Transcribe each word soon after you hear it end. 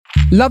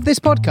Love this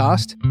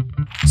podcast?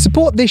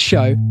 Support this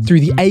show through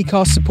the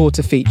Acast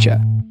supporter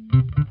feature.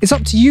 It's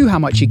up to you how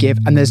much you give,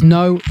 and there's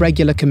no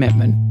regular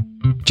commitment.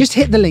 Just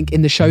hit the link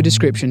in the show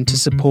description to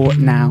support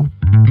now.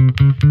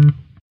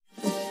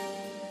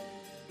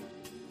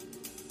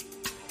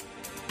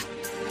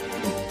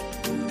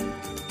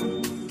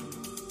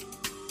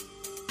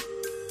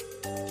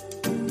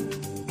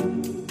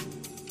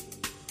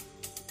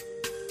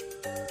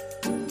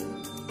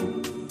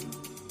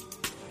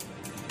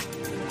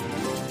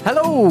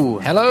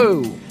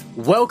 Hello.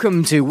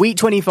 Welcome to week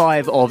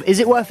 25 of Is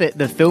It Worth It,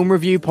 the film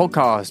review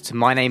podcast.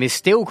 My name is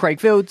still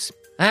Craig Fields.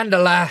 And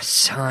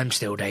alas, I'm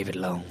still David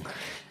Long.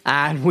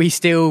 And we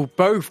still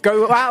both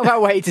go out of our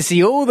way to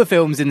see all the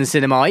films in the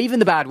cinema, even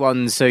the bad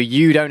ones, so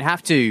you don't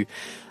have to.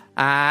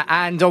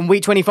 And on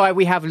week 25,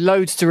 we have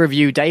loads to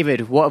review.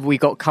 David, what have we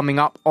got coming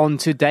up on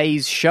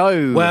today's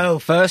show? Well,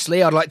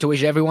 firstly, I'd like to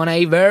wish everyone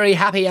a very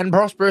happy and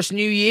prosperous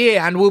new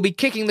year, and we'll be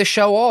kicking the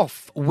show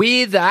off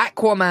with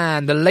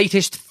Aquaman, the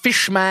latest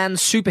Fishman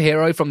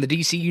superhero from the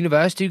DC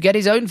universe to get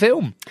his own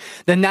film.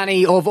 The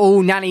nanny of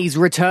all nannies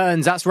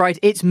returns. That's right,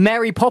 it's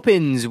Mary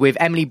Poppins with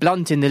Emily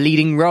Blunt in the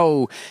leading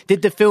role.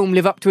 Did the film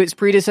live up to its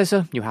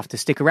predecessor? You have to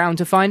stick around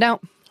to find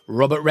out.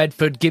 Robert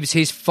Redford gives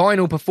his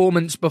final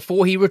performance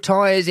before he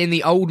retires in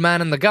The Old Man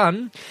and the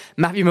Gun.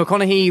 Matthew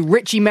McConaughey,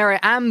 Richie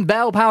Merritt and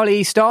Belle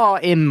Powley star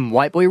in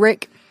White Boy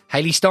Rick.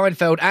 Haley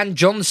Steinfeld and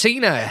John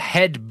Cena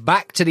head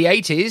back to the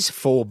 80s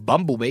for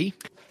Bumblebee.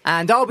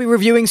 And I'll be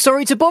reviewing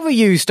Sorry to Bother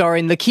You,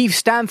 starring Lakeith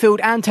Stanfield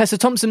and Tessa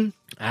Thompson.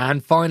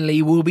 And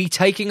finally, we'll be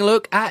taking a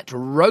look at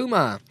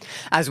Roma.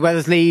 As well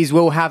as Lee's,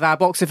 we'll have our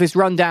box office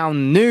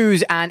rundown,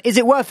 news, and Is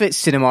It Worth It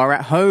cinema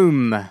at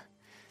home.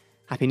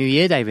 Happy New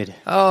Year, David.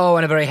 Oh,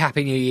 and a very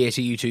happy New Year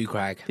to you too,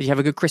 Craig. Did you have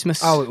a good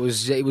Christmas? Oh, it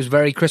was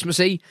very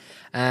Christmassy.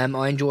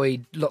 I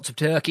enjoyed lots of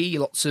turkey,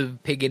 lots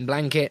of pig in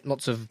blanket,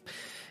 lots of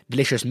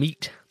delicious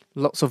meat.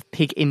 Lots of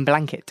pig in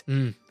blanket.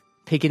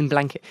 Pig in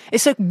blanket.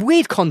 It's a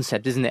weird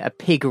concept, isn't it? A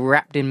pig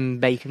wrapped in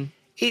bacon.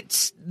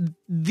 It's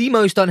the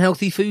most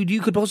unhealthy food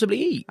you could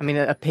possibly eat. I mean,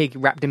 a pig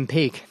wrapped in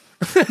pig.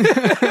 It's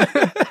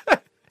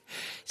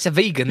a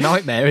vegan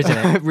nightmare, isn't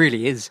it? It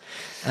really is.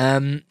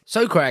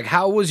 So, Craig,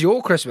 how was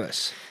your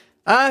Christmas?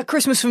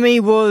 Christmas for me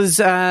was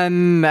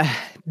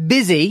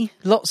busy,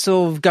 lots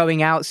of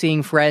going out,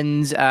 seeing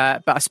friends,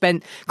 but I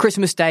spent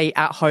Christmas Day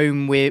at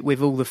home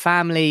with all the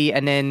family,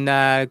 and then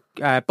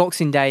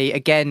Boxing Day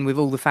again with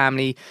all the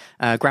family,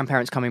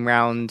 grandparents coming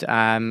round,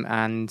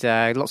 and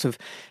lots of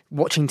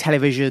watching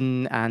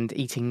television and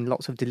eating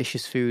lots of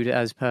delicious food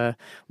as per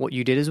what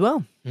you did as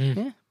well.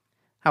 Yeah.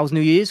 How was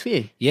New Year's for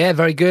you? Yeah,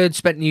 very good.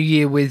 Spent New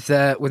Year with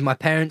my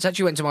parents.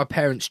 Actually went to my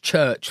parents'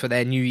 church for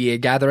their New Year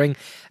gathering.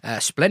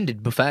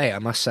 Splendid buffet, I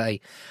must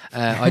say.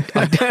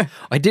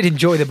 I did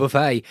enjoy the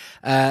buffet.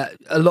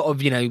 A lot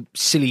of,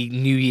 silly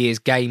New Year's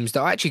games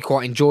that I actually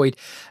quite enjoyed.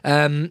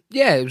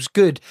 Yeah, it was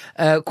good.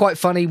 Quite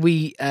funny.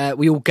 We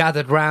all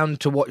gathered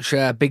round to watch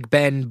Big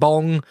Ben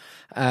Bong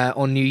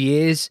on New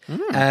Year's.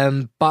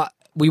 But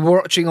we were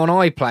watching on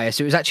iPlayer,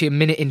 so it was actually a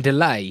minute in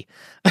delay.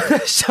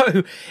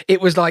 So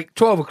it was like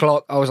 12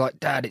 o'clock. I was like,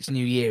 Dad, it's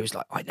New Year. He was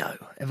like, I know.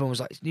 Everyone was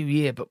like, it's New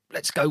Year, but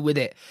let's go with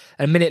it.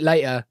 And a minute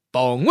later,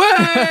 bong, way,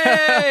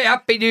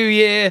 Happy New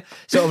Year.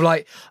 Sort of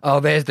like, oh,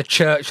 there's the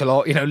church a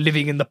lot,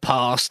 living in the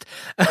past,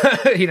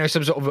 some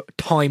sort of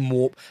time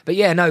warp. But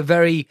yeah, no,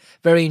 very,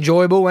 very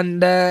enjoyable,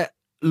 and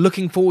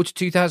looking forward to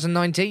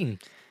 2019.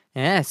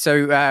 Yeah,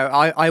 so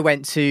I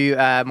went to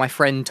my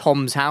friend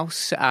Tom's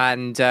house,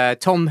 and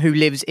Tom, who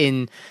lives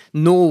in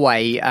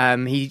Norway,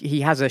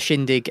 he has a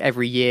shindig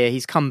every year.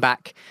 He's come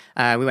back.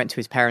 We went to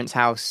his parents'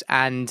 house,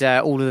 and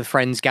all of the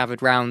friends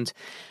gathered round,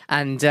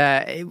 and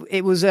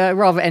it was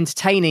rather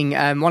entertaining.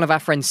 One of our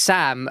friends,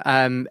 Sam,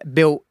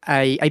 built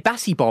a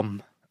Bassey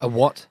bomb. A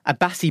what? A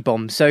Bassey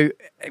bomb. So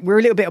we're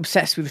a little bit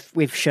obsessed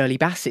with Shirley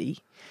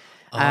Bassey.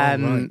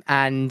 Right.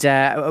 And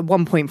at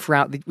one point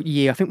throughout the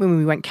year, I think when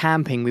we went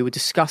camping, we were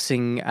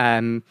discussing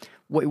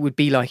what it would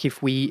be like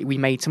if we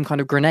made some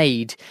kind of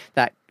grenade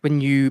that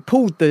when you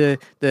pulled the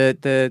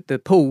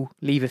pull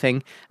lever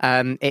thing,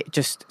 it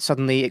just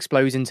suddenly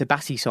explodes into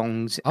Bassey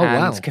songs. Oh,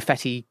 and wow.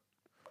 confetti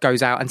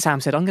goes out, and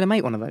Sam said, I'm going to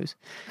make one of those.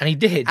 And he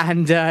did.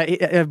 And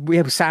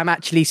Sam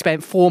actually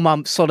spent 4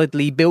 months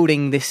solidly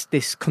building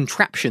this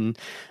contraption.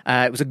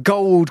 It was a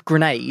gold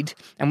grenade,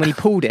 and when he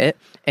pulled it,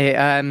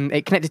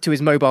 it connected to his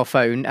mobile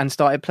phone and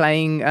started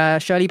playing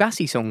Shirley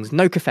Bassey songs.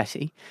 No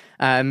confetti,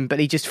 but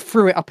he just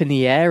threw it up in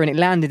the air, and it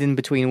landed in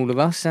between all of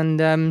us, and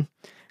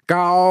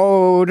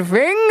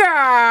Goldfinger!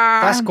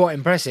 That's quite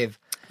impressive.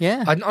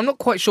 Yeah. I'm not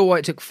quite sure why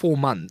it took 4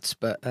 months,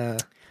 but...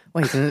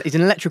 Well, he's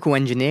an electrical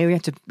engineer. He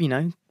had to,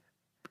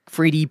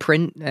 3D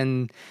print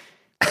and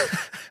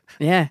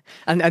yeah,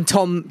 and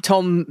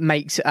Tom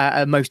makes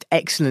a most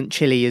excellent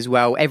chili as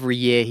well. Every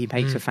year he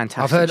makes a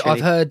fantastic chili.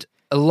 I've heard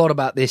a lot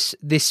about this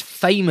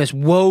famous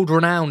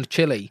world-renowned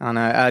chili. I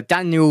know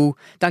Daniel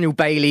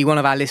Bailey, one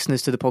of our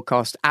listeners to the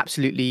podcast,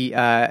 absolutely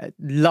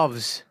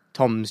loves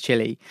Tom's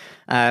chili,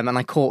 and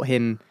I caught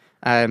him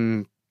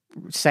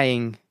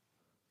saying,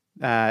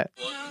 Want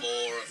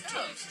more of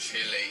Tom's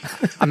chili?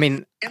 I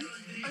mean,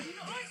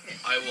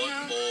 I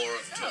want more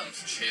of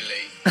Tom's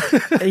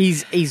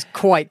chili. he's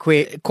quite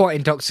quick, Quite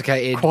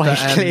intoxicated. quite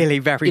but, clearly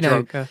very you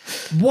know, drunk.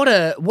 What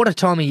a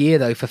time of year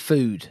though for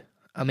food.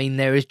 I mean,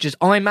 there is just.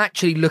 I'm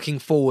actually looking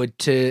forward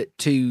to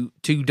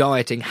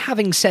dieting.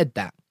 Having said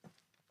that,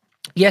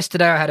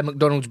 yesterday I had a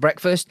McDonald's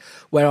breakfast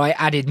where I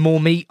added more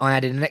meat, I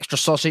added an extra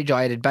sausage,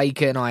 I added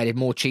bacon, I added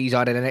more cheese,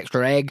 I added an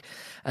extra egg.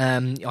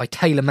 I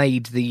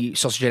tailor-made the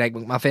sausage and egg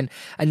McMuffin.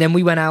 And then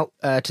we went out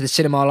to the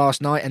cinema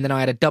last night, and then I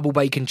had a double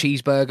bacon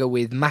cheeseburger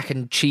with mac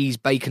and cheese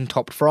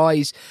bacon-topped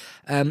fries.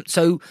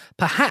 So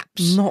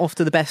perhaps... Not off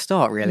to the best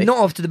start, really. Not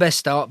off to the best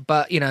start,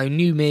 but, you know,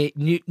 new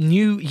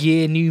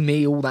year, new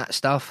me, all that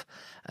stuff.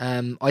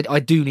 I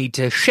do need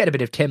to shed a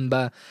bit of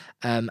timber,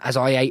 as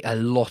I ate a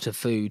lot of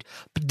food.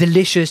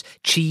 Delicious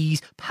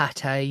cheese,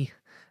 pate,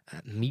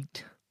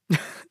 meat.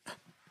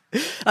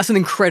 That's an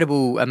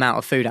incredible amount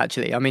of food,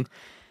 actually. I mean,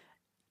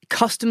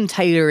 custom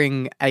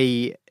tailoring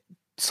a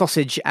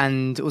sausage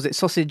and... Was it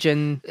sausage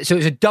and... So it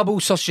was a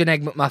double sausage and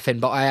egg McMuffin,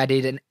 but I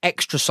added an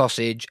extra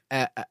sausage,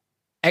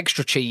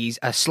 extra cheese,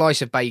 a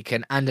slice of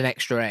bacon, and an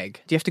extra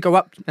egg. Do you have to go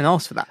up and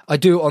ask for that? I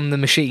do it on the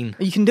machine.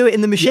 You can do it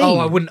in the machine. Oh,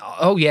 I wouldn't.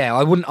 Oh, yeah,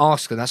 I wouldn't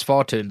ask them. That's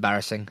far too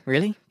embarrassing.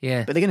 Really?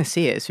 Yeah. But they're going to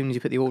see it as soon as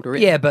you put the order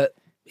in. Yeah, but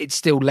it's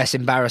still less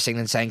embarrassing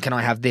than saying, "Can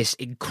I have this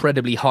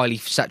incredibly highly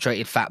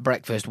saturated fat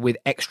breakfast with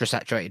extra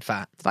saturated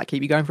fat?" Did that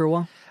keep you going for a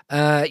while?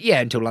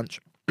 Yeah, until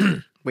lunch.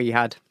 Where you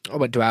had I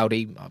went to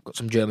Aldi. I've got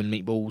some German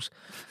meatballs,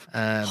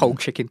 whole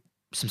chicken.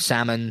 some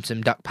salmon,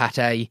 some duck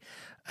pate,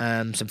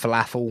 some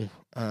falafel.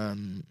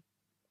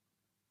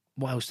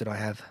 What else did I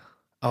have?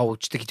 Oh,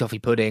 sticky toffee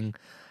pudding.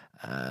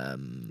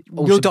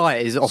 Your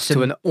diet is off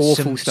to an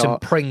awful Some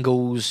start.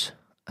 Pringles.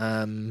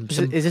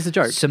 Is this a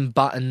joke? Some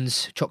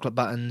buttons, chocolate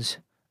buttons.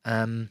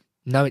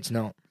 No, it's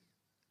not.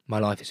 My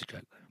life is a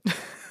joke.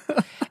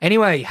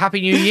 Anyway,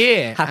 Happy New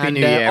Year. Happy New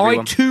Year,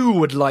 everyone. I too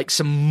would like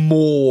some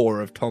more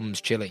of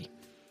Tom's chili.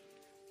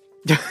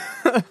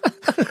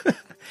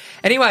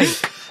 Anyway,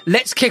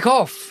 let's kick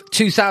off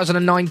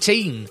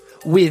 2019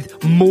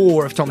 with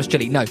more of Tom's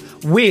chili. No,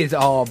 with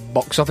our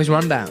box office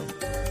rundown.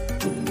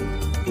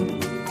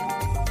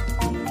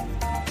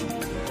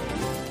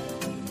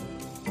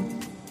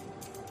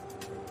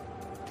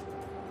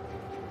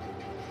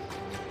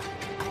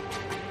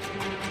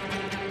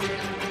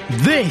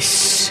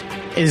 This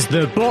is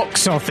the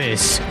box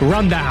office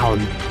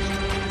rundown.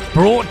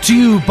 Brought to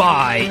you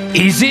by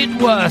Is It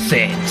Worth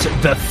It?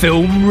 The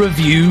Film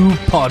Review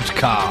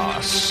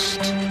Podcast.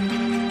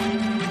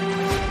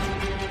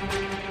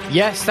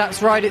 Yes,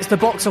 that's right. It's the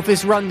box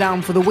office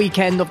rundown for the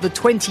weekend of the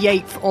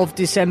 28th of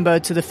December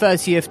to the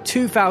 30th,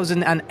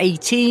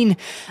 2018.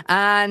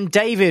 And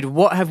David,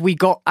 what have we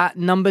got at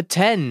number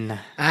 10?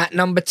 At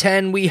number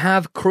 10, we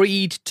have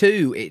Creed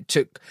 2. It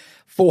took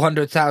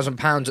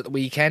 £400,000 at the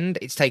weekend.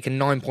 It's taken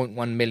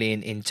 9.1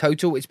 million in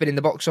total. It's been in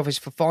the box office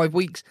for 5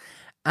 weeks,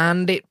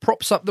 and it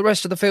props up the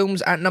rest of the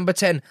films at number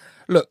 10.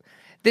 Look,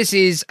 this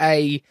is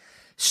a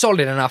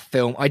solid enough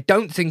film. I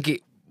don't think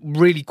it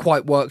really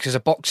quite works as a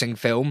boxing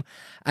film,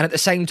 and at the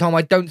same time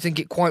I don't think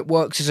it quite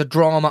works as a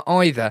drama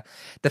either.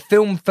 The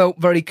film felt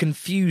very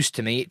confused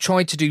to me. It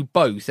tried to do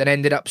both and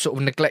ended up sort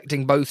of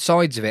neglecting both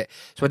sides of it.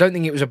 So I don't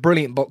think it was a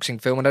brilliant boxing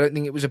film, and I don't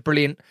think it was a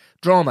brilliant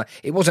drama.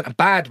 It wasn't a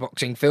bad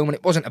boxing film, and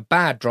it wasn't a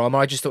bad drama.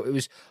 I just thought it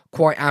was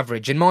quite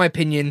average. In my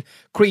opinion,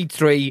 Creed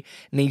 3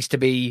 needs to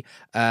be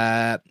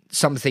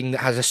something that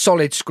has a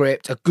solid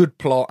script, a good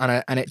plot,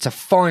 and it's a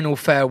final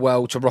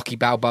farewell to Rocky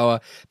Balboa,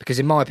 because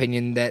in my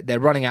opinion they're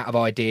running out of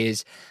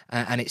ideas,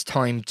 and it's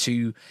time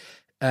to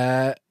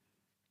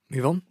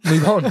Move on.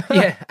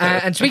 Yeah.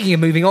 And speaking of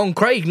moving on,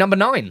 Craig, number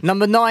 9.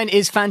 Number 9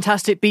 is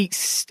Fantastic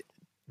Beasts.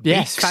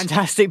 Yes,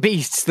 Fantastic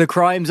Beasts, The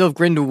Crimes of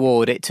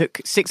Grindelwald. It took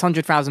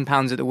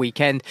 £600,000 at the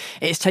weekend.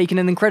 It's taken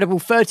an incredible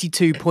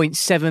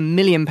 £32.7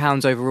 million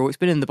overall. It's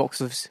been in the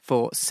box office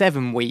for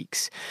 7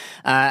 weeks.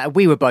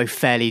 We were both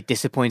fairly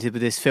disappointed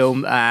with this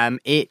film.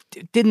 It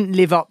didn't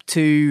live up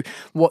to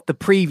what the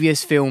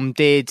previous film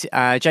did.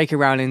 J.K.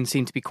 Rowling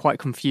seemed to be quite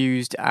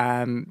confused.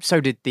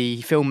 So did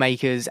the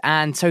filmmakers,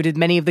 and so did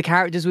many of the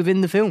characters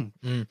within the film.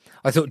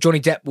 I thought Johnny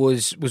Depp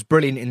was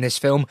brilliant in this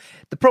film.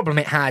 The problem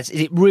it has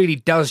is it really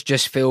does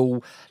just feel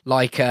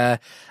like a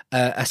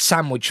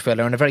sandwich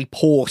filler, and a very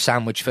poor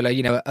sandwich filler.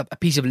 You know, a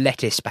piece of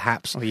lettuce,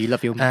 perhaps. Oh, you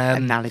love your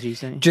analogies,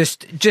 don't you?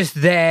 Just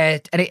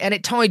there, and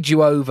it tied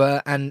you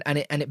over, and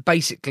it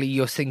basically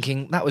you're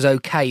thinking that was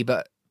okay,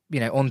 but you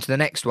know, on to the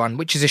next one,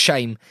 which is a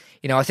shame.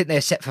 You know, I think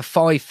they're set for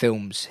 5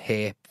 films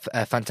here.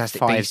 Fantastic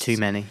 5 Beasts. too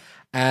many.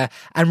 And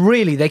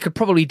really, they could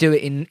probably do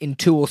it in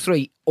 2 or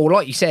 3, or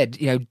like you said,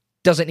 you know,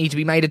 doesn't need to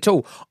be made at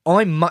all.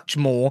 I'm much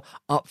more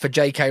up for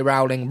J.K.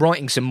 Rowling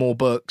writing some more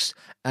books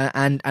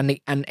and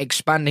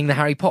expanding the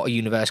Harry Potter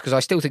universe, because I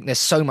still think there's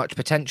so much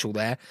potential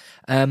there.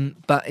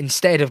 But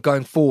instead of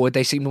going forward,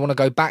 they seem to want to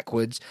go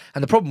backwards.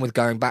 And the problem with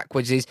going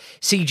backwards is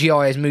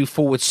CGI has moved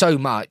forward so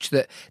much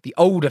that the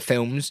older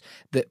films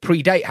that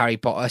predate Harry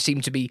Potter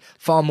seem to be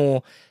far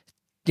more,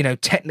 you know,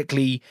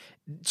 technically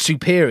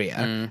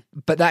superior,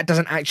 but that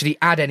doesn't actually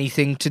add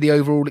anything to the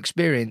overall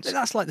experience. But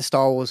that's like the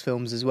Star Wars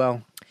films as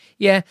well.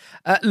 Yeah,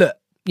 look,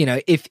 you know,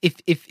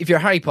 if you're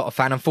a Harry Potter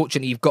fan,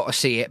 unfortunately you've got to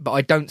see it, but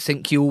I don't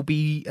think you'll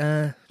be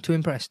too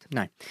impressed.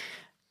 No.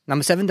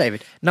 Number 7,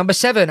 David. Number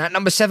 7. At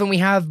number 7, we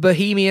have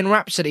Bohemian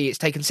Rhapsody. It's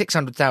taken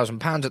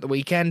 £600,000 at the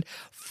weekend,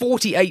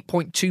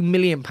 £48.2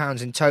 million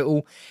in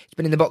total. It's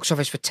been in the box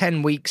office for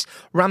 10 weeks.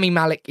 Rami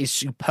Malek is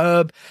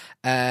superb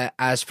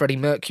as Freddie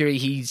Mercury.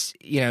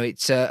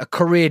 It's a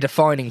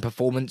career-defining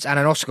performance and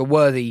an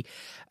Oscar-worthy,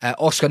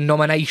 Oscar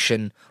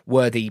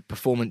nomination-worthy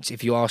performance,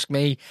 if you ask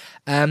me.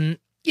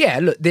 Yeah,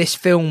 look, this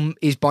film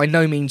is by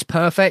no means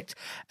perfect.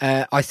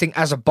 I think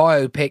as a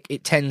biopic,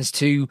 it tends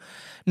to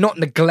not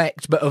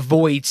neglect but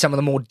avoid some of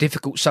the more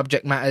difficult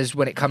subject matters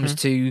when it comes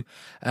to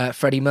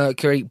Freddie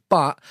Mercury.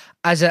 But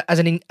as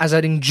an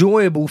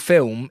enjoyable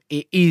film,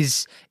 it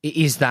is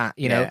that,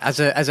 you know, as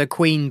a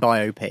Queen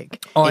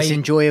biopic, it's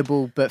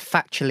enjoyable but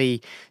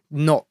factually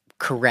not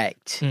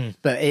correct,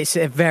 but it's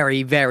a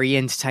very, very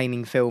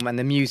entertaining film, and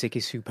the music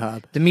is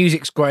superb. The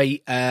music's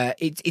great.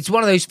 It's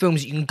one of those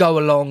films you can go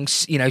along,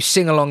 you know,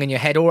 sing along in your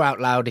head or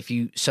out loud if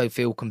you so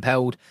feel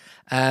compelled.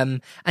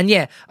 And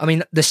yeah, I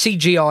mean, the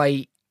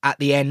CGI at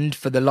the end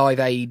for the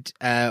Live Aid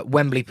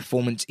Wembley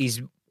performance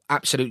is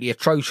absolutely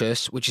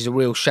atrocious, which is a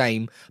real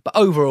shame. But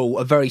overall,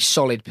 a very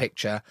solid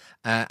picture,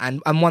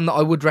 and one that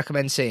I would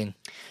recommend seeing.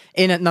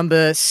 In at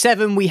number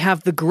 7, we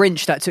have The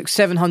Grinch. That took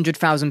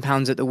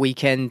 £700,000 at the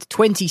weekend,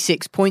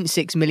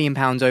 £26.6 million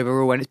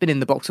overall, and it's been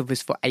in the box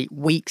office for 8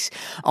 weeks.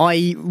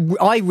 I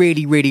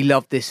really, really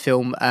love this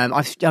film.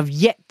 I've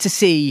yet to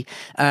see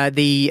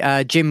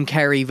the Jim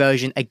Carrey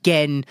version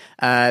again.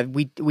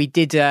 We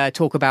did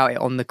talk about it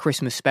on the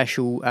Christmas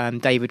special.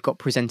 David got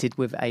presented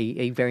with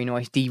a very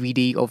nice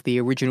DVD of the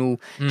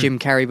original Jim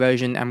Carrey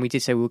version, and we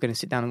did say we were going to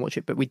sit down and watch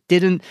it, but we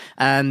didn't.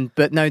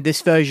 But no,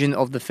 this version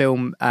of the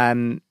film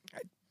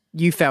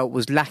you felt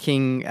was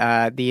lacking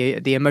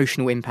the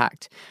emotional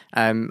impact.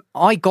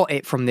 I got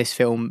it from this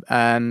film,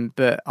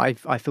 but I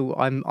feel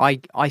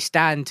I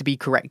stand to be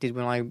corrected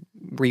when I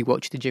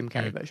rewatch the Jim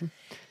Carrey version.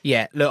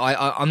 Yeah, look,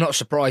 I'm not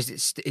surprised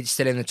it's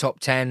still in the top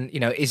 10. You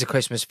know, it is a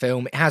Christmas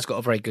film. It has got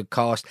a very good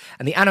cast,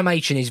 and the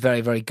animation is very,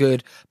 very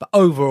good. But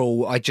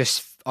overall,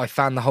 I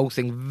found the whole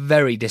thing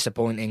very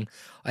disappointing.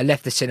 I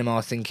left the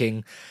cinema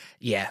thinking,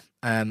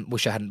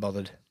 wish I hadn't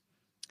bothered.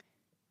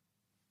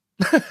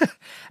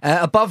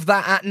 Above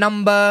that, at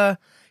number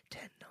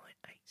 10, 9,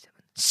 8, 7,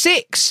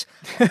 6,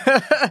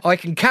 I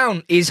can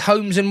count, is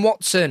Holmes and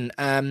Watson.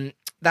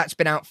 That's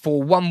been out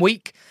for 1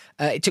 week.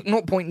 It took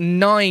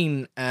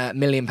 £0.9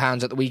 million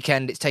at the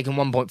weekend. It's taken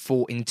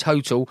 1.4 in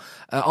total.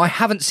 I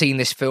haven't seen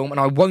this film, and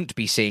I won't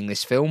be seeing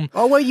this film.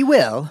 Oh, well, you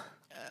will.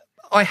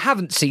 I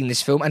haven't seen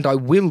this film, and I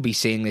will be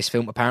seeing this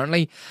film,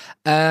 apparently.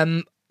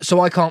 So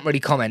I can't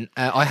really comment.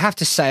 I have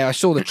to say I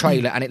saw the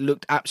trailer and it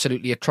looked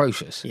absolutely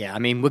atrocious. Yeah, I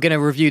mean, we're going to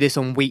review this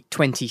on week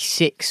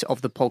 26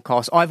 of the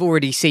podcast. I've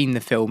already seen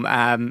the film,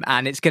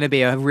 and it's going to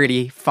be a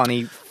really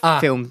funny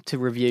film to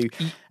review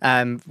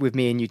with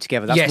me and you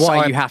together. That's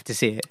why you have to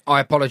see it. I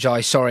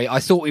apologise, sorry.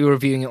 I thought we were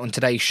reviewing it on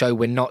today's show.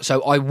 We're not.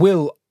 So I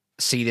will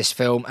see this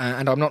film,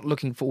 and I'm not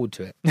looking forward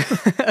to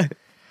it.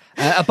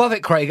 Above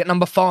it, Craig, at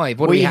number 5,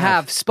 what do we have? We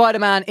have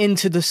Spider-Man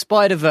Into the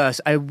Spider-Verse,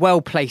 a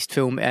well-placed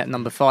film at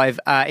number 5.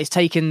 It's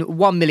taken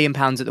 £1 million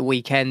at the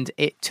weekend.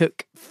 It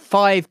took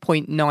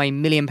 £5.9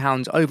 million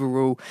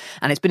overall,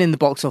 and it's been in the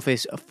box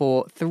office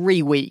for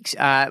 3 weeks.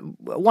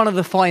 One of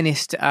the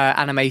finest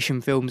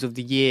animation films of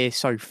the year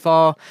so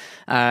far.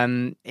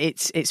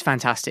 It's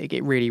fantastic.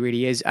 It really,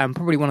 really is.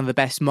 Probably one of the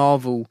best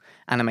Marvel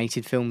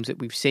animated films that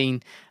we've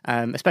seen,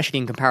 especially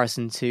in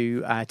comparison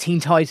to Teen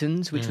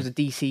Titans, which was a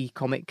DC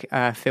comic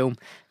film.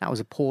 That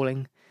was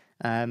appalling.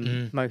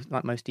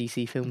 Like most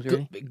DC films,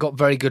 really. It got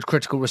very good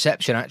critical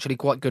reception, actually,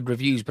 quite good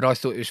reviews, but I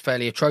thought it was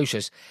fairly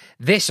atrocious.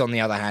 This, on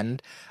the other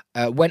hand,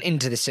 went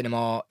into the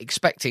cinema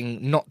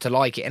expecting not to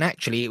like it, and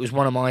actually it was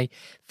one of my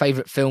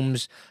favourite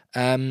films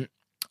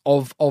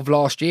of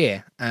last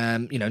year.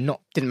 Didn't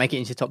make it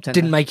into top 10.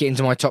 Didn't make it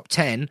into my top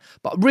 10,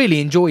 but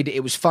really enjoyed it.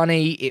 It was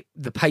funny.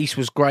 The pace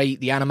was great.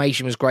 The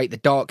animation was great. The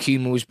dark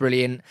humour was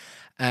brilliant.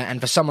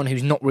 And for someone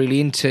who's not really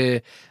into,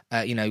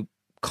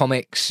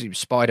 comics,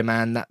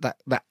 Spider-Man,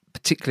 that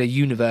particular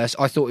universe,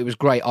 I thought it was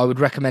great. I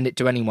would recommend it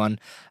to anyone.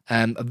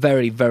 A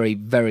very, very,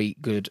 very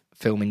good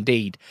film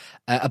indeed.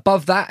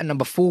 Above that, at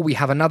number 4, we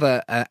have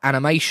another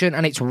animation,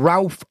 and it's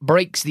Ralph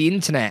Breaks the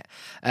Internet.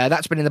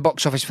 That's been in the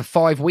box office for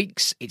 5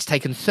 weeks. It's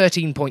taken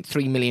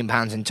 £13.3 million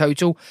in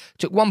total.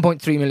 Took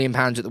 £1.3 million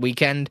at the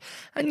weekend.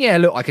 And yeah,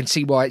 look, I can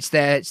see why it's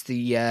there. It's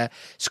the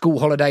school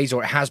holidays,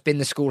 or it has been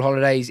the school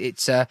holidays.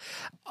 It's a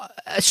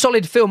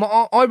solid film.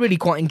 I really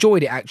quite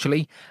enjoyed it,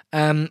 actually.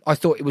 I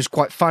thought it was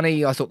quite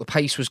funny. I thought the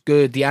pace was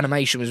good. The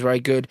animation was very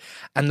good.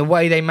 And the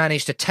way they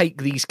managed to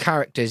take these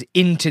characters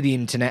into the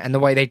internet and the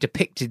way they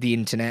depicted the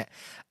internet,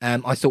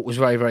 I thought was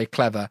very, very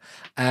clever.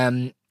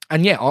 And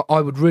yeah,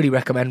 I would really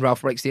recommend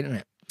Ralph Breaks the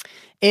Internet.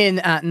 In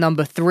at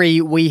number 3,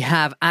 we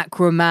have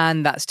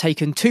Aquaman. That's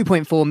taken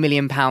 £2.4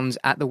 million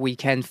at the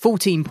weekend,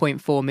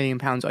 £14.4 million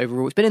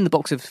overall. It's been in the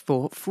box office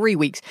for 3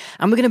 weeks,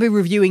 and we're going to be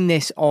reviewing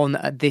this on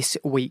this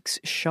week's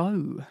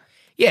show.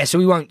 Yeah, so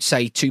we won't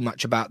say too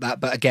much about that,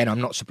 but again,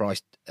 I'm not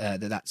surprised that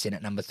that's in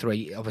at number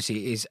 3.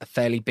 Obviously, it is a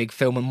fairly big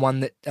film and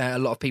one that a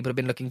lot of people have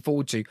been looking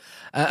forward to.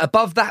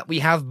 Above that, we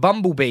have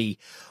Bumblebee,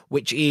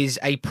 which is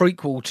a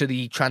prequel to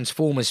the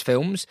Transformers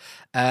films.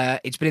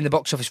 It's been in the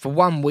box office for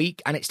 1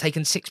 week, and it's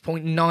taken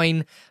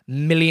 £6.9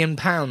 million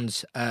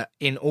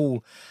in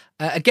all.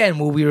 Again,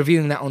 we'll be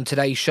reviewing that on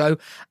today's show,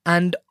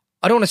 and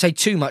I don't want to say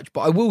too much,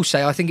 but I will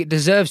say I think it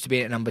deserves to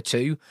be at number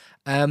 2.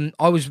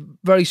 I was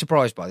very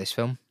surprised by this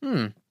film.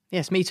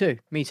 Yes, me too.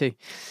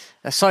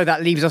 So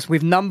that leaves us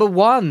with number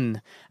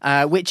 1,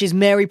 which is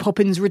Mary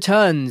Poppins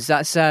Returns.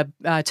 That's taken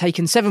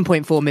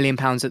 £7.4 million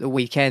at the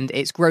weekend.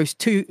 It's grossed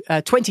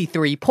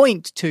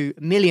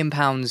 £23.2 million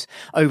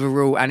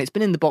overall, and it's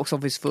been in the box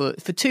office for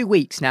 2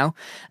 weeks now.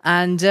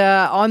 And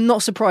I'm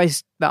not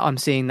surprised that I'm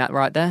seeing that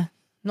right there.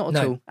 Not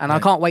at all. And I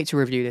can't wait to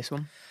review this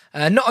one.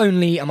 Not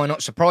only am I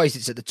not surprised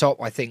it's at the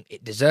top, I think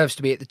it deserves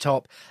to be at the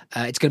top.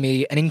 It's going to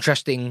be an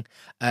interesting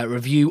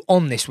review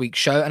on this week's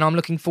show, and I'm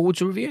looking forward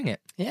to reviewing it.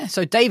 Yeah,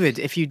 so David,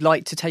 if you'd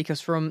like to take us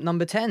from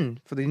number 10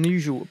 for the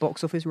usual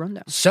box office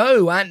rundown.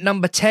 So, at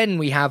number 10,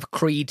 we have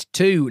Creed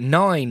 2,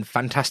 9,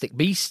 Fantastic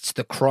Beasts,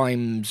 The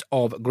Crimes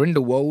of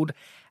Grindelwald,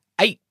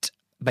 8,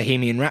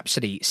 Bohemian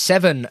Rhapsody,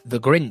 7, The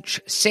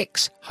Grinch,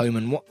 6,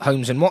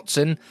 Holmes and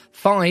Watson,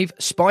 5,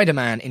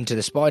 Spider-Man Into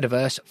the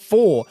Spider-Verse,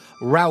 4,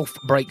 Ralph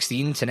Breaks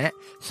the Internet,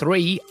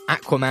 3,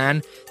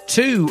 Aquaman,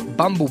 2,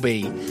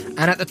 Bumblebee, and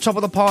at the top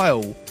of the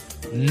pile,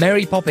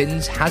 Mary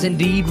Poppins has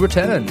indeed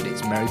returned.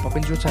 It's Mary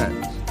Poppins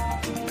Returns.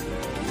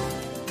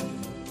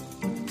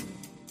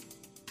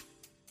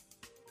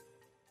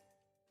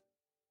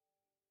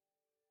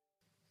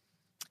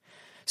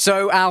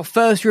 So our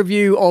first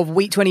review of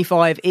week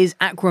 25 is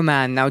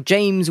Aquaman. Now,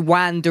 James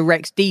Wan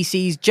directs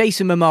DC's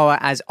Jason Momoa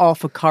as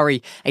Arthur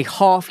Curry, a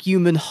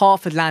half-human,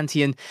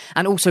 half-Atlantean,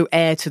 and also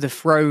heir to the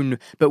throne.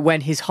 But when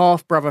his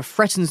half-brother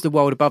threatens the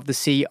world above the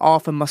sea,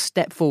 Arthur must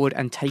step forward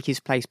and take his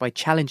place by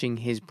challenging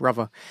his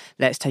brother.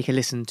 Let's take a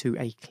listen to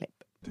a clip.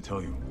 To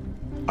tell you,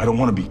 I don't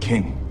want to be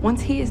king. Once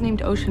he is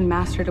named Ocean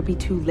Master, it'll be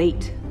too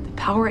late. The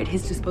power at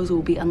his disposal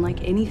will be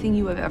unlike anything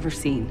you have ever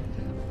seen.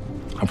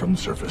 I'm from the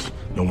surface.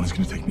 No one is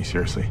going to take me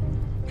seriously.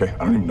 Okay,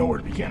 I don't even know where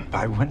to begin.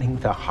 By winning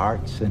the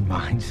hearts and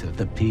minds of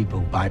the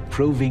people, by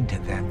proving to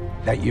them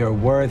that you're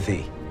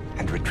worthy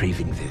and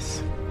retrieving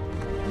this.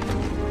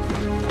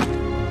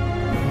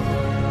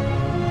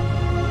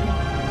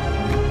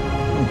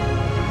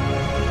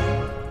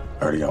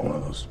 I already got one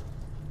of those.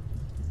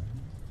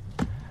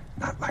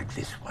 Not like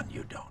this one,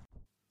 you don't.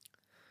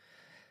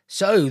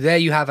 So there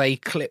you have a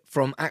clip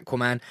from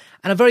Aquaman,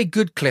 and a very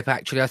good clip,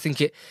 actually. I think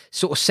it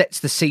sort of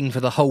sets the scene for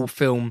the whole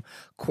film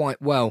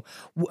quite well.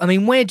 I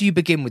mean, where do you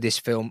begin with this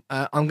film?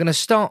 I'm going to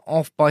start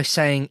off by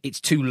saying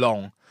it's too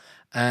long.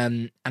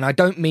 And I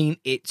don't mean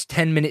it's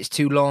 10 minutes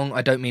too long.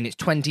 I don't mean it's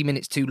 20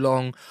 minutes too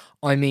long.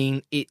 I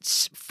mean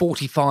it's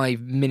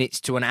 45 minutes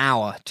to an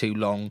hour too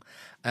long.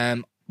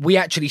 We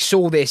actually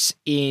saw this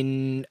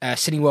in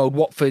Cineworld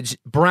Watford's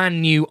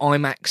brand new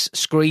IMAX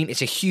screen.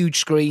 It's a huge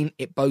screen.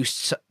 It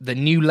boasts the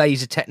new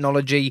laser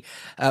technology.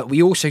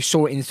 We also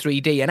saw it in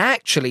 3D. And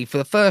actually, for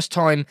the first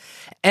time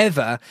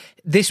ever,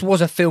 this was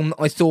a film that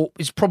I thought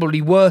is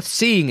probably worth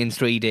seeing in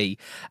 3D.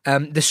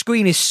 The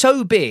screen is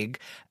so big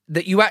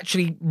that you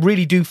actually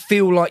really do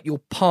feel like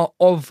you're part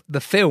of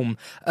the film,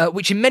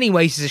 which in many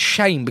ways is a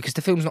shame because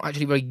the film's not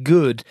actually very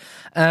good.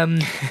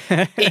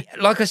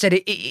 Like I said,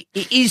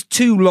 it is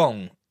too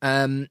long.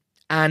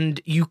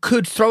 And you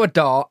could throw a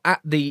dart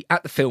at the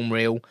film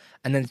reel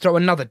and then throw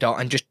another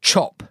dart and just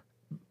chop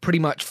pretty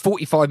much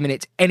 45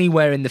 minutes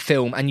anywhere in the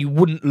film, and you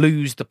wouldn't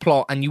lose the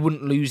plot and you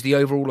wouldn't lose the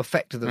overall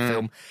effect of the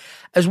film.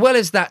 As well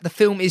as that, the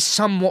film is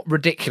somewhat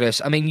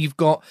ridiculous. I mean, you've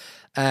got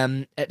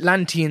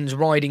Atlanteans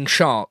riding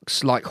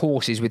sharks like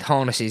horses with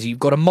harnesses. You've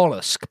got a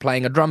mollusk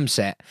playing a drum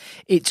set.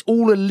 It's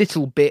all a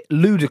little bit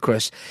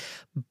ludicrous,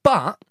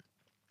 but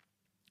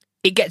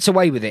it gets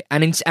away with it,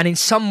 and in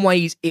some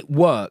ways it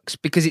works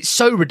because it's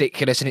so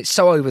ridiculous and it's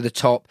so over the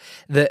top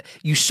that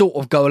you sort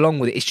of go along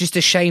with it. It's just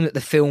a shame that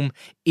the film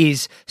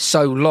is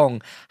so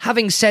long.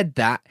 Having said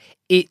that,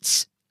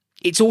 it's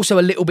also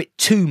a little bit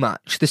too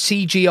much. The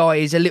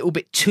CGI is a little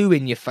bit too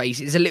in your face.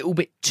 It's a little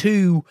bit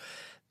too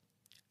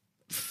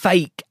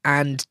fake,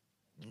 and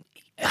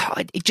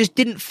it just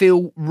didn't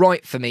feel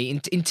right for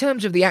me. In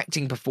terms of the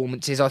acting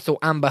performances, I thought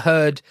Amber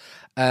Heard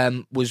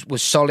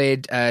was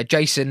solid.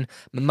 Jason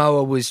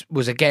Momoa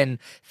was again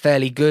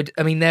fairly good.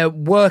 I mean, they're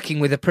working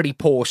with a pretty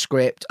poor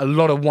script, a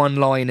lot of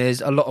one-liners,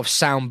 a lot of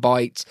sound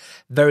bites,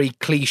 very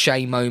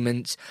cliche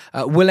moments.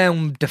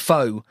 Willem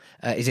Dafoe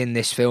is in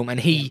this film,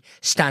 and he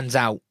stands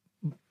out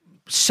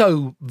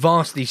so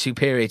vastly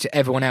superior to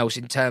everyone else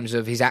in terms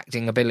of his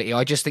acting ability.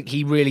 I just think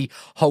he really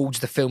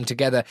holds the film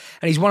together,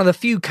 and he's one of the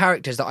few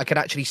characters that I could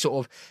actually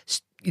sort of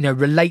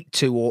relate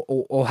to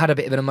or had a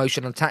bit of an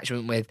emotional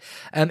attachment with.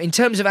 In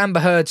terms of Amber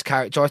Heard's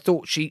character, I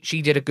thought she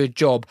did a good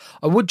job.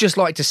 I would just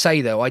like to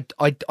say, though,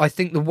 I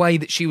think the way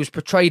that she was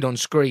portrayed on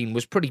screen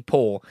was pretty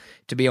poor,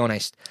 to be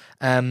honest.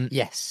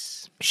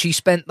 Yes. She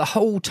spent the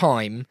whole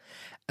time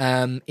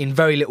in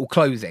very little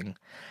clothing.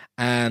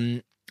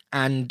 And,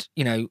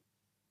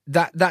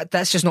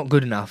 that's just not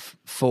good enough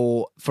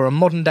for a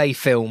modern day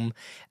film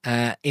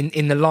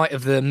in the light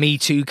of the Me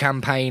Too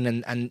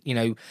campaign and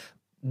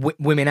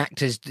women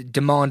actors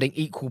demanding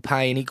equal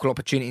pay and equal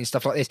opportunity and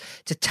stuff like this,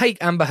 to take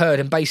Amber Heard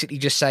and basically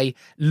just say,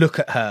 look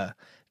at her,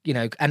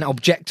 and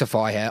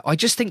objectify her. I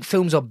just think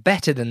films are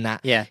better than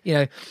that. Yeah.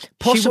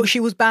 She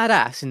was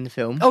badass in the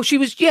film. Oh, she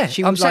was, yeah.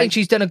 I'm saying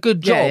she's done a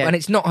good job, yeah. and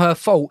it's not her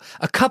fault.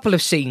 A couple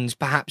of scenes,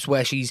 perhaps,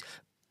 where she's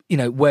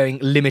wearing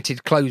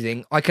limited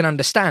clothing, I can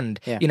understand.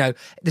 Yeah.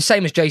 The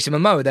same as Jason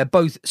Momoa, they're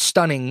both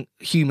stunning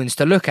humans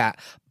to look at,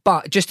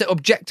 but just to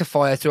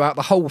objectify her throughout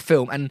the whole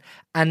film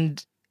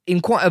and in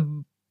quite a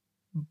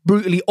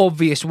brutally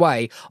obvious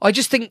way, I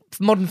just think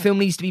modern film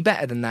needs to be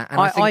better than that.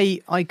 And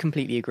I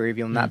completely agree with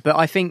you on that, but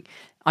I think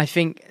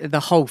the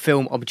whole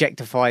film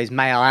objectifies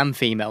male and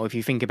female, if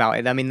you think about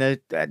it. I mean, the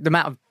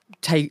amount of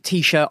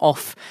t-shirt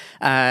off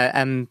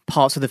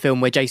parts of the film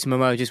where Jason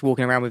Momoa just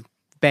walking around with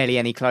barely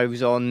any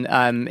clothes on.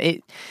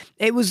 It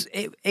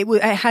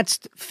had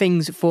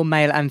things for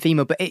male and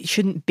female, but it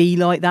shouldn't be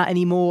like that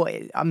anymore.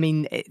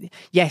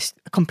 Yes,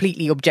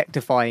 completely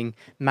objectifying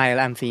male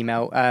and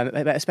female,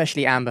 but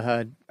especially Amber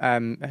Heard.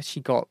 She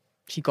got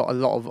a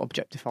lot of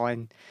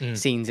objectifying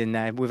scenes in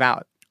there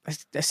without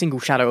a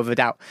single shadow of a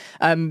doubt.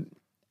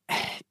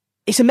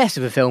 It's a mess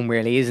of a film,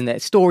 really, isn't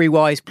it?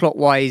 Story-wise,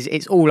 plot-wise,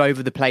 it's all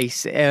over the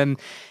place.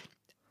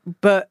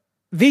 But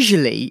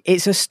visually,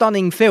 it's a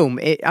stunning film.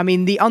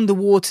 The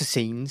underwater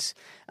scenes,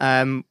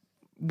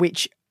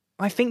 which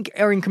I think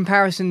are in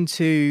comparison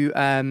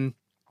to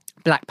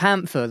Black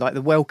Panther, like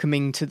the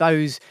welcoming to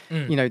those,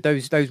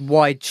 those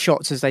wide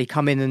shots as they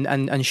come in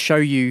and show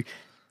you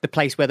the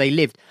place where they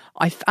lived.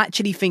 I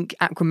actually think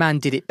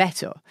Aquaman did it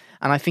better,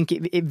 and I think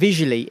it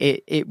visually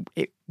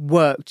it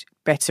worked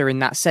better in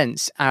that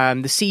sense.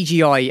 The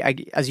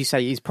CGI, as you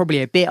say, is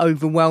probably a bit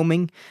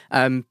overwhelming,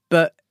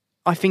 but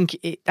I think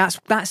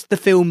that's the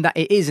film that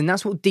it is, and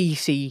that's what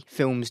DC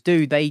films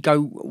do. They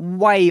go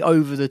way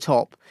over the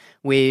top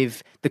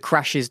with the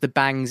crashes, the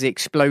bangs, the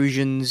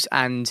explosions,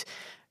 and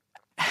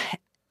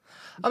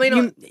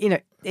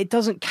it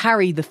doesn't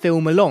carry the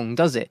film along,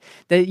 does it?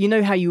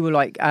 How you were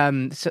like,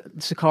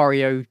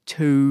 Sicario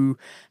 2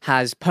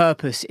 has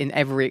purpose in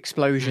every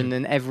explosion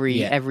and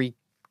every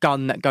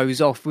gun that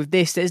goes off. With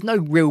this, there's no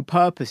real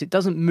purpose. It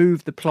doesn't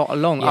move the plot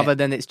along other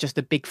than it's just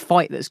a big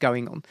fight that's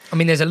going on.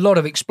 There's a lot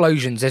of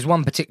explosions. There's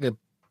one particular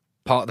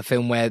part of the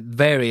film where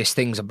various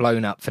things are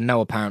blown up for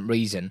no apparent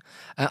reason.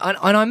 And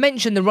I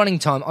mentioned the running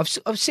time.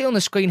 I've seen on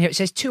the screen here, it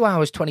says 2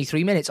 hours,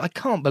 23 minutes. I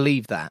can't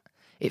believe that.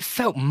 It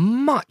felt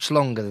much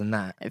longer than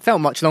that. It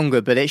felt much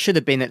longer, but it should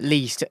have been at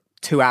least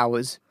 2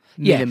 hours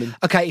minimum. Yeah.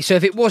 Okay, so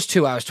if it was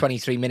 2 hours,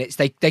 23 minutes,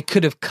 they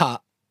could have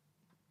cut,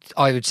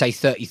 I would say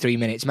 33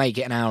 minutes, make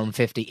it an hour and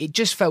 50. It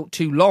just felt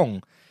too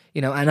long,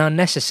 and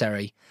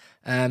unnecessary.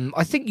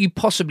 I think you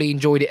possibly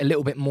enjoyed it a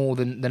little bit more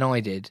than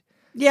I did.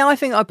 Yeah, I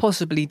think I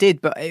possibly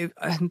did, but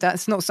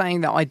that's not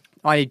saying that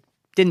I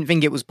didn't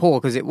think it was poor,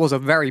 because it was a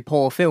very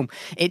poor film.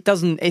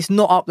 It's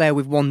not up there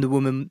with Wonder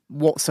Woman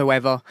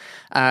whatsoever.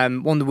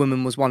 Wonder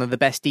Woman was one of the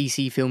best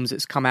DC films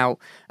that's come out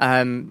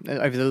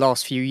over the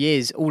last few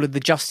years. All of the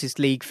Justice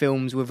League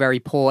films were very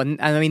poor, and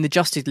the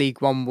Justice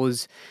League one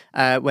was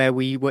where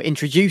we were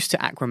introduced to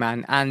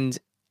Aquaman, and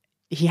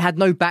he had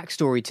no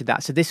backstory to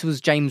that. So this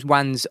was James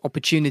Wan's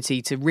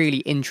opportunity to really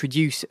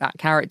introduce that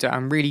character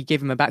and really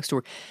give him a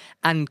backstory,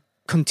 and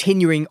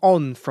continuing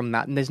on from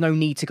that, and there's no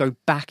need to go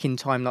back in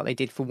time like they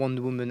did for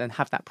Wonder Woman and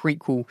have that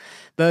prequel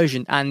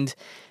version. And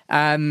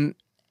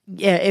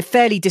it's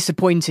fairly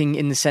disappointing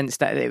in the sense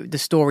that the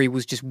story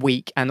was just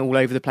weak and all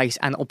over the place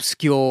and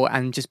obscure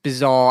and just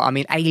bizarre.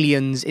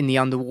 Aliens in the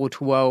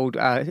underwater world,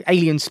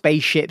 alien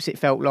spaceships, it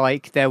felt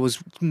like there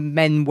was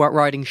men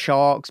riding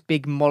sharks,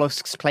 big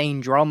mollusks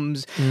playing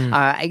drums.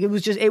 It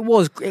was just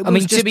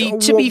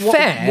to be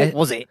fair, what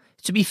was it?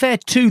 To be fair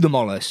to the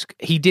mollusk,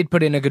 he did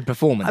put in a good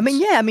performance. He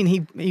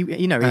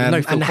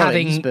no Phil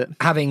Collins, but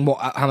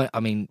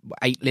having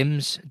 8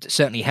 limbs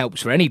certainly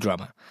helps for any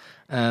drummer.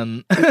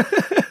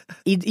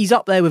 He's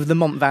up there with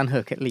Lamont Van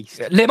Hook, at least.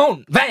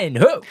 Lamont Van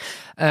Hook.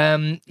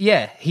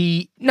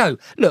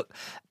 Look,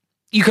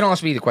 you can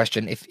ask me the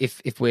question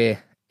if we're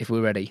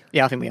ready.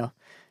 Yeah, I think we are.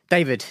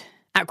 David,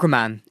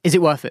 Aquaman, is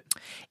it worth it?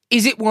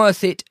 Is it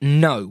worth it?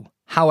 No.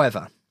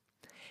 However,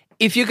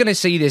 if you're going to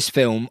see this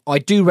film, I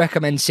do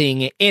recommend seeing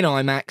it in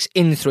IMAX,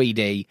 in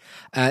 3D.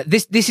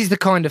 This is the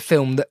kind of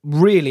film that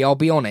really, I'll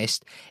be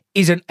honest,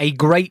 isn't a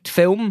great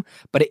film,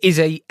 but it is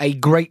a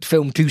great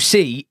film to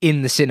see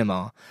in the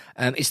cinema.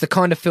 It's the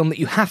kind of film that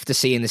you have to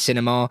see in the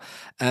cinema.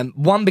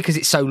 One, because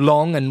it's so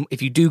long, and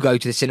if you do go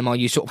to the cinema,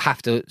 you sort of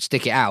have to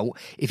stick it out.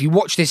 If you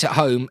watch this at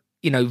home,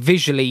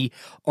 visually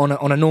on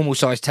a normal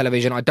size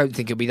television, I don't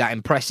think it'll be that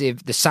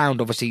impressive. The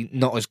sound obviously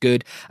not as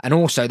good, and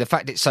also the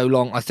fact it's so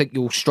long, I think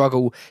you'll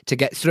struggle to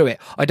get through it.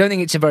 I don't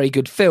think it's a very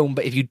good film,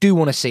 but if you do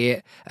want to see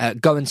it,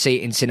 go and see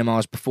it in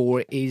cinemas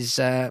before it is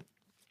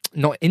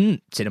not in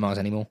cinemas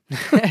anymore.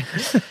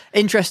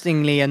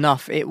 Interestingly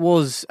enough, it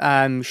was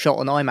shot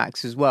on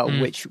IMAX as well,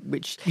 which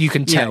you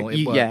can tell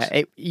it works.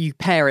 Yeah, you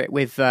pair it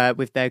with their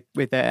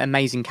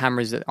amazing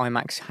cameras that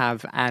IMAX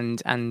have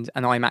and an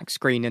IMAX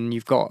screen, and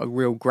you've got a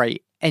real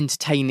great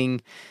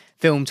entertaining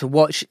film to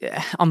watch.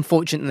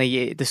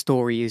 Unfortunately, the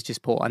story is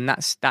just poor, and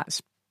that's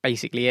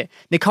basically it.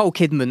 Nicole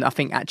Kidman, I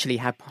think, actually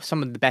had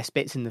some of the best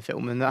bits in the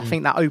film, and I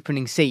think that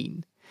opening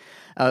scene.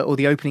 Or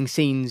the opening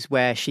scenes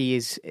where she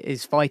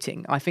is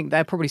fighting, I think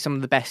they're probably some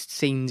of the best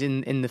scenes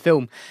in the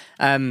film.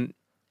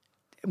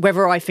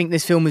 Whether I think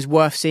this film is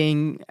worth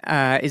seeing,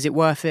 is it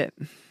worth it?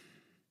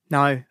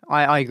 No,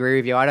 I agree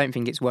with you. I don't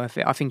think it's worth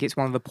it. I think it's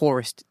one of the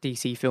poorest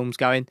DC films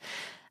going,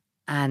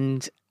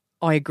 and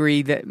I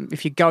agree that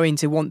if you're going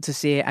to want to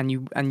see it and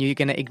you're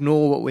going to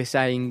ignore what we're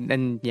saying,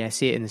 then yeah,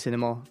 see it in the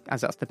cinema,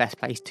 as that's the best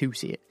place to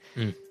see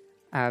it.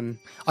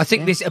 I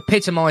think this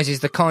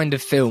epitomises the kind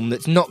of film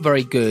that's not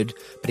very good,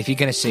 but if you're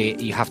going to see it,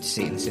 you have to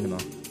see it in the cinema.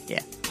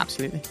 Yeah,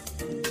 absolutely.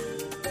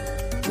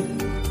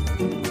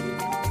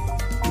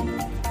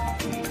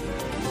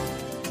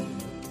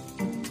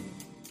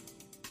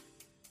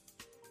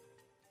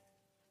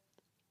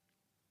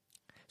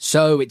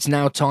 So it's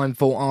now time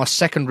for our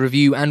second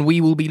review, and we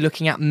will be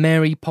looking at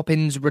Mary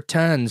Poppins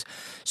Returns.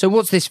 So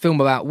what's this film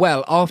about?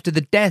 Well, after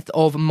the death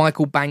of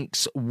Michael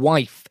Banks'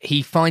 wife,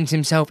 he finds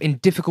himself in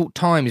difficult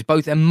times,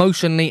 both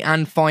emotionally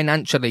and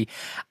financially.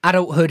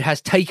 Adulthood has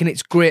taken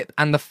its grip,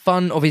 and the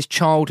fun of his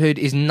childhood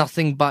is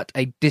nothing but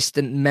a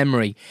distant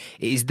memory.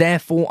 It is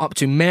therefore up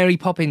to Mary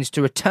Poppins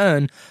to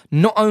return,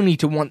 not only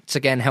to once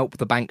again help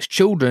the Banks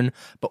children,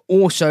 but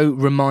also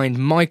remind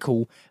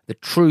Michael the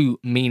true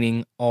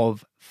meaning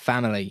of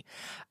family.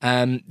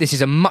 This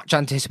is a much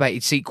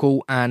anticipated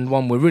sequel and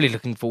one we're really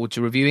looking forward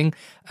to reviewing.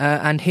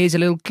 And here's a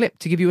little clip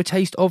to give you a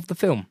taste of the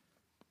film.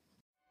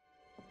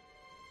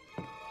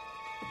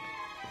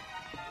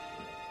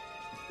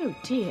 Oh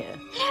dear.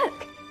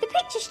 Look, the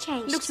picture's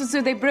changed. Looks as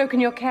though they've broken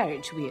your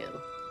carriage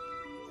wheel.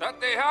 That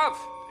they have.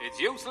 It's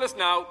useless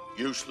now.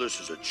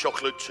 Useless as a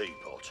chocolate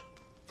teapot.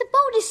 The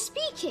board is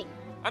speaking.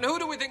 And who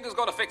do we think is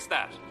going to fix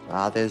that?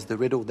 There's the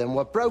riddle. Then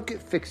what broke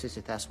it fixes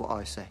it, that's what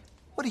I say.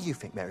 What do you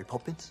think, Mary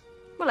Poppins?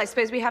 Well, I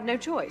suppose we have no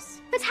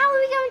choice. But how are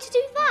we going to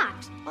do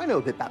that? I know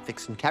a bit about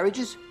fixing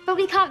carriages. But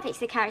we can't fix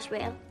the carriage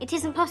wheel. It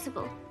isn't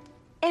possible.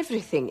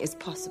 Everything is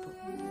possible.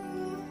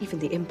 Even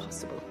the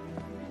impossible.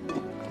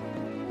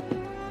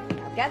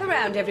 Now gather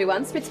round,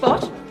 everyone.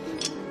 Spitspot.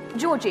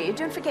 Georgie,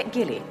 don't forget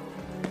Gilly.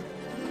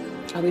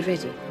 Are we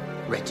ready?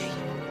 Ready.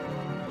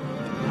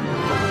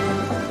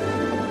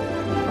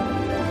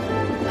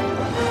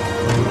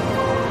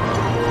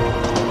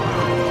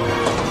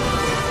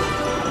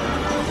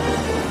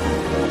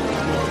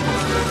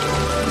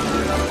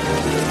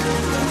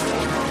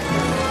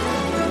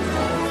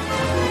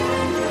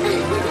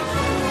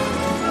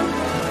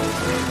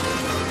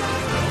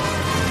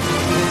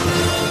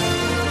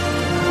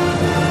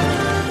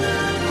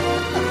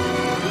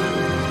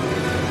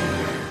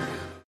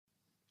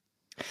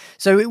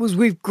 So it was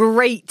with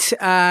great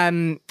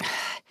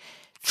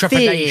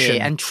Trepidation.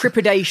 fear and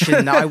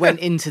trepidation that I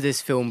went into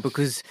this film,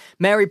 because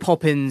Mary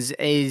Poppins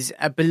is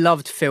a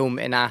beloved film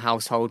in our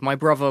household. My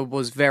brother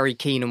was very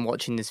keen on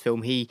watching this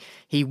film. He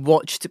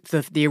watched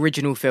the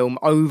original film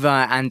over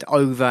and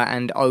over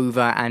and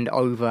over and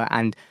over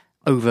and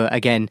over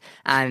again,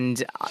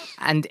 and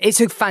it's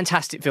a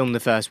fantastic film, the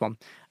first one.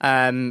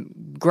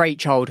 Great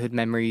childhood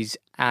memories,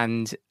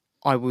 and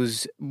I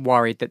was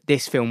worried that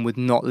this film would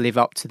not live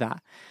up to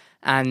that.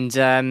 And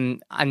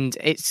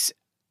it's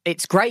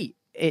great.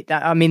 We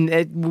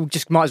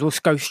just might as well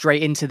go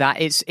straight into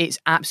that. It's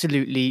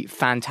absolutely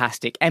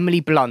fantastic. Emily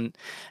Blunt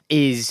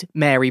is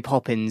Mary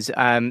Poppins.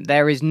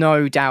 There is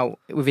no doubt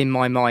within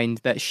my mind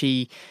that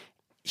she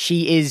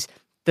is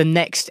the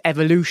next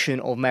evolution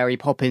of Mary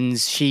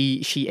Poppins.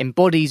 She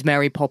embodies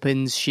Mary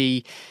Poppins.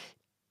 She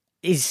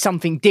is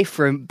something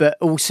different, but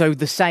also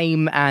the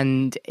same,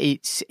 and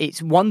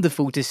it's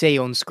wonderful to see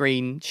on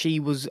screen. She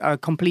was a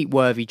complete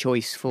worthy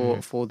choice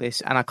for this,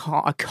 and I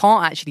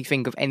can't actually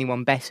think of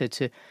anyone better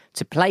to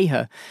play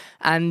her.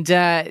 And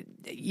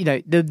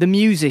the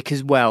music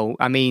as well.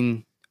 I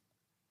mean,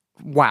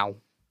 wow,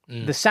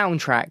 the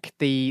soundtrack,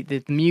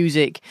 the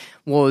music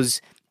was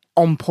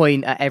on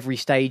point at every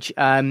stage.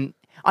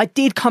 I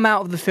did come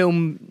out of the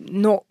film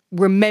not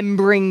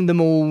remembering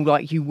them all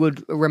like you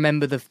would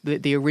remember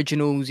the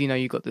originals. You know,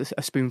 you've got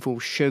A Spoonful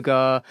of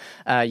Sugar,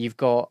 you've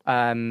got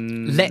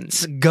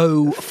Let's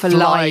Go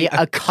Fly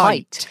a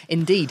Kite.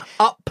 Indeed.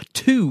 Up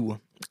to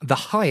the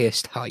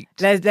highest height.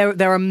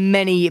 There are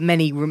many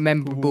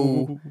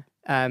memorable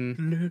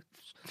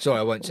Sorry,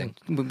 I won't sing.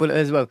 Well,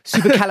 as well.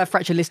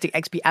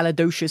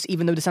 Supercalifragilisticexpialidocious,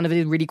 even though the sound of it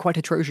is really quite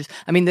atrocious.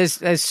 I mean,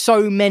 there's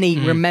so many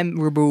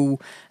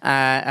memorable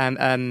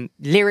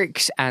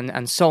lyrics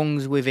and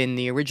songs within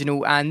the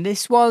original, and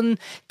this one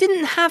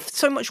didn't have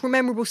so much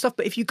memorable stuff,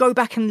 but if you go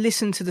back and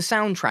listen to the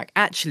soundtrack,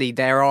 actually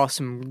there are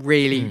some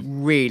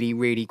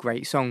really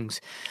great songs.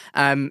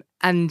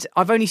 And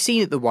I've only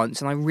seen it the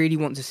once, and I really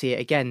want to see it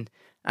again.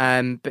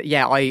 But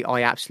yeah,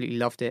 I absolutely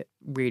loved it.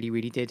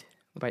 Really did.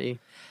 What about you?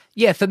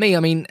 Yeah, for me, I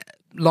mean,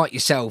 like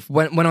yourself,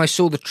 when I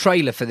saw the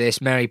trailer for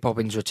this, Mary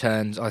Poppins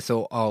Returns, I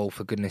thought, oh,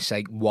 for goodness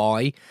sake,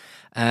 why?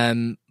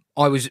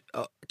 I was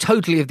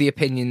totally of the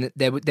opinion that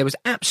there was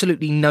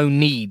absolutely no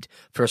need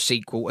for a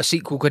sequel. A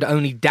sequel could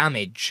only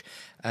damage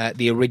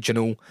the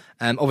original.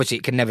 Obviously,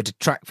 it can never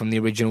detract from the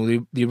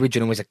original. The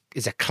original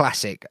is a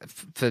classic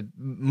for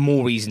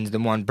more reasons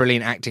than one.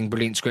 Brilliant acting,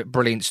 brilliant script,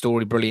 brilliant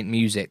story, brilliant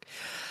music.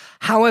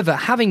 However,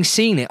 having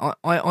seen it,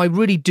 I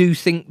really do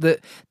think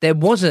that there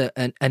was a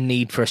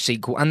need for a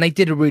sequel, and they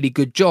did a really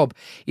good job.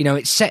 You know,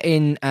 it's set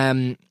in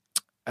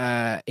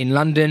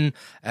London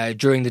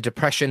during the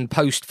Depression,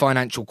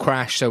 post-financial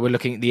crash, so we're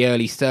looking at the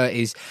early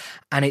 30s,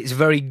 and it's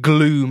very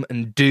gloom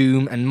and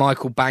doom, and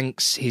Michael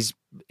Banks, his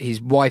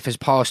wife has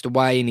passed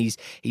away, and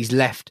he's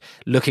left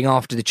looking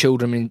after the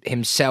children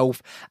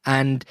himself,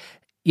 and,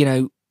 you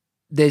know,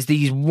 there's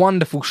these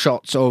wonderful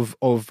shots of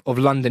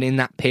London in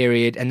that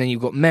period, and then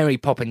you've got Mary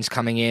Poppins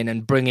coming in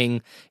and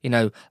bringing, you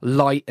know,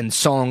 light and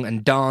song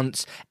and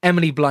dance.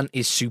 Emily Blunt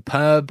is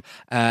superb.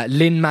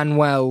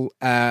 Lin-Manuel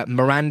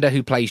Miranda,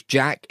 who plays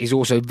Jack, is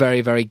also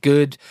very, very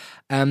good.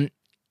 You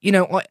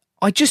know,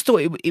 I just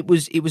thought it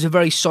was a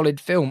very solid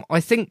film. I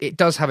think it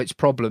does have its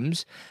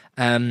problems.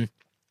 A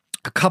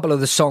couple of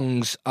the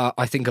songs,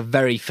 I think, are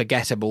very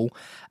forgettable.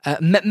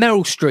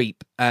 Meryl Streep,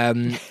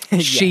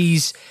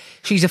 yes.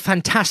 She's a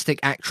fantastic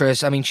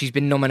actress. I mean, she's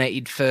been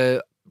nominated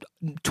for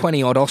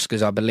 20-odd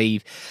Oscars, I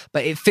believe,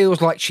 but it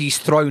feels like she's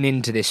thrown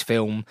into this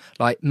film.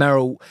 Like,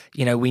 Meryl,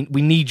 you know, we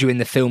need you in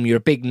the film. You're a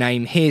big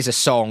name. Here's a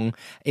song.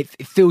 It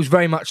feels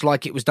very much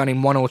like it was done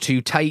in one or two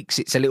takes.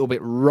 It's a little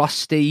bit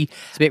rusty.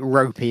 It's a bit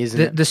ropey,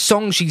 isn't it? The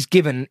song she's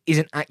given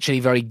isn't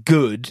actually very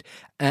good.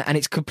 And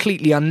it's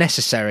completely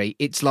unnecessary.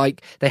 It's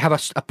like they have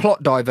a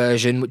plot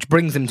diversion which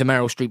brings them to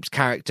Meryl Streep's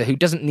character, who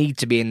doesn't need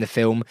to be in the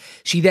film.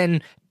 She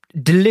then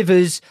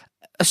delivers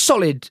a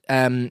solid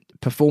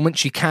performance.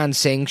 She can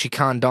sing, she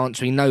can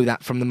dance. We know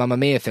that from the Mamma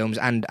Mia films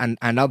and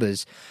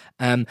others.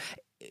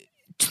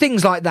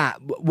 Things like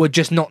that were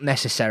just not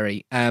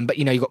necessary. But,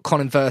 you know, you've got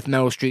Colin Firth,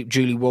 Meryl Streep,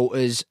 Julie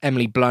Walters,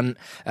 Emily Blunt.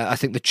 I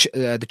think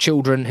the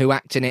children who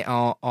act in it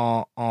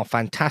are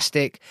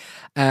fantastic.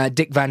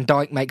 Dick Van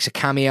Dyke makes a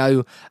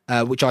cameo,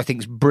 which I think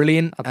is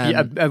brilliant.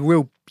 A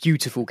real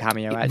beautiful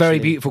cameo, actually. Very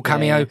beautiful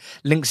cameo. Yeah.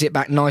 Links it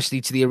back nicely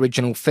to the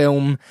original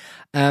film.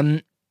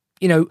 You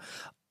know,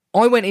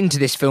 I went into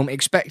this film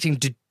expecting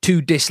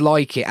to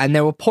dislike it, and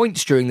there were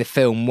points during the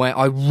film where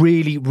I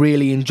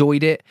really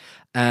enjoyed it.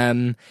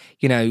 You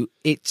know,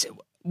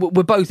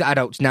 we're both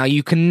adults now.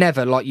 You can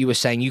never, like you were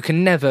saying, you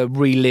can never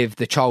relive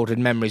the childhood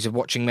memories of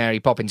watching Mary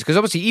Poppins, because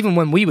obviously even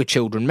when we were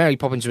children, Mary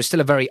Poppins was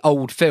still a very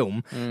old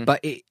film, but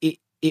it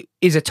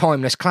is a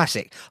timeless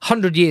classic.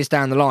 100 years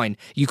down the line,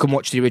 you can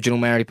watch the original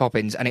Mary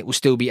Poppins and it will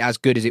still be as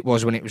good as it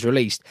was when it was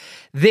released.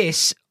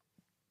 This,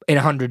 in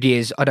 100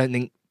 years, I don't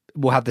think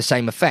will have the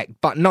same effect,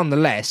 but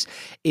nonetheless,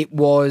 it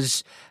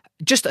was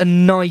just a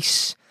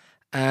nice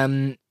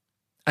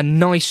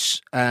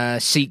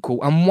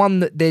sequel, and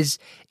one that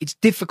it's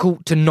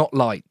difficult to not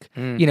like.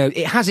 You know,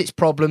 it has its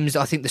problems.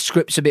 I think the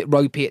script's a bit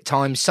ropey at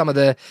times. Some of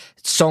the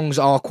songs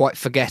are quite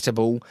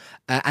forgettable,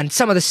 and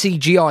some of the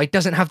CGI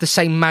doesn't have the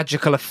same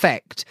magical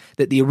effect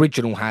that the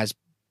original has,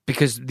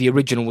 because the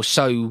original was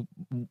so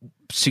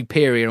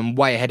superior and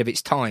way ahead of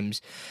its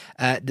times,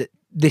 that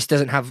this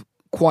doesn't have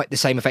quite the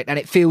same effect, and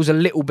it feels a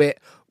little bit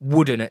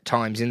wooden at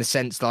times, in the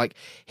sense like,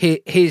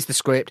 here's the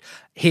script,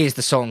 here's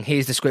the song,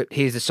 here's the script,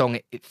 here's the song.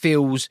 It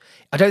feels,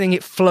 I don't think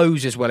it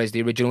flows as well as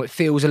the original. It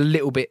feels a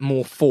little bit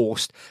more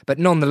forced, but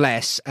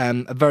nonetheless,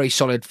 a very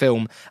solid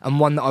film, and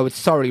one that I would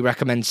thoroughly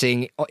recommend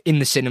seeing in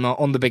the cinema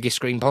on the biggest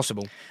screen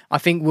possible. I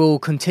think we'll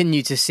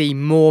continue to see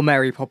more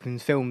Mary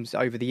Poppins films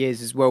over the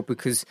years as well,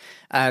 because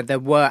there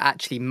were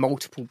actually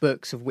multiple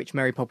books of which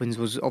Mary Poppins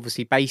was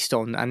obviously based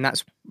on, and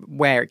that's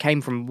where it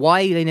came from.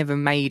 Why they never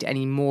made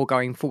any more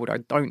going forward, I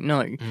don't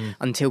know,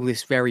 until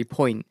this very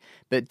point.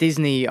 But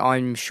Disney,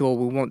 I'm sure,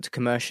 will want to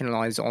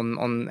commercialise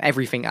on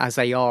everything as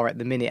they are at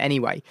the minute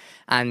anyway.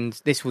 And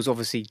this was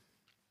obviously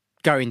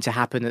going to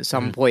happen at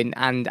some point,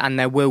 and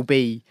there will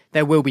be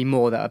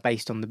more that are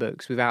based on the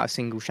books, without a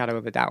single shadow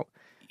of a doubt.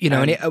 You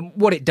know, and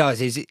what it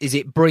does is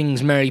it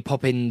brings Mary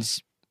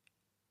Poppins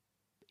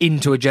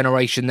into a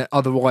generation that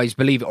otherwise,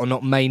 believe it or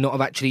not, may not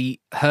have actually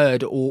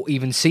heard or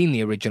even seen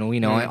the original. You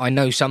know, I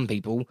know some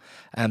people,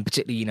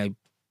 particularly, you know,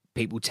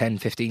 people 10,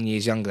 15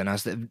 years younger than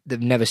us that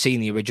have never seen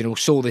the original,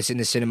 saw this in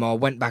the cinema,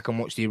 went back and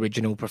watched the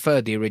original,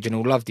 preferred the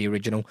original, loved the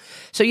original.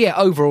 So yeah,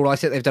 overall, I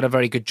think they've done a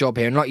very good job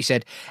here. And like you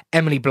said,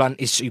 Emily Blunt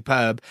is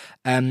superb.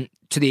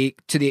 To the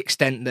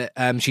extent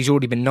that she's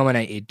already been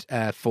nominated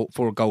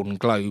for a Golden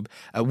Globe.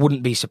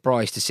 Wouldn't be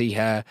surprised to see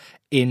her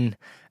in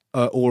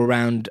or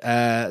around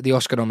the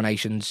Oscar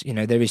nominations. You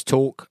know, there is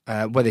talk.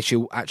 Whether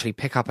she'll actually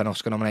pick up an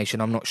Oscar nomination,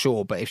 I'm not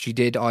sure. But if she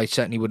did, I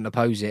certainly wouldn't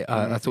oppose it.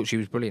 I thought she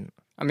was brilliant.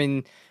 I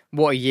mean,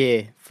 what a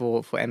year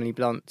for Emily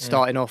Blunt,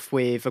 starting off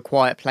with A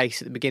Quiet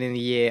Place at the beginning of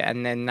the year,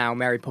 and then now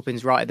Mary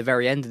Poppins right at the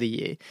very end of the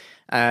year.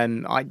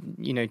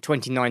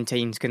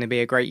 2019 is going to be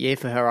a great year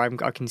for her.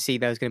 I can see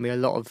there's going to be a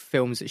lot of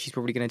films that she's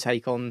probably going to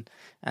take on,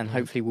 and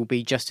hopefully will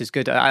be just as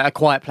good. A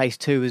Quiet Place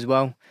 2 as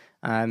well.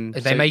 Are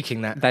they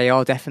making that? They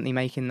are definitely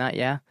making that,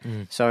 yeah.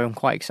 So I'm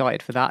quite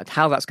excited for that.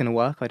 How that's going to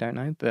work, I don't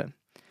know, but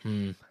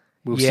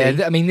we'll see.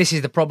 I mean, this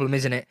is the problem,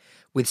 isn't it,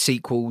 with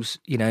sequels?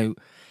 You know,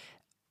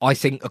 I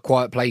think A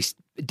Quiet Place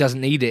doesn't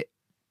need it.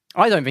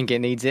 I don't think it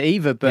needs it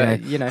either,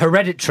 but, you know.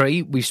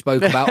 Hereditary, we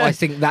spoke about. I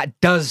think that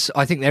does.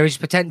 I think there is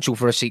potential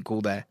for a sequel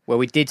there. Well,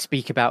 we did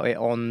speak about it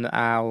on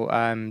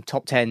our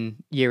top 10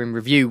 year in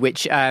review,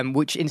 which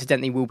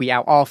incidentally will be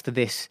out after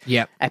this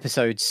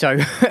episode. So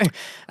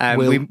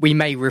we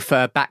may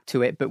refer back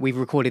to it, but we've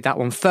recorded that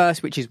one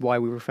first, which is why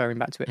we're referring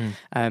back to it,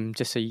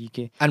 just so you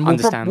can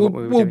understand what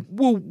we were doing.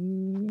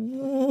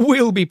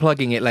 We'll be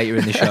plugging it later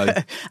in the show.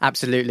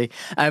 Absolutely.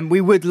 We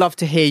would love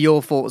to hear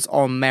your thoughts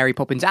on Mary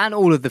Poppins and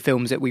all of the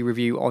films that we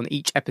review on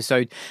each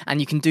episode, and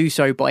you can do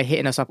so by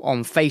hitting us up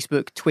on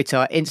Facebook,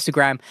 Twitter,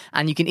 Instagram,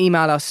 and you can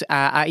email us.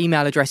 Our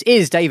email address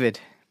is David.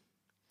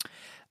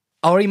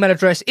 Our email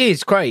address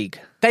is Craig.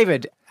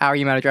 David, our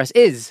email address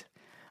is...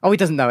 Oh, he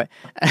doesn't know it.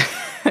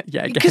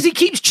 Yeah, because he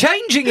keeps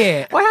changing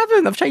it. I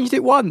haven't. I've changed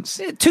it once.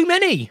 Too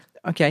many.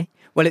 Okay.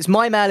 Well, it's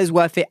my mail is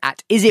worth it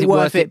at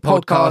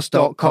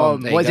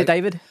isitworthitpodcast.com. What is it,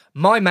 David?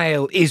 My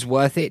mail is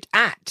worth it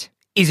at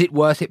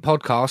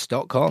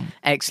isitworthitpodcast.com.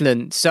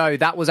 Excellent. So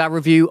that was our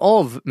review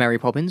of Mary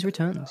Poppins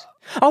Returns.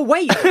 Oh,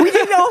 wait, we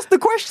didn't ask the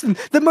question.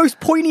 The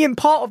most poignant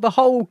part of the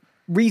whole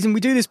reason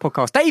we do this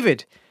podcast.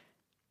 David,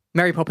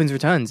 Mary Poppins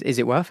Returns, is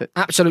it worth it?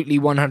 Absolutely,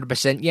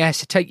 100%.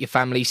 Yes, take your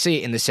family,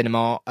 see it in the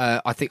cinema.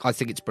 I think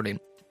it's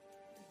brilliant.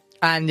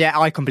 And yeah,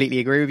 I completely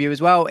agree with you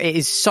as well. It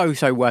is so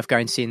worth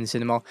going to see in the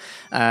cinema.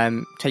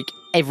 Take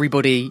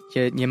everybody,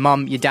 your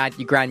mum, your dad,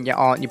 your gran, your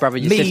aunt, your brother,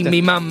 your sister. Me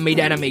mum, me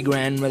dad and me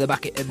gran with a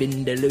bucket of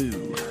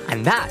Vindaloo.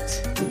 And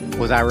that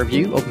was our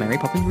review of Mary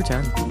Poppins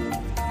Returns.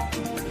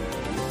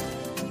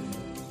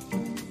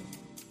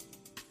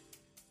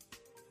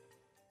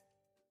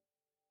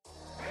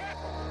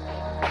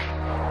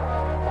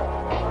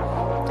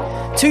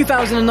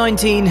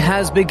 ...2019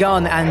 has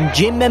begun and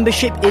gym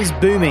membership is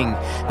booming.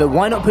 But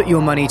why not put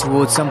your money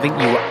towards something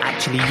you will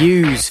actually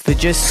use? For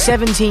just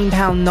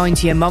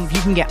 £17.90 a month, you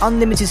can get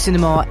unlimited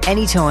cinema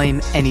anytime,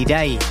 any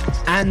day.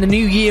 And the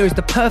new year is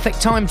the perfect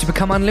time to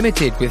become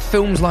unlimited with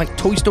films like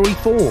Toy Story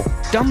 4,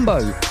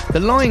 Dumbo, The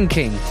Lion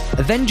King,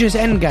 Avengers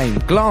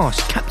Endgame,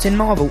 Glass, Captain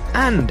Marvel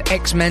and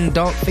X-Men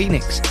Dark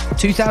Phoenix.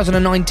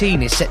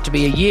 2019 is set to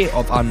be a year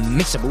of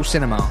unmissable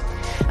cinema.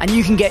 And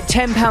you can get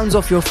 £10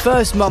 off your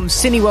first month's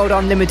Cineworld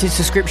Unlimited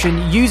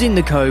subscription using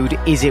the code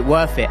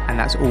ISITWORTHIT, and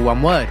that's all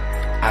one word.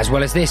 As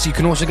well as this, you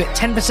can also get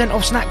 10%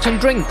 off snacks and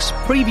drinks,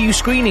 preview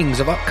screenings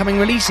of upcoming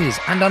releases,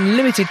 and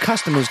unlimited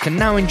customers can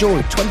now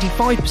enjoy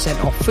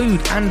 25% off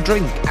food and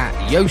drink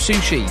at Yo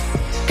Sushi,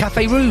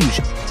 Café Rouge,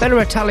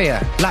 Bella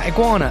Italia, La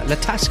Iguana, La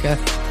Tasca,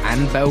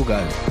 and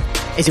Belgo.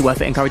 Is It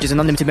Worth It encourages an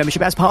unlimited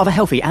membership as part of a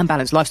healthy and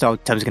balanced lifestyle.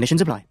 Terms and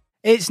conditions apply.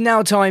 It's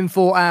now time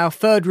for our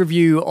third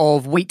review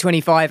of Week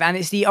 25, and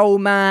it's The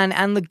Old Man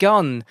and the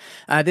Gun.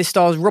 This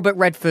stars Robert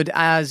Redford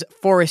as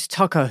Forrest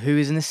Tucker, who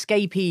is an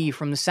escapee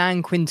from the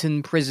San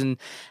Quentin prison,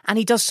 and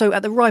he does so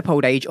at the ripe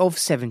old age of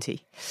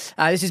 70.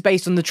 This is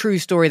based on the true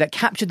story that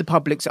captured the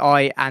public's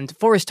eye, and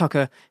Forrest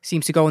Tucker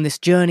seems to go on this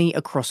journey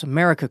across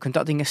America,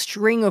 conducting a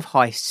string of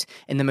heists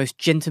in the most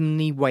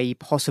gentlemanly way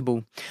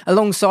possible.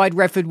 Alongside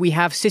Redford, we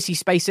have Sissy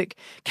Spacek,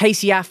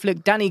 Casey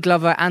Affleck, Danny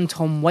Glover, and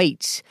Tom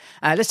Waits.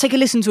 Let's take a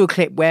listen to a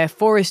clip where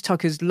Forrest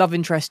Tucker's love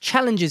interest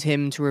challenges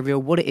him to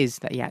reveal what it is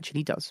that he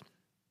actually does.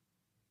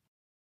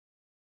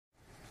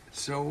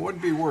 So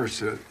what'd be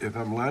worse, if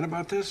I'm lying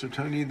about this or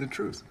telling you the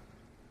truth?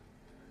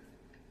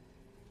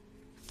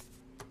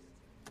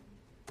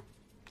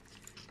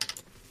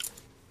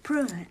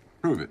 Prove it.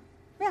 Prove it?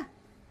 Yeah.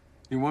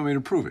 You want me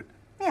to prove it?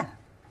 Yeah.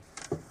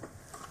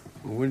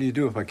 Well, what do you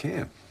do if I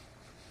can't?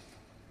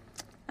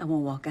 I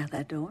won't walk out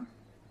that door.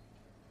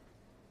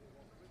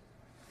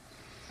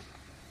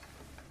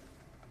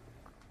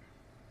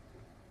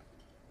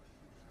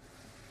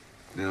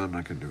 No, I'm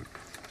not going to do it.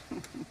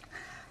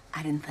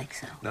 I didn't think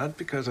so. Not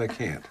because I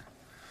can't.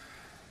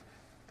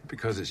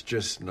 Because it's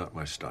just not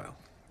my style.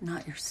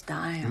 Not your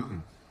style.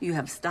 You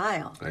have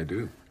style. I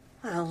do.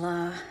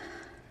 Well,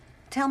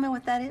 tell me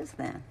what that is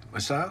then. My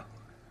style?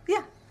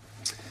 Yeah.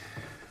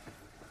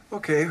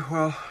 Okay,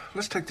 well,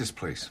 let's take this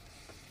place.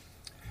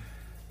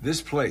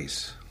 This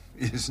place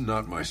is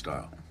not my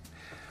style.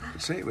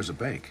 Say it was a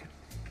bank.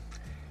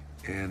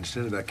 And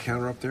instead of that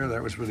counter up there,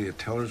 that was really a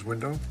teller's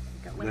window.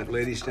 And that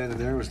lady standing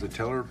there was the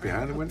teller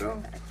behind the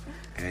window.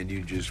 And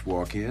you just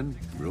walk in,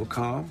 real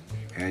calm,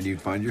 and you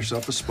find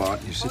yourself a spot,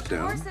 and you sit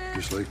down,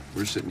 just like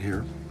we're sitting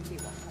here.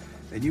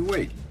 And you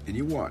wait, and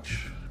you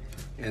watch.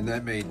 And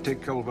that may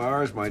take a couple of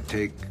hours, might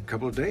take a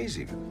couple of days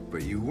even,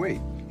 but you wait.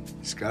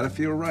 It's got to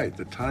feel right.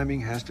 The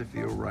timing has to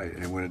feel right.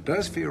 And when it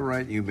does feel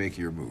right, you make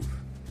your move.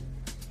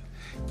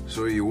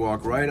 So you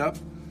walk right up,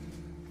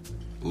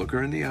 look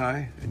her in the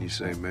eye, and you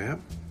say,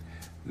 ma'am,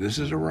 this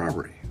is a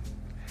robbery.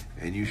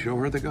 And you show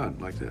her the gun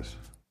like this.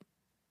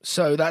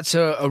 So that's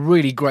a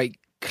really great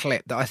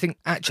clip that I think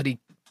actually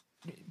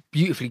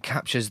beautifully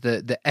captures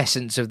the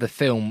essence of the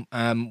film,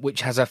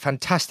 which has a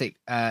fantastic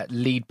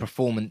lead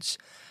performance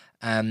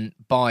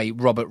by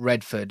Robert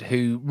Redford,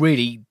 who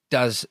really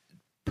does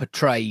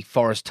portray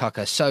Forrest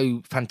Tucker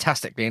so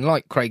fantastically. And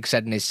like Craig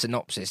said in his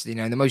synopsis, the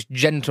most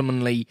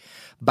gentlemanly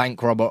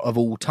bank robber of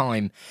all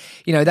time.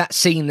 That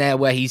scene there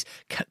where he's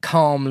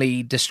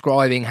calmly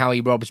describing how he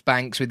robs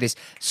banks with this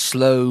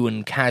slow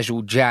and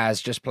casual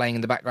jazz just playing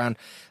in the background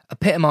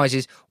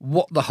epitomizes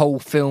what the whole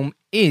film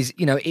is.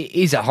 It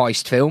is a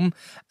heist film,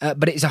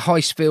 but it's a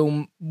heist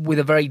film with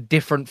a very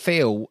different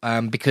feel,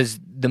 because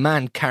the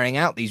man carrying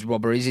out these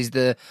robberies is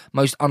the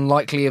most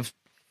unlikeliest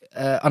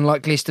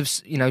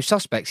of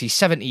suspects. He's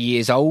 70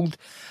 years old,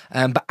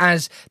 but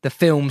as the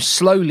film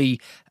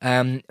slowly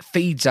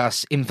feeds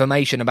us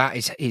information about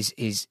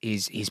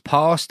his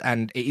past,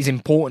 and it is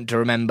important to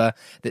remember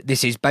that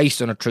this is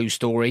based on a true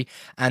story,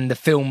 and the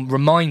film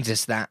reminds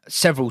us that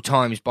several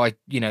times by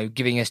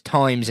giving us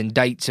times and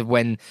dates of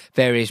when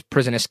various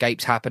prison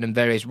escapes happen and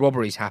various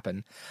robberies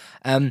happen.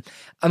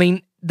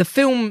 The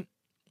film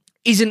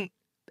isn't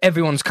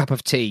everyone's cup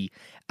of tea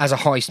as a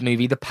heist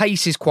movie. The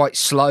pace is quite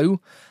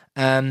slow.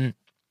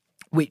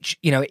 Which,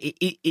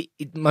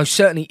 it most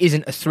certainly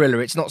isn't a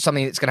thriller. It's not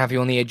something that's going to have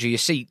you on the edge of your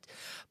seat.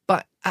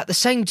 But at the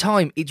same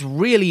time, it's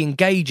really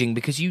engaging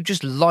because you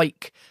just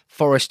like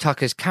Forrest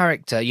Tucker's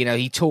character.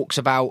 He talks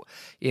about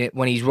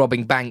when he's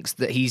robbing banks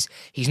that he's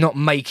not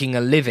making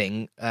a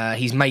living,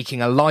 he's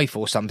making a life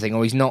or something,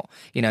 or he's not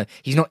in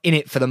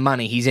it for the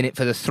money, he's in it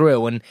for the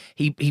thrill, and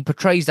he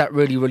portrays that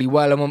really, really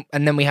well.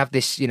 And then we have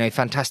this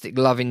fantastic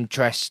love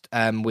interest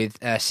with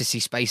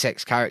Sissy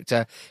Spacek's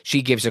character.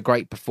 She gives a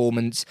great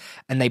performance,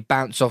 and they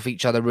bounce off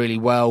each other really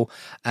well.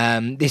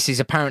 This is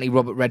apparently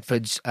Robert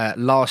Redford's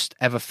last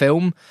ever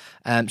film.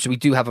 So we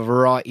do have a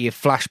variety of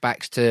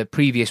flashbacks to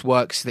previous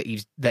works that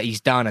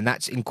he's done, and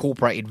that's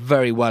incorporated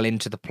very well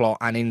into the plot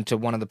and into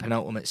one of the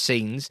penultimate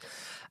scenes.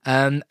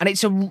 And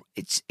it's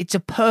a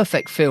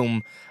perfect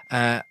film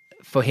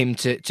for him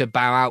to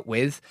bow out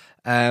with.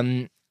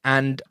 And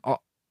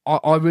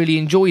I really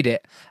enjoyed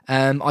it.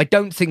 I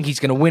don't think he's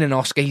going to win an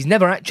Oscar. He's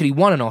never actually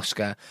won an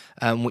Oscar,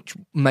 which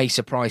may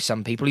surprise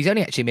some people. He's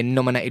only actually been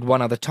nominated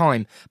one other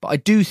time. But I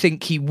do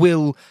think he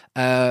will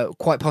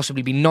quite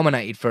possibly be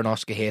nominated for an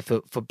Oscar here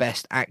for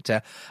Best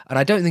Actor. And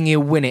I don't think he'll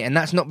win it. And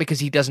that's not because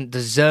he doesn't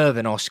deserve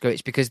an Oscar.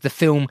 It's because the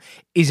film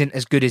isn't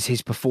as good as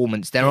his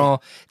performance. There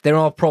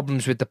are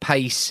problems with the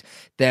pace.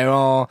 There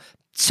are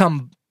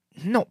some,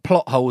 not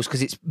plot holes,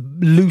 because it's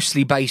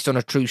loosely based on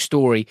a true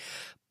story.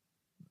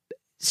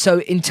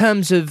 So in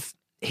terms of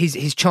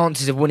his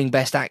chances of winning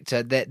Best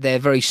Actor, they're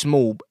very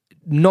small.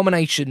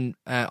 Nomination,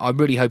 I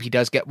really hope he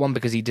does get one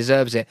because he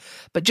deserves it.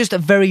 But just a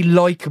very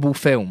likeable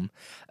film,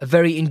 a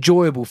very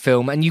enjoyable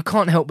film, and you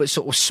can't help but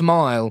sort of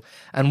smile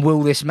and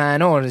will this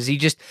man on as he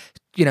just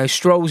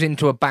strolls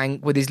into a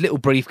bank with his little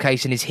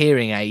briefcase and his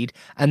hearing aid,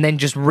 and then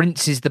just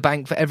rinses the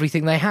bank for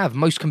everything they have.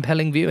 Most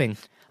compelling viewing.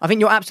 I think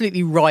you're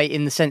absolutely right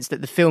in the sense that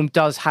the film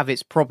does have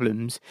its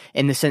problems,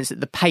 in the sense that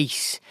the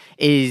pace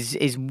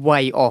is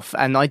way off.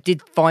 And I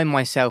did find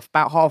myself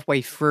about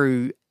halfway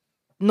through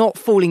not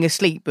falling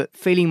asleep, but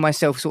feeling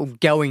myself sort of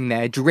going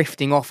there,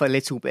 drifting off a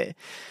little bit.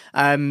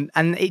 And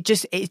it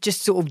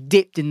just sort of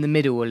dipped in the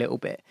middle a little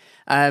bit.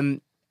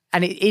 And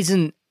it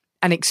isn't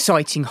an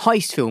exciting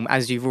heist film,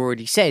 as you've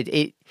already said.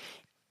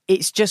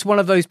 It's just one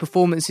of those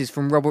performances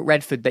from Robert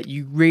Redford that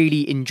you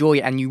really enjoy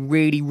and you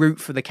really root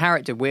for the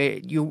character, where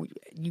you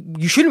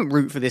shouldn't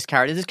root for this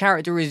character. This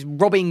character is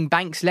robbing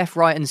banks left,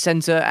 right and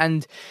centre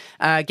and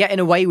getting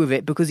away with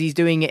it because he's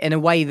doing it in a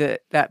way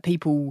that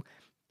people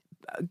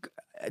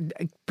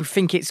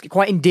think it's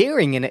quite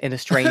endearing in a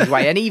strange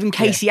way. And even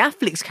Casey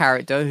Affleck's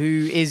character,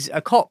 who is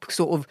a cop,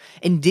 sort of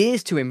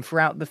endears to him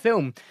throughout the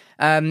film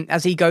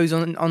as he goes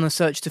on a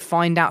search to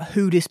find out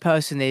who this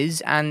person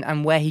is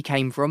and where he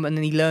came from. And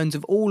then he learns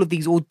of all of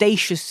these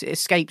audacious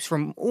escapes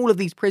from all of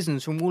these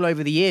prisons from all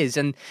over the years.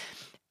 And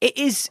it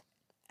is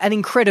an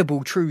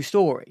incredible true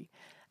story.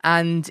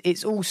 And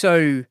it's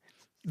also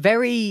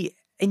very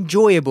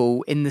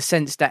enjoyable in the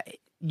sense that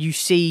you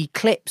see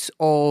clips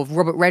of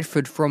Robert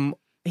Redford from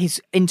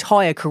his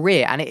entire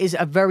career, and it is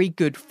a very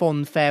good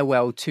fond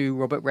farewell to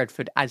Robert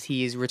Redford as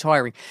he is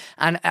retiring.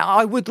 And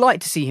I would like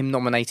to see him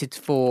nominated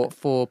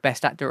for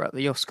Best Actor at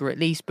the Oscar at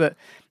least, but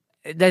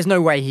there's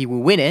no way he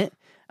will win it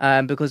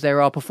because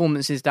there are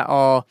performances that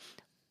are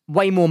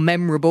way more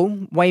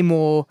memorable, way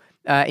more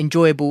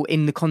enjoyable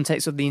in the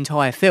context of the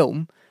entire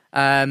film.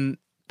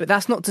 But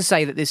that's not to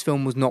say that this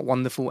film was not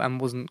wonderful and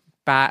wasn't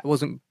bad,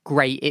 wasn't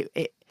great.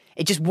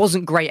 It just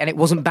wasn't great and it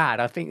wasn't bad.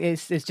 I think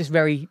it's just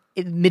very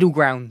middle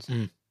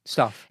ground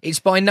stuff. It's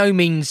by no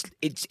means.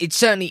 It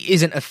certainly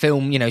isn't a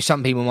film. You know,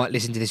 some people might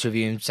listen to this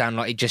review and sound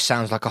like it just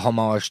sounds like a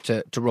homage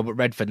to Robert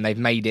Redford, and they've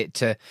made it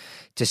to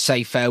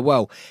say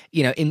farewell.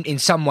 You know, in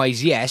some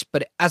ways, yes,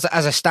 but as a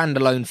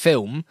standalone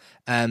film,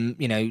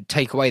 you know,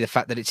 take away the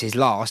fact that it's his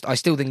last, I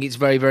still think it's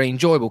very, very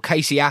enjoyable.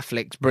 Casey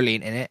Affleck's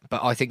brilliant in it,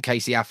 but I think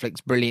Casey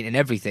Affleck's brilliant in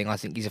everything. I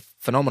think he's a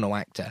phenomenal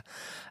actor,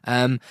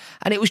 and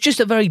it was just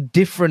a very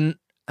different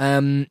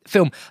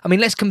film. I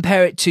mean, let's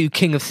compare it to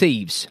King of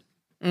Thieves.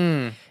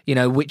 You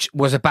know, which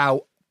was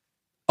about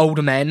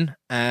older men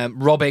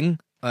robbing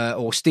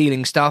or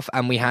stealing stuff,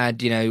 and we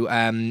had, you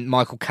know,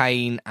 Michael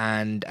Caine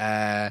and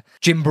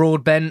Jim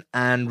Broadbent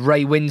and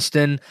Ray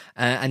Winston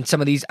and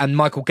some of these, and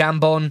Michael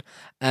Gambon.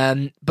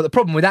 But the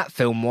problem with that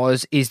film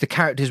is the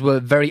characters were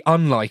very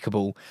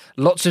unlikable.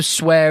 Lots of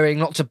swearing,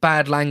 lots of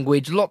bad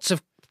language, lots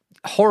of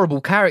horrible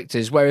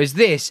characters, whereas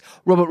this,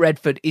 Robert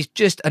Redford, is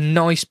just a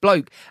nice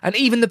bloke. And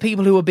even the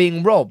people who are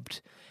being robbed,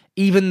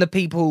 even the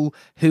people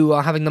who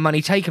are having the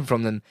money taken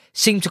from them,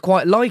 seem to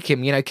quite like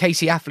him. You know,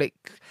 Casey Affleck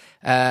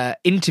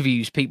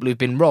interviews people who've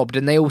been robbed,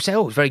 and they all say,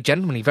 "Oh, it's very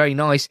gentlemanly, very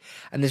nice."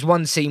 And there's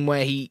one scene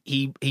where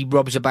he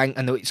robs a bank,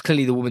 and it's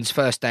clearly the woman's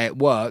first day at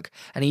work,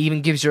 and he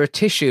even gives her a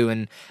tissue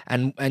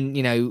and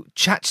you know,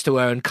 chats to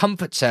her and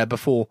comforts her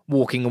before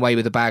walking away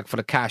with a bag full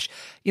of cash.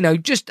 You know,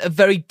 just a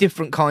very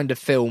different kind of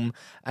film,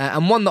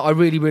 and one that I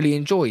really, really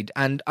enjoyed,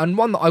 and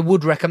one that I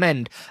would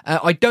recommend.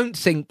 I don't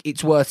think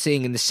it's worth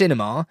seeing in the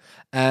cinema.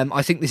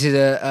 I think this is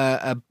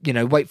a you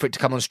know, wait for it to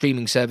come on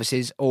streaming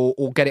services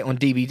or get it on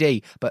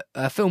DVD, but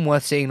a film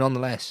worth seeing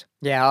nonetheless.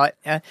 Yeah,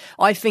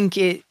 I think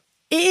it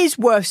is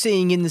worth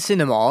seeing in the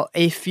cinema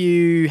if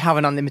you have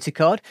an unlimited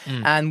card,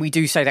 and we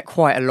do say that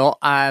quite a lot.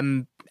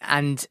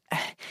 And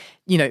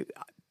you know,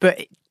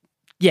 but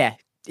yeah,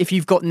 if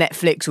you've got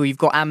Netflix or you've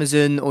got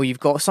Amazon or you've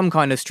got some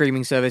kind of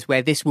streaming service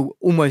where this will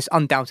almost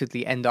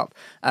undoubtedly end up,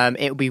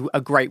 it'll be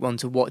a great one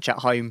to watch at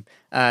home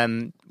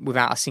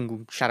without a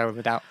single shadow of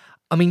a doubt.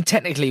 I mean,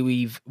 technically,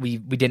 we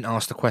didn't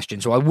ask the question,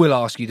 so I will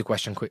ask you the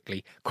question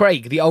quickly.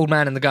 Craig, The Old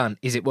Man and the Gun,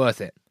 is it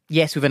worth it?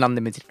 Yes, with an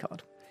unlimited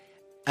card.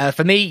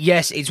 For me,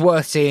 yes, it's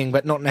worth seeing,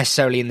 but not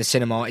necessarily in the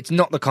cinema. It's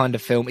not the kind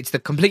of film. It's the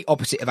complete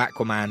opposite of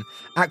Aquaman.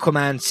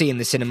 Aquaman, see in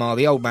the cinema.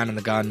 The Old Man and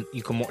the Gun,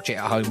 you can watch it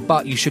at home,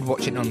 but you should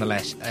watch it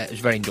nonetheless. It was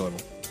very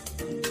enjoyable.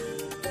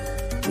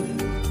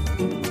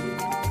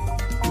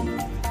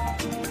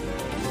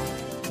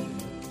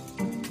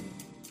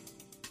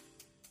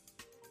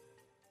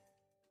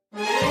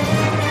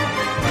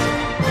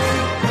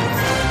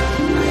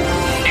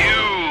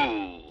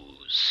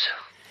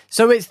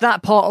 So it's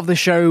that part of the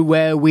show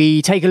where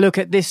we take a look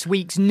at this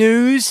week's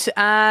news,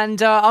 and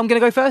I'm going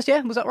to go first,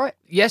 yeah? Was that right?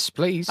 Yes,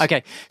 please.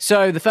 Okay,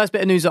 so the first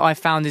bit of news that I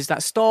found is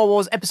that Star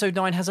Wars Episode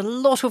 9 has a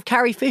lot of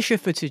Carrie Fisher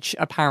footage,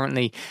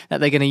 apparently, that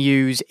they're going to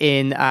use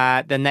in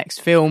the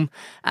next film.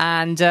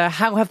 And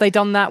how have they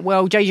done that?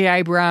 Well, J.J.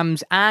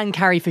 Abrams and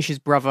Carrie Fisher's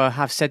brother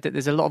have said that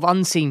there's a lot of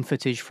unseen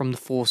footage from The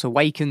Force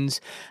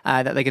Awakens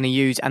that they're going to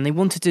use, and they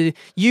wanted to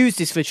use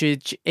this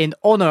footage in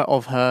honour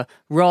of her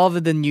rather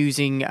than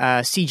using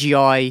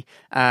CGI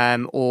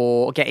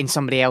or getting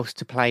somebody else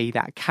to play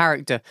that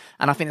character.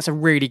 And I think that's a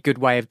really good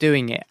way of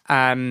doing it.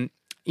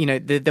 You know,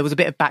 there was a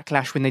bit of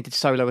backlash when they did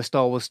Solo, A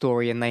Star Wars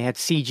Story, and they had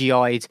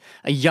CGI'd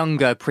a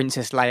younger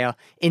Princess Leia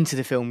into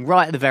the film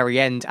right at the very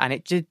end, and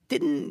it just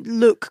didn't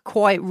look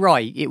quite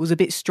right. It was a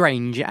bit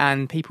strange,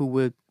 and people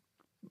were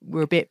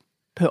a bit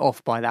put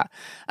off by that.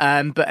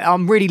 But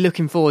I'm really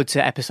looking forward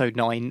to Episode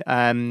 9.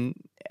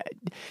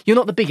 You're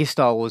not the biggest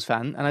Star Wars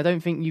fan, and I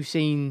don't think you've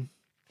seen...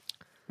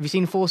 Have you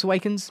seen Force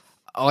Awakens?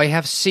 I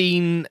have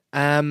seen...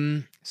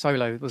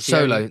 Solo. That's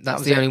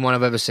the only one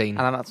I've ever seen.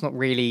 And that's not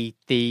really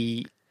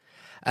the...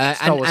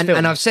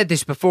 And I've said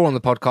this before on the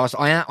podcast,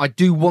 I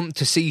do want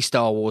to see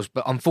Star Wars,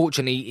 but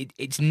unfortunately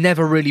it's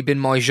never really been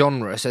my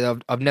genre, so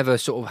I've never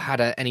sort of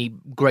had any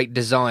great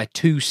desire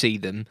to see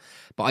them.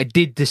 But I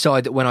did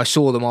decide that when I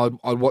saw them,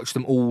 I'd watch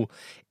them all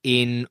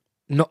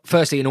not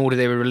firstly in order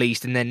they were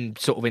released, and then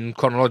sort of in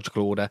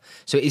chronological order.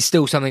 So it's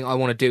still something I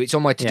want to do. It's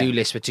on my to-do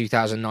list for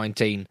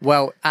 2019.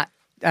 Well,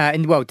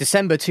 in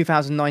December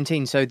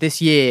 2019, so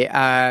this year,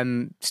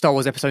 Star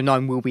Wars Episode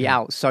 9 will be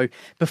out. So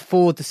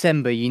before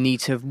December, you need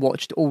to have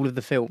watched all of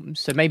the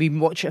films. So maybe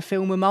watch a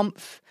film a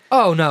month.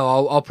 Oh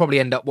no, I'll probably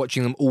end up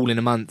watching them all in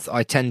a month.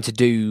 I tend to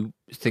do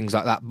things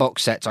like that.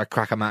 Box sets, I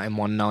crack them out in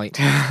one night.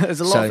 There's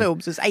a lot of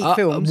films. There's 8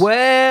 films.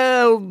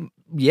 Well,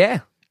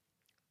 yeah.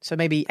 So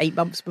maybe 8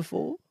 months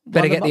before.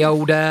 Better get the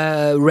old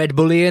Red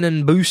Bull in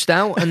and boost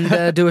out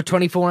and do a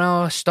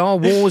 24-hour Star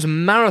Wars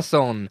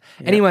marathon.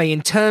 Yeah. Anyway,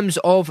 in terms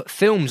of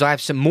films, I have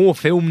some more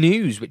film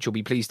news, which you'll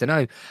be pleased to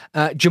know.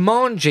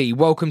 Jumanji,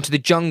 Welcome to the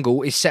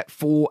Jungle, is set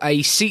for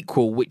a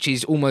sequel, which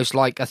is almost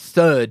like a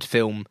third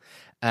film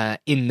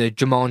in the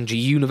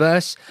Jumanji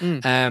universe.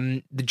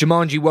 The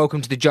Jumanji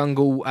Welcome to the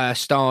Jungle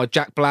star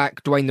Jack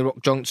Black, Dwayne "The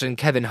Rock" Johnson,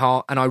 Kevin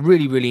Hart, and I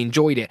really, really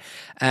enjoyed it.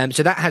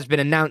 So that has been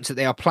announced that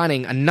they are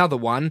planning another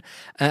one,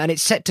 and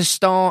it's set to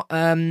star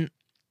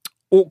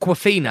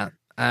Awkwafina,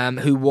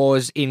 who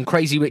was in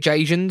Crazy Rich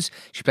Asians.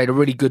 She played a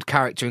really good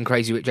character in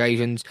Crazy Rich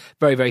Asians.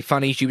 Very, very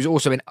funny. She was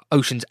also in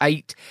Ocean's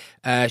 8.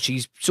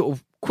 She's sort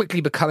of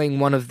quickly becoming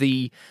one of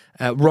the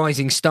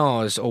rising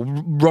stars or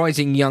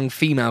rising young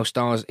female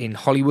stars in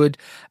Hollywood.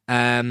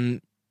 So...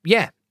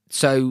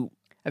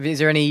 Is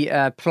there any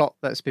plot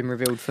that's been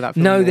revealed for that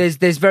film? No,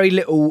 there's very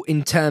little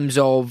in terms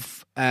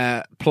of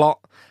plot.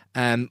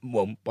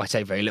 Well, I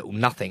say very little,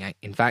 nothing,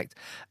 in fact.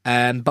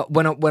 But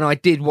when I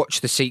did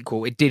watch the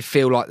sequel, it did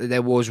feel like that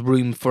there was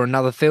room for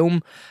another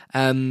film.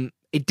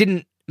 It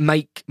didn't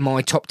make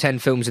my top 10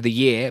 films of the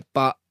year,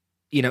 but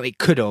you know, it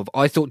could have.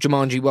 I thought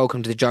Jumanji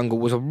Welcome to the Jungle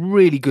was a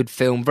really good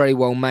film, very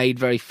well made,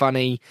 very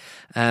funny,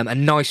 a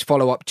nice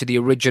follow-up to the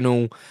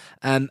original.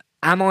 Am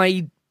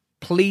I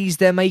pleased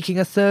they're making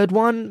a third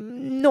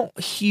one? Not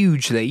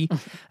hugely,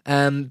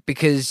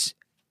 because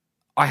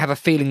I have a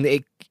feeling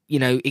that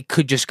it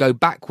could just go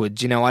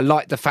backwards. I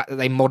like the fact that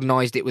they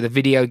modernised it with a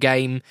video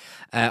game.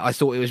 I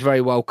thought it was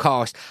very well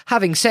cast.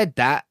 Having said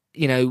that,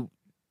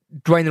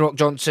 Dwayne "The Rock"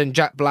 Johnson,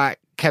 Jack Black,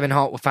 Kevin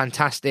Hart were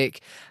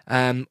fantastic.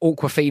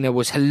 Awkwafina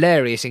was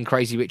hilarious in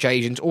Crazy Rich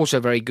Asians, also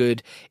very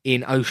good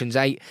in Ocean's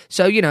 8.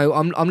 So,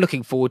 I'm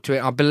looking forward to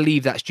it. I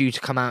believe that's due to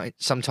come out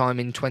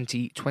sometime in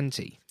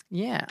 2020.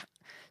 Yeah.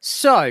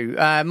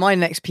 So, my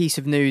next piece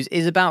of news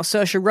is about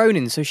Saoirse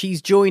Ronan. So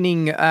she's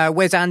joining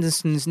Wes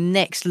Anderson's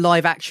next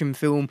live-action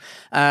film,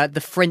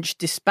 The French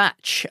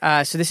Dispatch.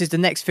 So this is the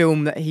next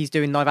film that he's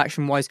doing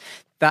live-action-wise.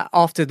 That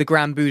after the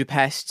Grand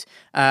Budapest,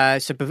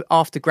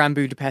 after Grand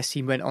Budapest,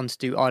 he went on to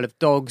do Isle of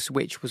Dogs,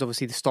 which was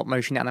obviously the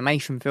stop-motion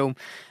animation film.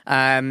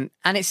 And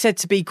it's said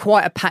to be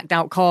quite a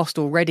packed-out cast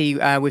already,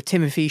 with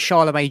Timothée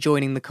Chalamet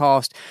joining the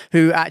cast,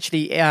 who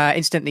actually,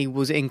 incidentally,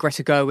 was in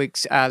Greta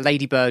Gerwig's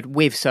Lady Bird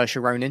with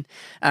Saoirse Ronan.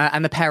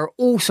 And the pair are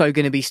also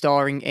going to be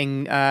starring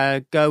in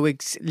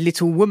Gerwig's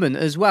Little Women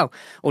as well.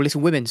 Or Little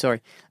Women,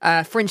 sorry.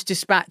 French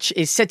Dispatch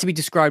is said to be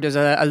described as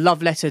a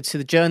love letter to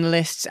the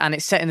journalists, and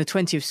it's set in the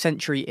 20th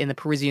century in the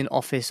Parisian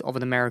office of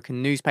an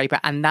American newspaper,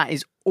 and that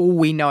is all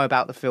we know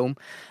about the film,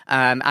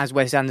 as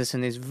Wes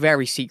Anderson is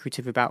very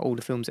secretive about all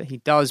the films that he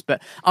does.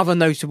 But other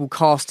notable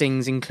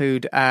castings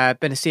include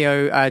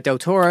Benicio del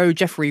Toro,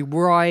 Jeffrey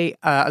Wright,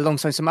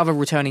 alongside some other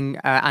returning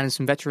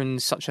Anderson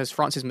veterans such as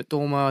Frances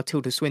McDormand,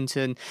 Tilda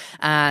Swinton,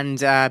 and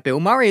Bill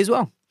Murray as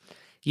well.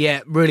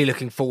 Yeah, really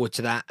looking forward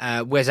to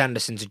that. Wes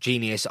Anderson's a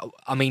genius.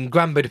 I mean,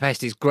 Grand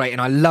Budapest is great,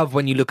 and I love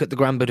when you look at the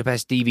Grand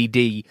Budapest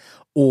DVD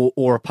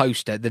or a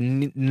poster,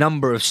 the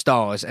number of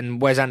stars,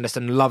 and Wes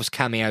Anderson loves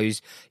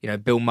cameos.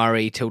 Bill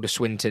Murray, Tilda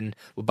Swinton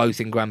were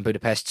both in Grand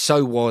Budapest.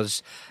 So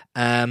was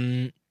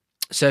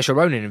Saoirse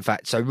Ronan, in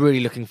fact. So really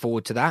looking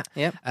forward to that.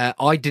 Yep.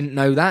 I didn't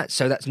know that,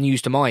 so that's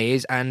news to my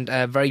ears, and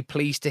very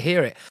pleased to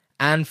hear it.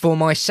 And for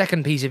my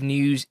second piece of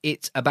news,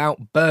 it's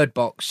about Bird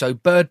Box. So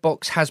Bird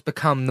Box has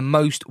become the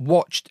most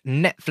watched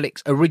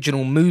Netflix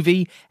original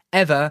movie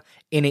ever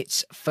in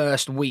its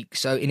first week.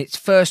 So in its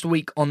first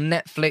week on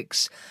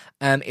Netflix,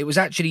 it was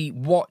actually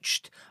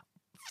watched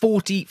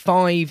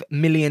 45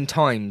 million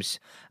times,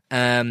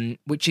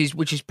 which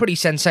is pretty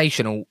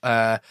sensational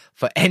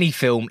for any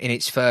film in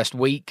its first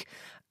week.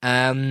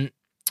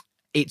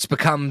 It's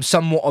become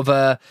somewhat of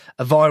a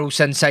viral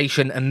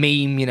sensation, a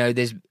meme.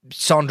 There's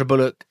Sandra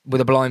Bullock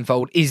with a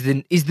blindfold is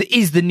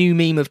the new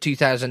meme of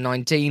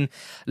 2019.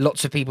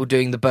 Lots of people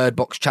doing the Bird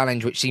Box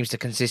challenge, which seems to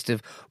consist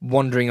of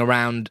wandering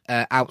around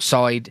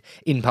outside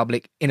in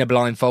public in a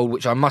blindfold,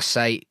 which I must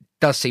say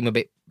does seem a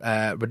bit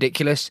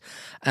ridiculous.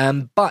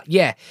 But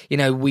yeah,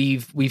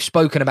 we've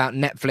spoken about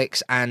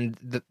Netflix and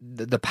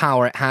the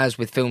power it has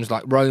with films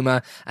like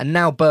Roma, and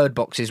now Bird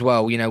Box as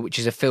well, which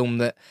is a film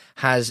that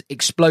has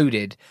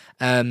exploded.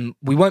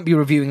 We won't be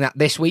reviewing that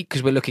this week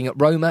because we're looking at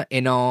Roma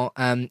in our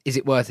Is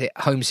It Worth It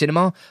home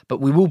cinema, but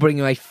we will bring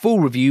you a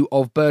full review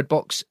of Bird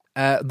Box,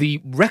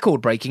 the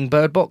record-breaking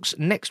Bird Box,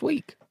 next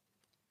week.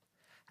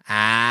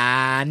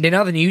 And in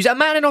other news, a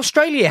man in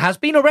Australia has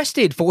been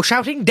arrested for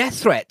shouting death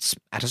threats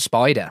at a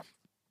spider.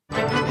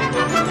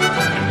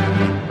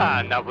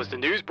 And that was the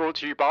news brought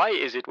to you by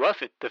Is It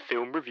Worth It, the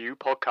film review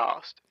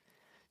podcast.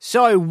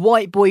 So,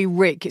 White Boy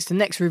Rick, it's the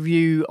next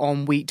review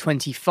on week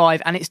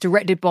 25, and it's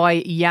directed by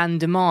Yann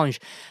Demange.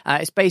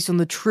 It's based on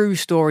the true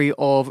story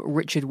of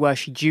Richard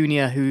Wershe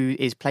Jr., who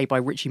is played by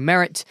Richie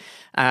Merritt,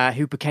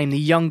 who became the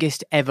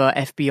youngest ever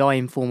FBI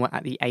informer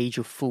at the age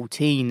of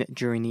 14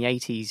 during the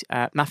 80s.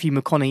 Matthew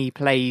McConaughey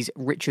plays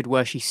Richard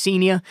Wershe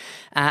Sr.,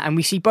 and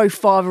we see both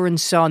father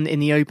and son in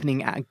the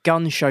opening at a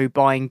gun show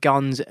buying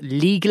guns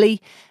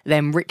legally.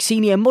 Then Rick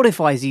Sr.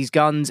 modifies these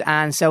guns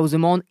and sells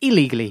them on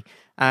illegally.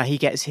 He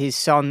gets his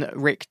son,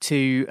 Rick,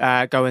 to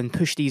go and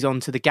push these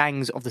onto the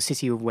gangs of the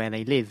city of where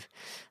they live.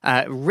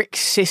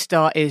 Rick's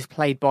sister is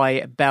played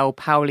by Belle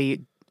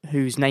Powley,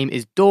 whose name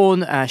is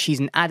Dawn. She's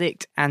an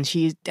addict and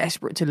she is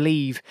desperate to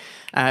leave.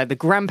 The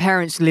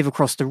grandparents live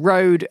across the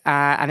road,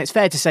 and it's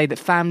fair to say that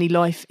family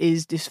life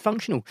is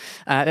dysfunctional.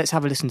 Let's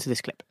have a listen to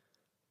this clip.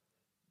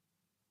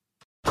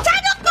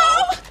 Daniel,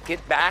 go!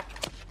 Get back.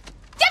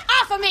 Get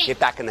off of me! Get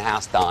back in the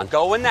house, Dawn.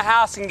 Go in the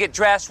house and get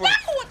dressed. No!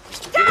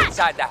 Get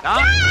inside the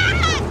house.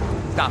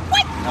 Dad! Stop.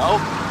 What?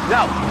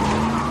 No.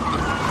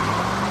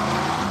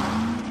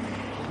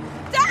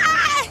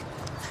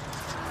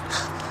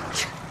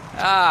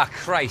 Ah,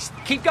 Christ.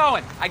 Keep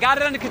going. I got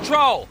it under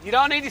control. You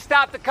don't need to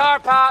stop the car,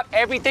 Pop.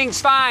 Everything's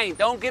fine.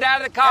 Don't get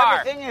out of the car.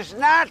 Everything is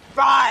not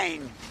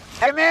fine.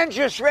 A man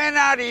just ran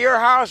out of your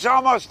house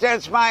almost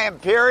as my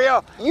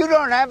Imperial. You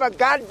don't have a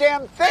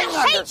goddamn thing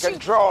under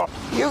control.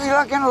 You're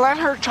not going to let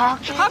her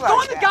talk to you I'm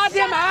going to the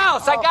goddamn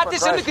house. I got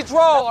this under control,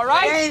 all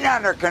right? It ain't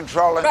under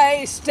control.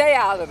 Ray, stay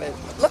out of it.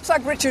 Looks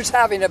like Richard's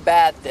having a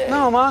bad day.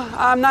 No, Ma.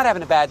 I'm not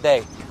having a bad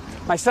day.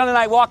 My son and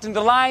I walked into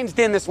Lion's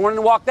Den this morning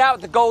and walked out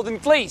with the golden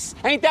fleece.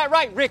 Ain't that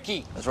right,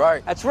 Ricky? That's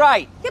right. That's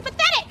right. You're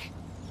pathetic.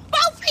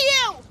 Both of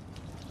you.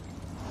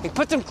 Hey,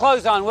 put some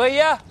clothes on, will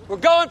ya? We're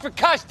going for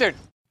custard.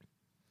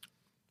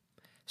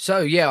 So,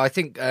 yeah, I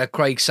think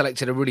Craig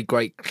selected a really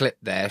great clip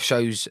there.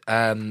 Shows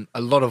a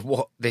lot of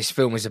what this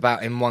film is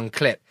about in one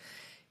clip.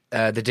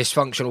 The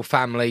dysfunctional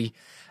family,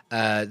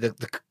 the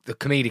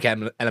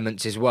comedic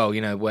elements as well,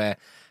 where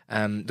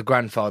the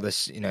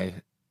grandfather's,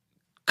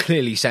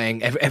 clearly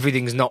saying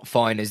everything's not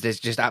fine as there's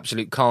just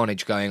absolute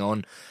carnage going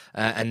on.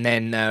 And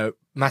then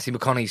Matthew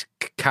McConaughey's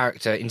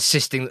character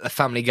insisting that the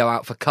family go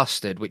out for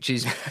custard, which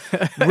is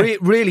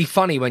really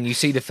funny when you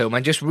see the film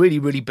and just really,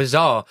 really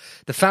bizarre.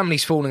 The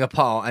family's falling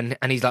apart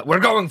and he's like, we're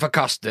going for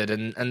custard.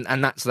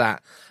 And that's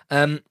that.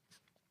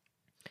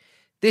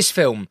 This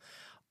film,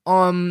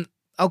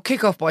 I'll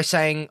kick off by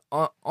saying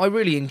I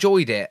really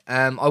enjoyed it.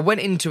 I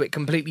went into it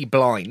completely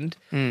blind,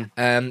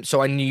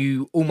 so I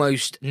knew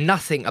almost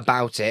nothing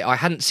about it. I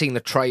hadn't seen the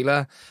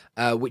trailer,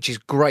 which is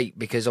great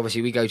because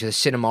obviously we go to the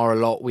cinema a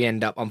lot. We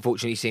end up,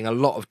 unfortunately, seeing a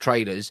lot of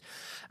trailers,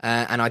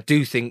 and I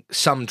do think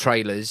some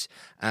trailers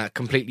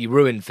completely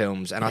ruin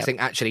films. And I think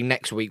actually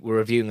next week we're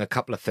reviewing a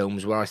couple of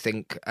films where I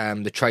think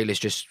the trailers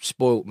just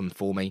spoilt them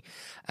for me.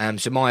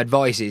 So my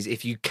advice is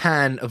if you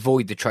can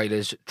avoid the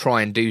trailers,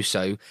 try and do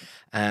so,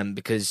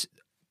 because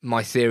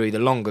my theory, the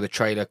longer the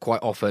trailer,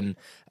 quite often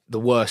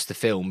the worse the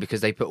film, because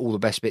they put all the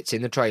best bits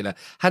in the trailer.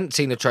 Hadn't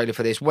seen the trailer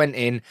for this, went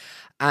in,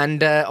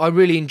 and I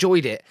really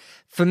enjoyed it.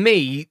 For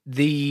me,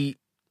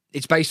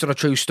 it's based on a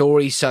true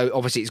story, so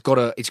obviously it's got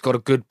a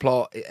good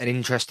plot, an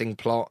interesting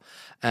plot.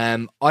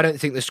 I don't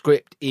think the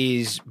script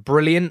is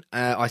brilliant.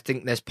 I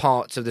think there's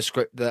parts of the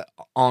script that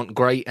aren't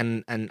great,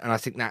 and I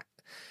think that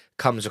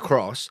comes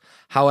across.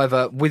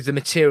 However, with the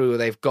material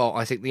they've got,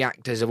 I think the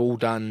actors have all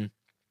done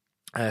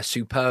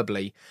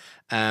superbly.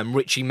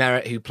 Richie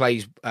Merritt, who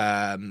plays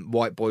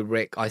White Boy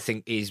Rick, I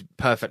think is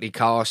perfectly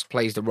cast,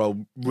 plays the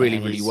role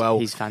really well.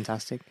 He's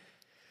fantastic.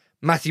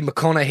 Matthew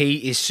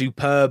McConaughey is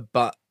superb,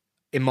 but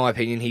in my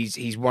opinion,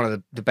 he's one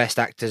of the best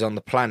actors on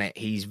the planet.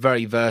 He's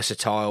very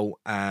versatile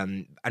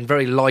and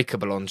very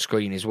likeable on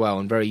screen as well,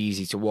 and very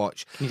easy to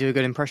watch. Can you do a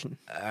good impression?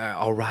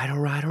 All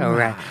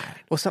right.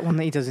 What's that one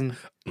that he does in?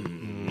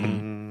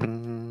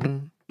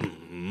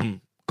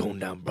 Going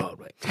down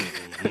Broadway.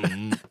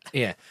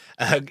 Yeah,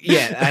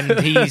 and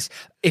he's.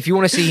 If you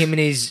want to see him in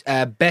his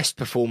best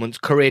performance,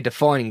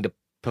 career-defining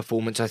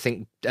performance, I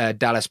think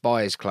Dallas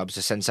Buyers Club's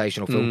a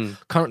sensational film.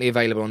 Currently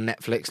available on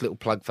Netflix. Little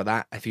plug for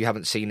that. If you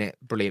haven't seen it,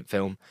 brilliant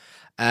film.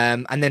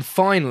 And then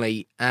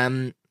finally,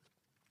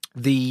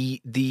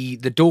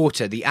 the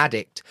daughter, the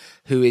addict,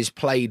 who is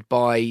played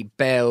by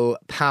Belle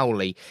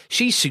Powley.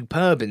 She's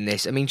superb in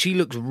this. I mean, she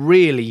looks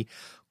really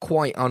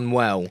quite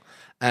unwell.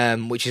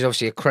 Which is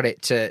obviously a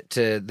credit to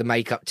the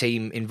makeup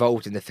team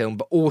involved in the film,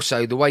 but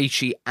also the way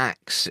she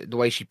acts, the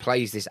way she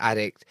plays this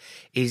addict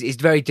is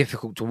very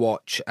difficult to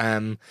watch.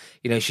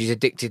 She's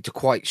addicted to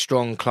quite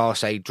strong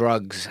Class A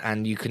drugs,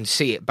 and you can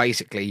see it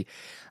basically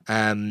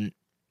not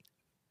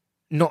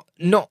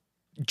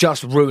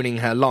just ruining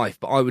her life,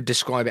 but I would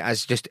describe it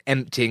as just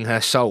emptying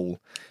her soul.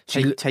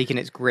 Taking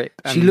its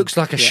grip. She looks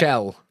like a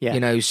shell,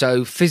 Yeah.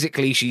 So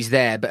physically she's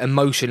there, but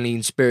emotionally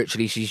and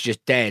spiritually she's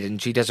just dead,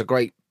 and she does a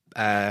great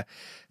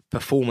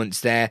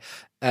performance there.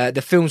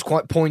 The film's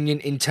quite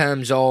poignant in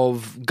terms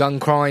of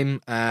gun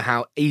crime,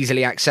 how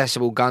easily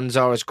accessible guns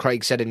are. As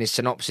Craig said in his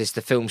synopsis,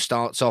 the film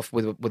starts off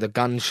with a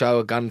gun show,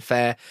 a gun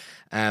fair,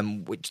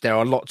 which there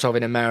are lots of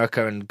in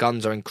America, and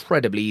guns are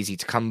incredibly easy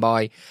to come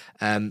by.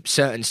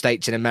 Certain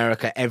states in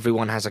America,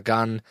 everyone has a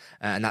gun,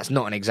 and that's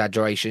not an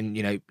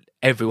exaggeration.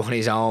 Everyone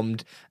is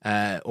armed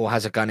or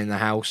has a gun in the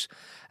house.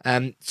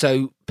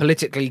 So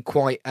politically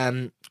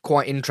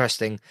quite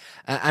interesting,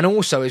 and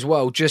also as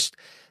well just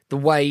the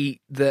way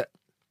that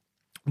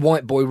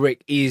White Boy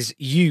Rick is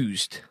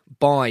used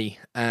by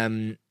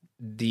the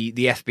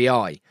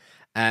FBI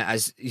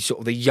as sort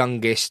of the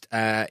youngest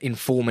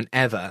informant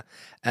ever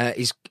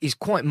is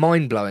quite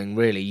mind blowing.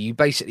 Really, you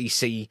basically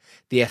see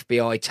the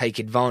FBI take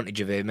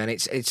advantage of him, and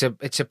it's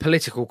a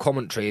political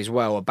commentary as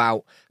well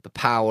about the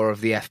power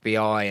of the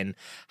FBI and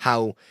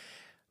how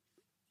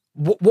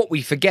what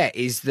we forget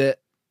is that,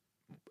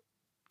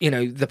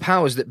 the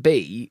powers that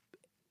be,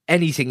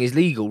 anything is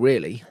legal,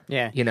 really.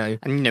 Yeah.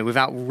 And,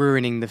 without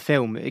ruining the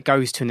film, it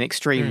goes to an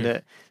extreme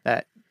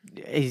that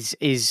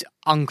is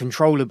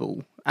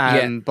uncontrollable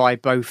by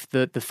both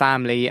the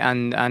family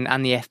and the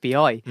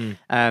FBI.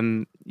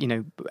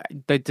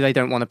 They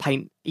don't want to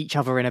paint each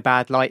other in a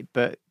bad light,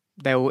 but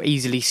they'll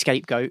easily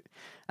scapegoat.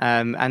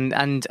 And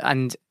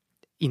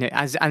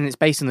it's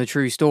based on a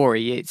true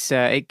story.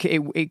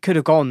 It could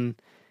have gone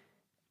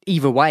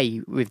either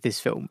way with this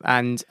film,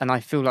 and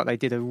I feel like they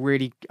did a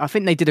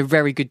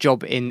very good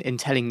job in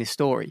telling this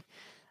story.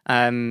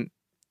 David,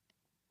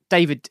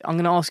 I'm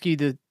going to ask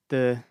you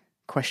the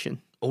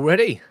question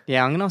already.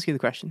 Yeah, I'm going to ask you the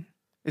question.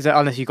 Is that,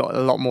 unless you've got a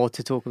lot more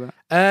to talk about?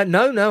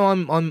 No,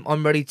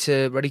 I'm ready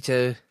to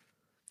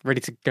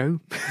go.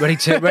 ready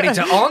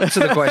to answer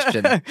the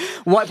question.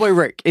 White Boy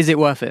Rick, is it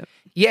worth it?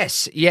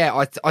 Yes,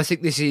 yeah, I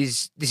think this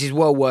is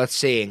well worth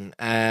seeing.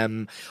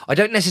 I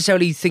don't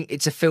necessarily think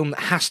it's a film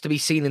that has to be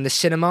seen in the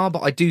cinema,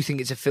 but I do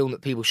think it's a film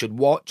that people should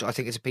watch. I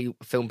think it's a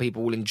film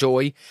people will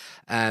enjoy.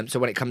 So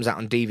when it comes out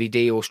on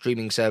DVD or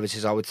streaming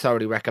services, I would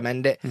thoroughly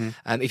recommend it.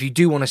 If you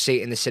do want to see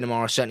it in the cinema,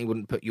 I certainly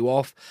wouldn't put you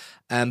off.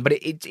 But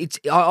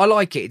I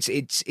like it.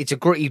 It's a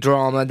gritty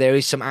drama. There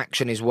is some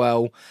action as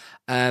well,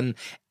 and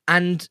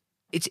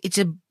it's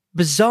a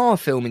bizarre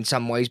film in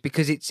some ways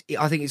because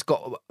I think it's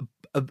got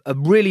a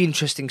really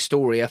interesting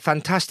story, a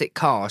fantastic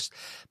cast,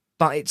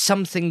 but it's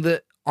something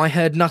that I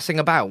heard nothing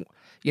about.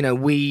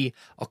 We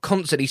are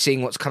constantly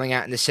seeing what's coming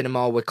out in the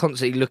cinema. We're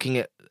constantly looking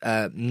at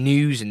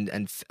news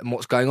and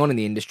what's going on in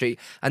the industry.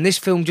 And this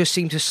film just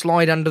seemed to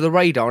slide under the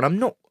radar. And I'm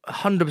not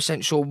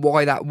 100% sure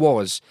why that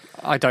was.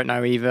 I don't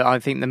know either. I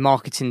think the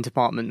marketing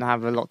department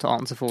have a lot to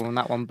answer for on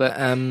that one. But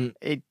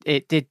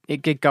it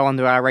did go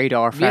under our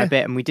radar a fair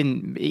bit. And we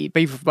didn't,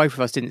 both of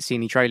us didn't see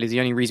any trailers. The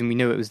only reason we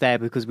knew it was there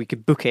because we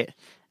could book it.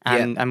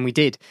 And we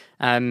did.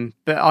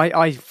 But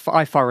I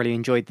thoroughly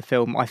enjoyed the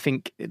film. I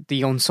think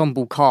the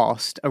ensemble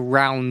cast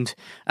around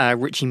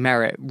Richie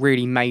Merritt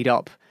really made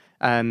up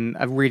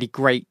a really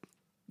great,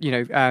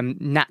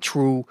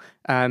 natural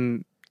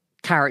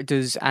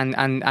characters and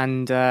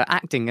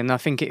acting. And I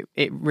think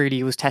it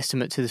really was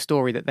testament to the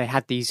story that they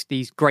had these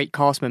great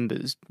cast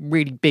members,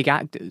 really big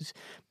actors,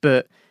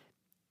 but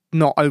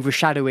not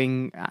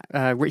overshadowing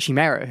Richie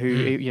Merritt,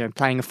 who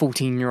playing a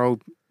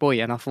 14-year-old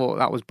boy. And I thought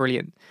that was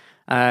brilliant.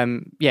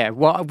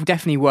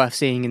 Definitely worth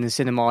seeing in the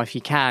cinema if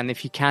you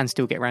can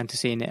still get around to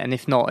seeing it, and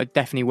if not,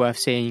 definitely worth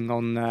seeing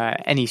on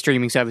any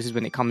streaming services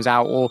when it comes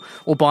out, or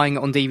buying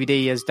it on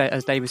DVD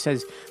as David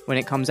says when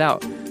it comes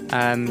out.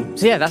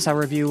 That's our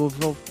review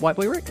of White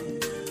Boy Rick.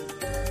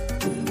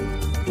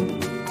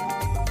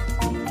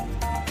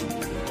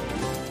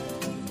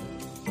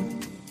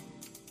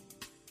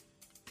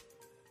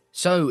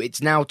 So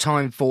it's now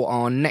time for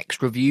our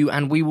next review,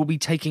 and we will be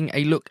taking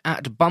a look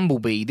at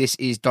Bumblebee. This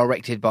is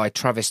directed by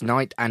Travis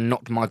Knight and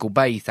not Michael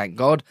Bay, thank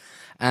God.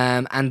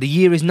 And the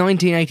year is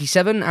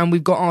 1987, and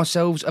we've got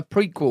ourselves a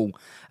prequel.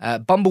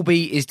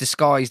 Bumblebee is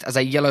disguised as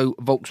a yellow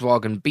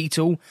Volkswagen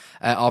Beetle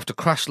after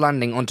crash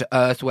landing onto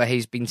Earth, where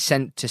he's been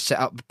sent to set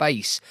up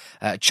base.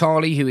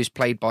 Charlie, who is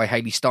played by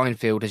Hailee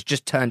Steinfeld, has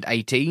just turned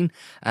 18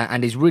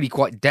 and is really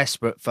quite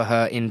desperate for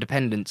her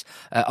independence.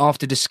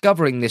 After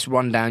discovering this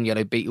rundown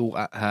yellow Beetle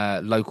at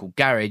her local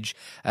garage,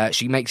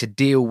 she makes a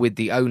deal with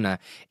the owner.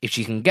 If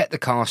she can get the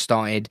car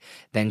started,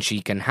 then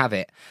she can have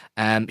it.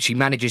 She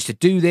manages to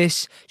do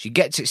this, she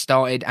gets it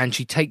started, and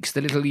she takes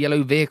the little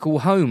yellow vehicle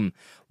home.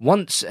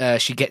 Once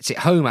she gets it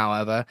home,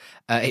 however,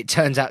 it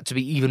turns out to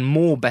be even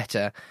more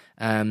better.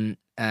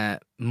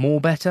 More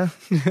better?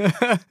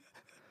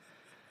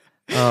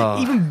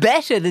 Even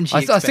better than she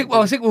expected.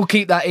 I think we'll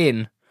keep that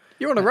in.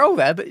 You're on a roll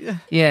there, but...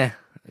 Yeah.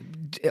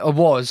 I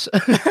was.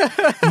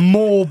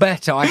 More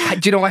better. I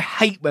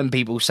hate when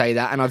people say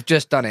that, and I've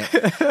just done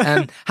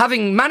it.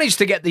 Having managed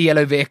to get the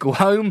yellow vehicle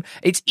home,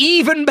 it's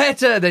even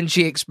better than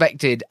she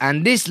expected,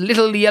 and this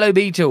little yellow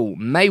Beetle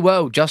may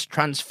well just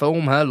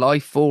transform her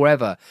life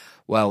forever.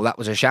 Well, that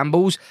was a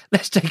shambles.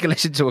 Let's take a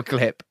listen to a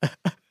clip.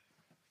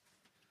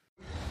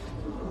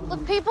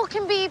 Look, people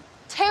can be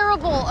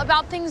terrible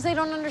about things they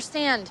don't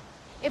understand.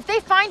 If they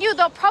find you,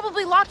 they'll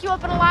probably lock you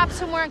up in a lab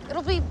somewhere.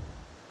 It'll be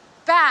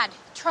bad.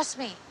 Trust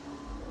me.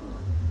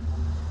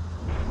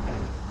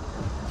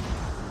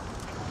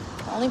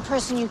 The only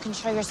person you can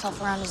show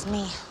yourself around is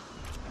me.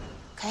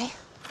 Okay?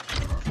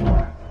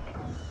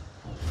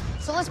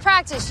 So let's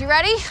practice. You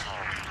ready?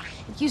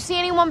 If you see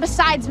anyone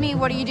besides me,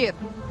 what do you do?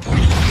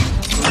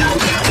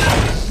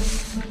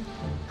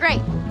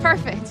 Great.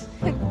 Perfect.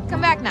 Come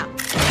back now.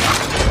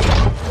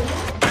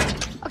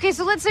 Okay,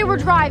 so let's say we're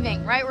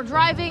driving, right? We're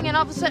driving and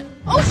all of a sudden...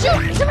 Oh,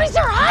 shoot! Somebody's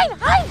there! Hide!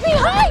 Hide!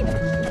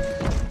 Behind!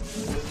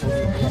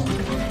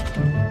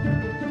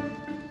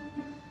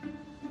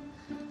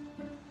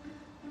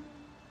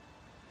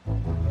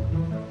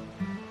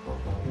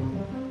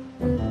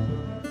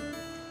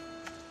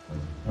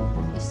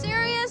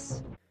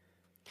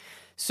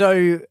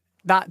 So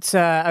That's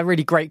a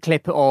really great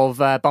clip of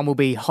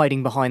Bumblebee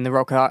hiding behind the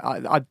rock.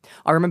 I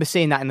remember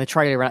seeing that in the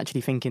trailer and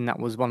actually thinking that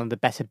was one of the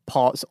better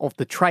parts of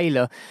the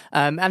trailer.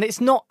 And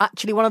it's not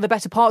actually one of the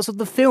better parts of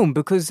the film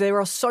because there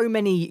are so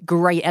many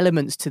great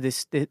elements to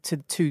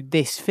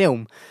this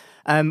film.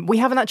 We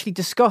haven't actually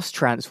discussed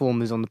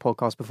Transformers on the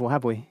podcast before,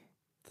 have we?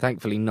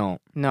 Thankfully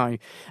not. No.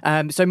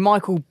 So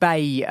Michael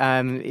Bay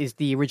is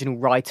the original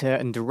writer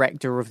and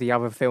director of the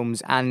other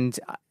films, and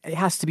it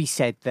has to be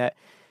said that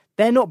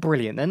they're not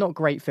brilliant. They're not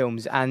great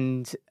films.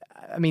 And,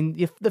 I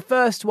mean, the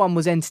first one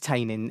was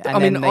entertaining,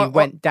 and then they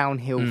went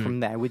downhill from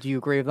there. Would you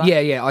agree with that?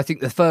 Yeah. I think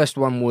the first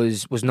one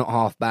was not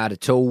half bad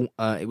at all.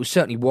 It was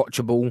certainly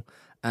watchable.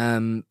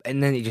 And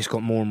then it just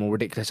got more and more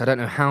ridiculous. I don't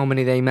know how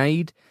many they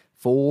made.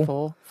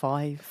 4,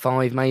 5.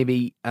 5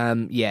 maybe.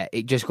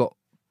 It just got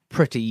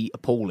pretty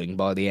appalling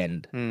by the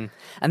end. And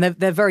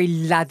they're very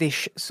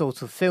laddish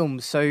sort of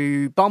films.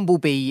 So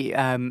Bumblebee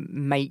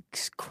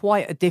makes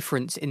quite a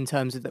difference in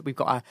terms of that we've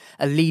got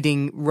a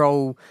leading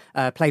role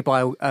played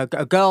by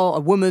a girl, a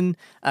woman,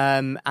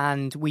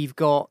 and we've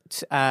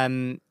got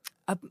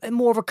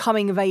more of a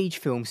coming of age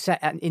film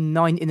set in the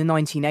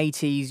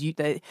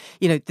 1980s.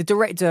 The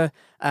director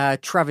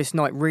Travis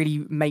Knight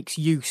really makes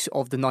use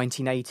of the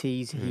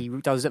 1980s. He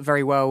does it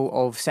very well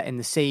of setting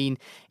the scene.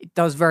 It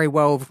does very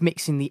well of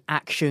mixing the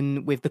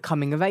action with the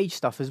coming of age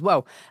stuff as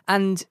well.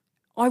 And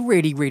I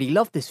really, really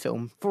love this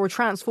film. For a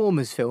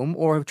Transformers film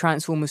or a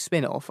Transformers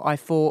spin-off, I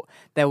thought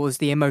there was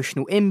the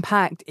emotional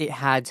impact. It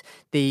had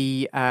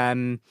the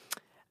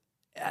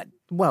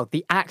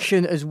the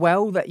action as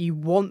well that you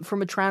want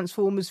from a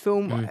Transformers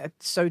film,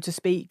 so to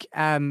speak,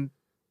 and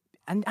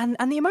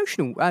the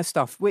emotional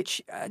stuff,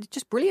 which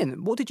just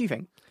brilliant. What did you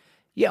think?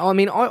 Yeah, I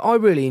mean, I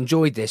really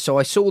enjoyed this. So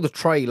I saw the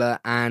trailer,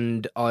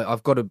 and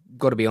I've got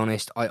to be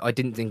honest, I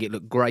didn't think it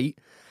looked great.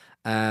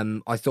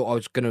 I thought I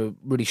was going to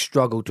really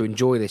struggle to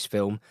enjoy this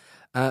film,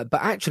 but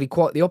actually,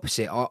 quite the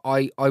opposite.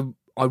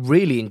 I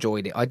really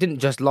enjoyed it. I didn't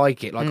just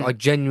like it; I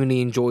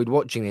genuinely enjoyed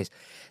watching this.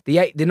 The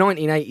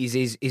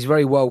 1980s is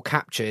very well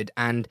captured,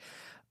 and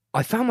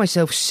I found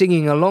myself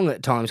singing along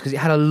at times because it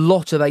had a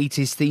lot of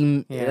 80s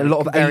theme, a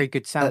lot of very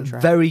good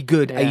soundtrack, very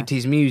good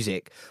 80s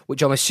music,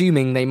 which I'm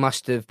assuming they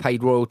must have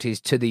paid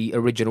royalties to the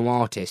original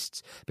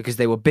artists because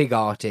they were big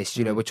artists.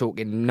 You know, we're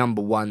talking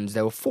number ones.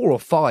 There were 4 or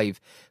 5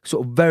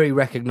 sort of very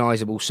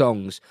recognisable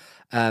songs,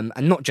 and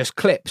not just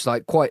clips,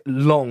 like quite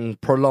long,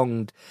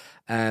 prolonged,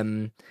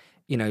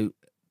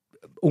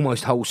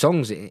 almost whole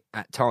songs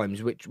at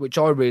times, which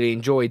I really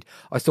enjoyed.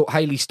 I thought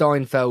Hailee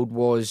Steinfeld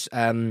was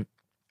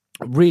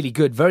really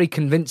good, very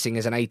convincing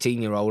as an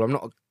 18-year-old. I'm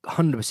not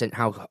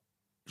 100%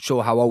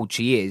 sure how old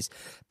she is,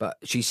 but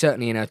she's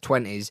certainly in her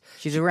 20s.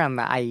 She's around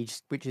that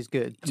age, which is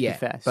good, to be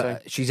fair.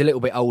 But she's a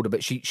little bit older,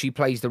 but she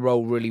plays the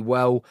role really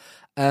well.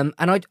 And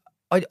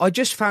I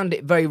just found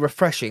it very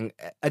refreshing.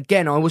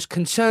 Again, I was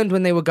concerned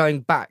when they were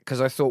going back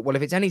because I thought, well,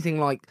 if it's anything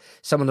like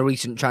some of the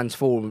recent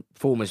Transformers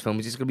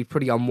films, it's going to be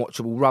pretty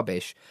unwatchable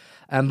rubbish.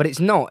 But it's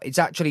not. It's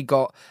actually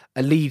got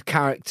a lead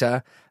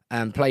character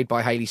played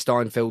by Hailee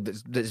Steinfeld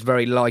that's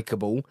very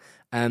likeable.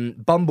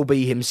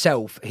 Bumblebee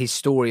himself, his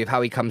story of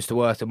how he comes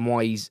to Earth and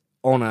why he's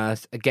on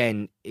Earth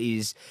again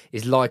is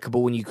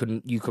likeable, and you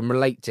can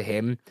relate to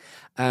him.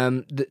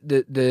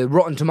 The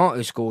Rotten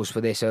Tomato scores for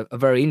this are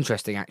very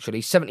interesting.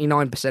 Actually,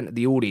 79% of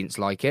the audience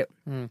like it,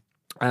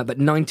 but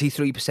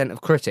 93%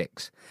 of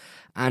critics.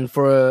 And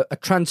for a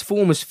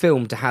Transformers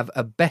film to have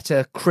a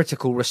better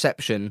critical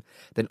reception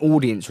than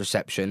audience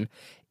reception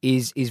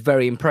is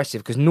very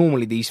impressive, because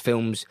normally these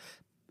films,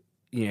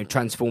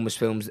 Transformers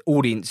films,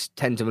 audience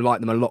tend to like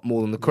them a lot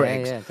more than the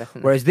critics. Yeah,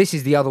 definitely. Whereas this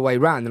is the other way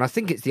round, and I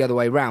think it's the other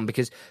way round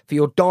because for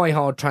your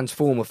die-hard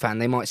Transformer fan,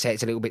 they might say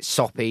it's a little bit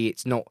soppy,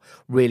 it's not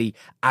really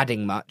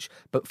adding much.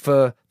 But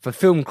for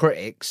film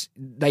critics,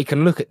 they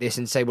can look at this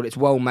and say, well, it's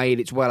well made,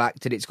 it's well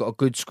acted, it's got a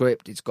good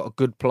script, it's got a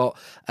good plot.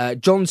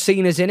 John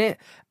Cena's in it.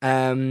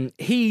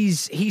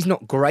 He's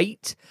not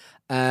great.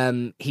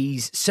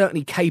 He's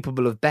certainly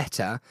capable of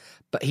better,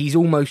 but he's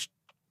almost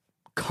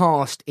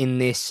cast in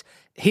this.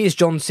 Here's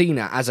John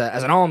Cena as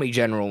an army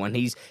general, and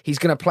he's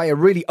going to play a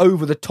really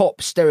over the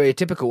top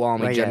stereotypical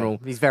army general.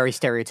 He's very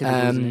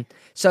stereotypical, isn't he?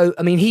 So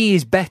I mean, he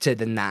is better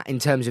than that in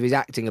terms of his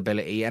acting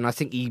ability, and I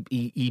think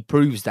he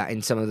proves that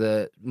in some of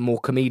the more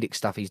comedic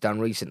stuff he's done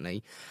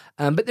recently.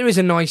 But there is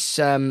a nice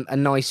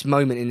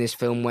moment in this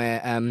film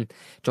where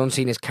John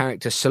Cena's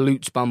character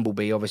salutes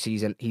Bumblebee.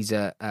 Obviously, he's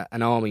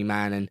an army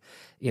man, and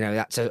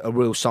that's a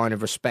real sign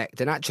of respect,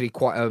 and actually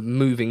quite a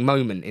moving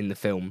moment in the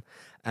film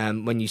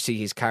when you see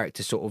his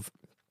character sort of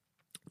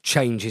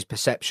change his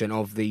perception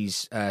of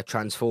these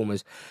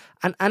Transformers.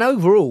 And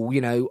overall,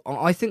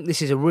 I think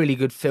this is a really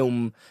good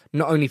film,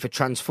 not only for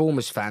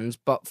Transformers fans,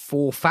 but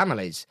for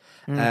families.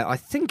 I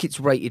think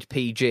it's rated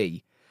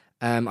PG.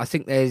 I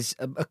think there's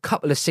a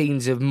couple of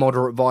scenes of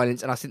moderate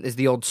violence, and I think there's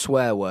the odd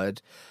swear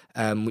word,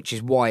 which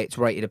is why it's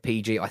rated a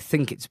PG. I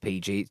think it's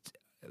PG.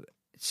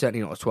 It's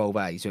certainly not a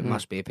 12A, so it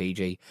must be a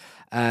PG.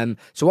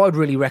 So I'd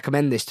really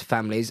recommend this to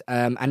families.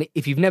 And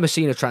if you've never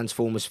seen a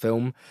Transformers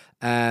film,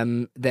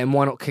 then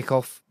why not kick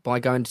off by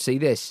going to see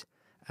this?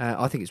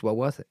 I think it's well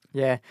worth it.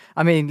 Yeah,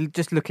 I mean,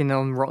 just looking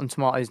on Rotten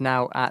Tomatoes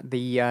now at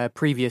the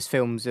previous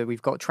films,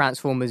 we've got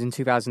Transformers in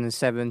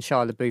 2007,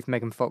 Shia LaBeouf,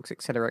 Megan Fox,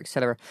 etc.,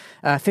 etc.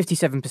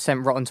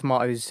 57% Rotten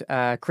Tomatoes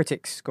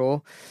critics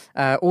score,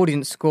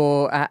 audience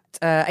score at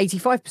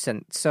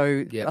 85%.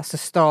 So that's the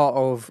start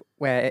of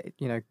where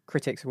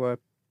critics were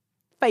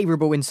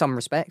favourable in some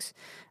respects.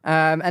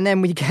 And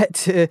then we get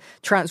to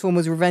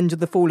Transformers Revenge of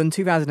the Fallen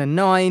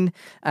 2009,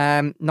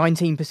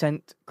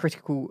 19%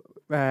 critical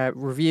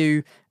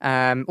review,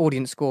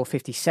 audience score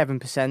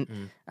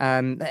 57%,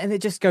 and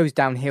it just goes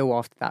downhill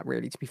after that,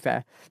 really, to be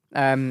fair.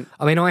 I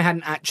mean, I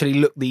hadn't actually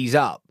looked these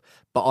up,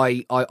 but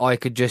I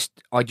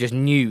just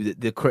knew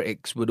that the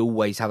critics would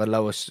always have a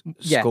lower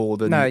score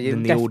than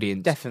the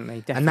audience.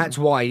 Definitely. And that's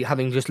why,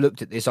 having just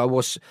looked at this, I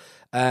was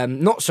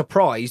not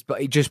surprised,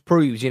 but it just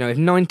proves, if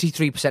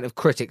 93% of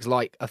critics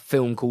like a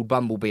film called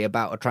Bumblebee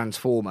about a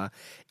Transformer,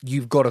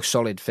 you've got a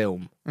solid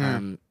film,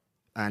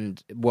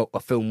 and a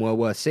film well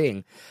worth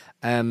seeing.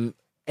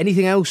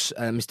 Anything else,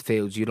 Mr.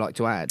 Fields, you'd like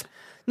to add?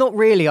 Not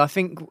really. I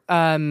think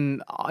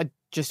I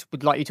just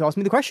would like you to ask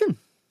me the question.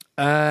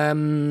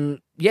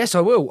 Yes,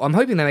 I will. I'm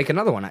hoping they make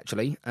another one,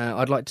 actually.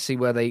 I'd like to see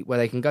where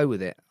they can go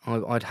with it.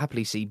 I'd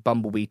happily see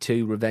Bumblebee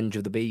 2, Revenge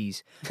of the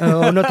Bees.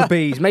 Oh, not the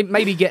bees.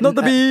 Maybe get not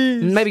the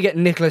bees. Maybe get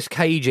Nicolas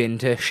Cage in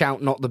to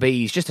shout "Not the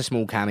bees." Just a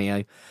small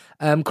cameo.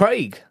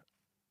 Craig,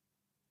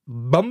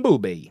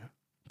 Bumblebee.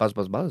 Buzz,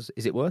 buzz, buzz.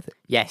 Is it worth it?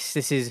 Yes,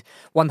 this is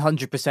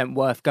 100%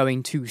 worth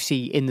going to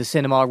see in the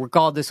cinema,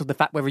 regardless of the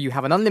fact whether you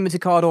have an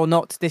unlimited card or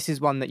not. This is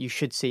one that you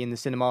should see in the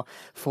cinema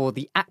for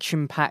the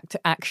action-packed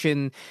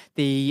action,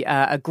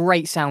 a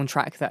great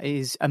soundtrack that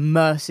is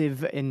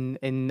immersive in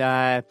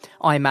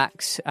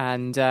IMAX,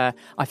 and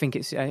I think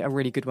it's a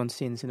really good one to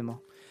see in the cinema.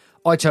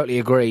 I totally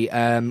agree.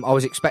 I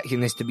was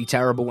expecting this to be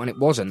terrible, and it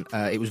wasn't.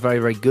 It was very,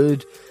 very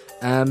good.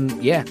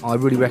 I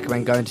really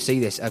recommend going to see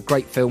this. A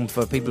great film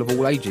for people of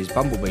all ages,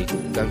 Bumblebee.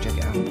 Go and check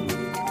it out.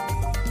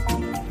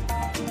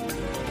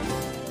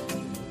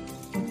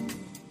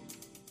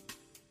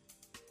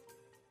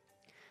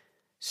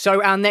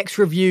 So our next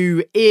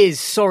review is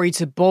Sorry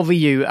to Bother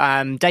You.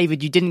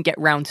 David, you didn't get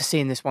round to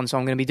seeing this one, so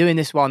I'm going to be doing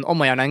this one on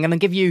my own. I'm going to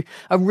give you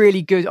a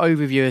really good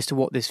overview as to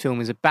what this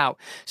film is about.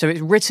 So it's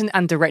written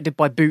and directed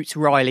by Boots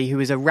Riley, who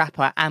is a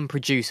rapper and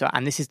producer,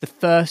 and this is the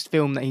first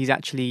film that he's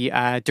actually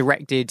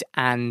directed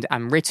and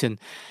written.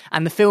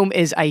 And the film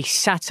is a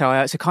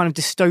satire. It's a kind of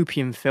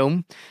dystopian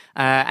film,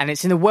 and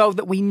it's in a world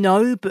that we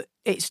know, but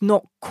it's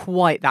not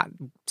quite that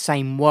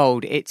same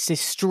world. It's this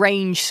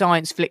strange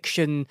science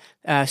fiction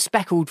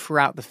speckled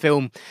throughout the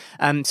film.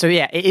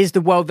 It is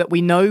the world that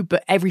we know,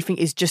 but everything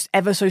is just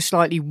ever so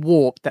slightly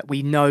warped that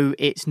we know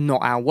it's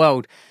not our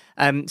world.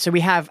 So we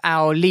have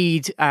our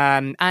lead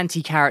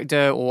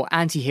anti-character or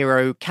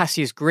anti-hero,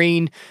 Cassius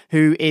Green,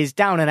 who is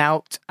down and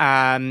out.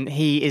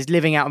 He is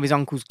living out of his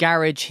uncle's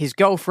garage. His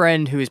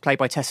girlfriend, who is played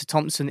by Tessa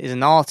Thompson, is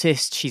an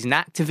artist. She's an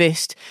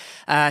activist.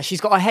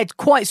 She's got her head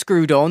quite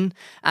screwed on.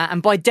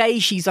 And by day,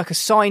 she's like a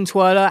sign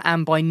twirler.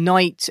 And by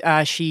night,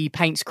 she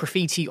paints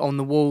graffiti on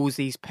the walls,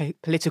 these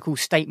political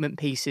statement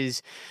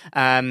pieces.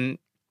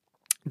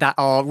 That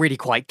are really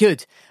quite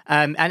good.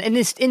 And in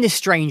this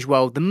strange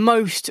world, the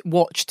most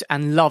watched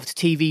and loved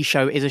TV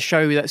show is a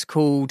show that's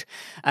called,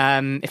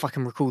 if I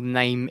can recall the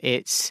name,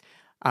 it's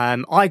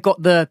I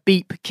Got the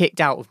Beep Kicked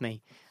Out of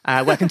Me,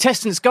 where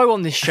contestants go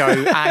on this show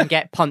and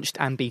get punched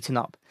and beaten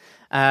up.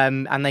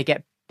 And they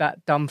get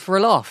that done for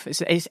a laugh.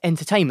 It's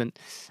entertainment.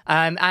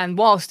 And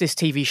whilst this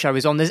TV show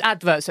is on, there's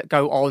adverts that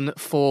go on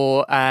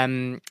for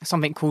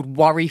something called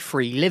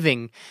Worry-Free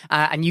Living.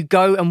 And you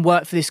go and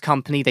work for this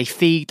company. They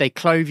feed, they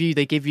clothe you,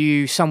 they give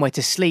you somewhere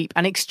to sleep,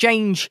 and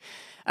exchange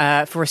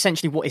for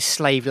essentially what is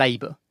slave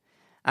labour.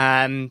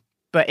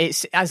 But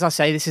it's, as I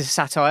say, this is a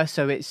satire,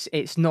 so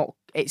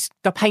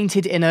they're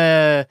painted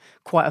in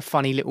quite a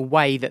funny little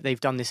way that they've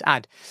done this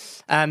ad.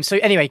 So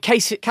anyway,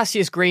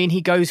 Cassius Green,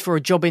 he goes for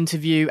a job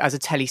interview as a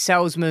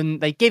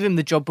telesalesman. They give him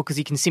the job because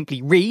he can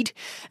simply read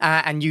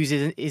and use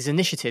his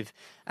initiative.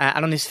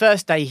 And on his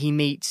first day, he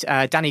meets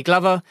Danny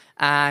Glover,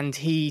 and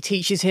he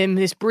teaches him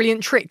this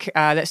brilliant trick.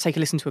 Let's take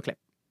a listen to a clip.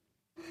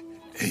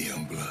 Hey,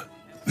 young blood,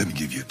 let me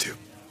give you a tip.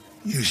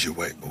 Use your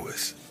white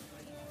voice.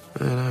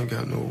 Man, I ain't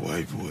got no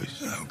white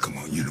voice. Oh, come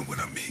on, you know what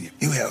I mean.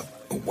 You have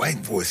a white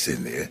voice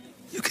in there,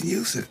 you can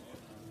use it.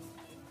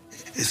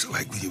 It's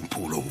like when you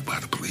pulled over by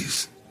the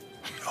police.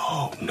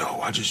 Oh, no,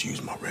 I just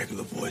use my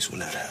regular voice when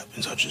that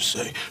happens. I just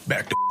say,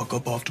 back the fuck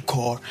up off the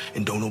car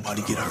and don't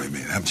nobody get hurt. All right,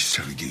 man, I'm just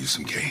trying to give you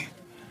some game.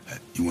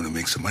 You want to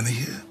make some money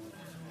here?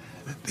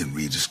 Then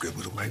read the script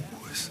with a white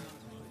voice.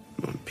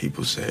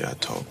 People say I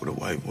talk with a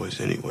white voice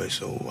anyway,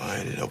 so why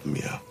ain't it helping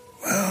me out?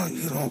 Well,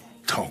 you don't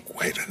talk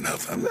white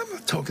enough. I'm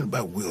not talking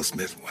about Will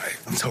Smith's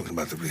wife. I'm talking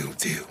about the real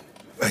deal.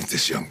 Like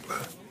this young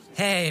blood.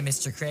 Hey,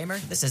 Mr. Kramer.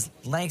 This is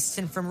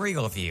Langston from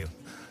Regal View.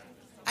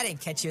 I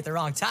didn't catch you at the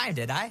wrong time,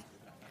 did I?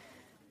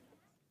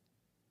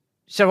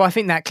 So I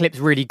think that clip's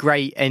really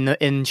great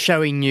in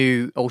showing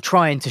you, or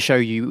trying to show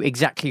you,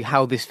 exactly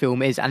how this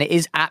film is, and it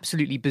is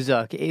absolutely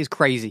berserk. It is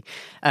crazy,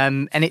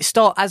 and it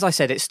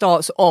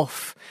starts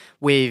off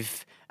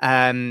with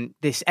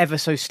this ever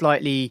so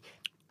slightly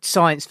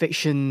science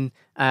fiction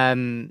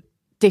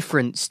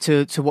difference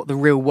to what the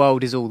real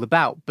world is all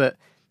about. But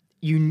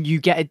you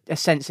get a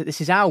sense that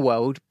this is our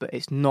world, but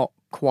it's not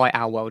quite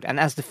our world. And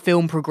as the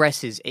film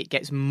progresses, it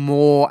gets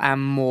more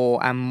and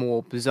more and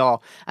more bizarre.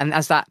 And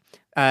as that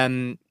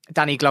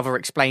Danny Glover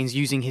explains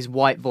using his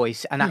white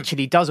voice, and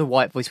actually does a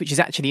white voice, which is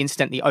actually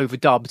incidentally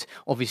overdubbed,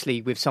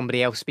 obviously, with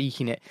somebody else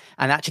speaking it.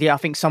 And actually, I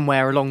think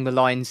somewhere along the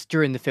lines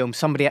during the film,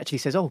 somebody actually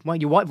says, "Oh, well,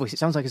 your white voice, it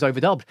sounds like it's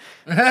overdubbed,"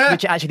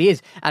 which it actually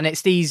is. And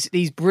it's these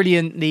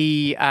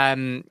brilliantly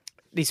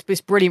this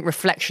brilliant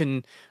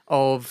reflection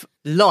of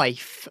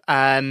life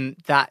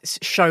that's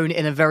shown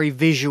in a very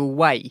visual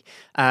way,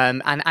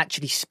 and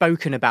actually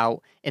spoken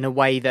about in a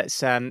way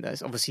that's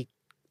obviously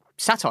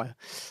satire.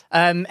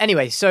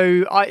 Anyway,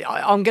 so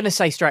I'm going to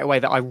say straight away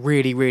that I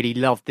really, really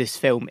love this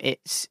film.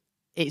 It's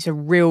a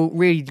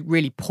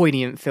really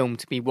poignant film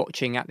to be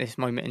watching at this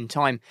moment in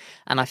time,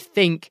 and I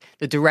think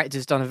the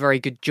director's done a very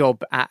good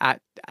job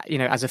at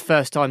as a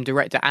first-time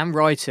director and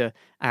writer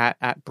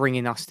at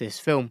bringing us this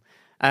film.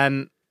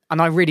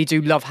 And I really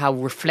do love how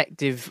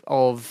reflective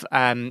of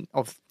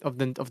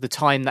the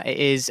time that it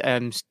is.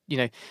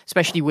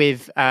 Especially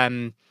with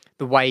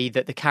the way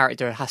that the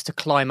character has to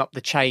climb up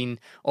the chain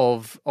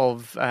of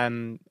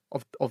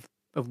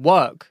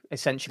work,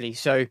 essentially.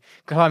 So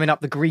climbing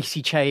up the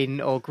greasy chain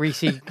or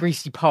greasy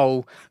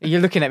pole. You're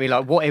looking at me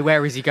like,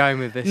 where is he going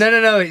with this?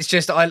 No. It's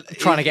just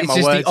trying to get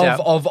my words the out.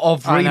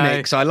 of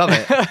remix. I love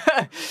it.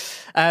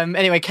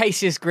 Anyway,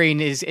 Cassius Green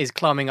is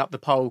climbing up the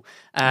pole.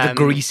 The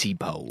greasy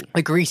pole.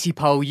 A greasy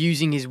pole,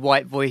 using his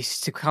white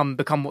voice to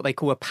become what they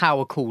call a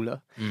power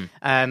caller.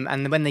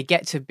 And when they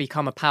get to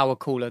become a power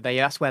caller,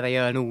 that's where they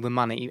earn all the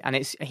money. And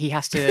he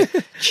has to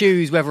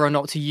choose whether or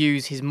not to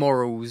use his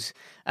morals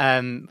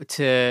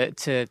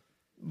to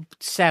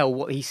sell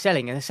what he's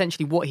selling. And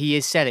essentially what he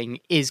is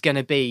selling is going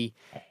to be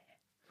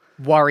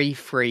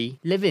worry-free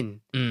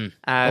living. Well,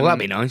 that'd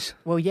be nice.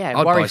 Well, yeah,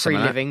 I'd buy worry-free some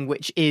of that. living,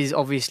 which is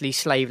obviously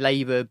slave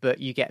labour, but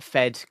you get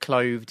fed,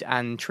 clothed,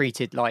 and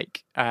treated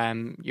like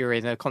you're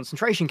in a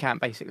concentration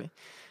camp, basically,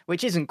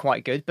 which isn't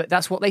quite good, but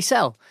that's what they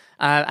sell.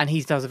 And he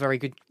does a very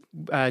good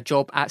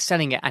job at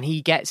selling it, and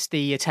he gets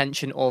the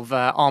attention of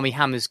Armie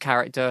Hammer's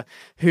character,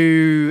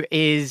 who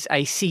is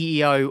a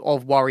CEO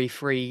of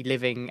Worry-Free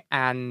Living,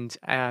 and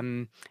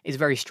is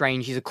very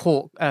strange. He's a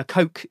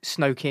coke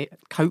snorting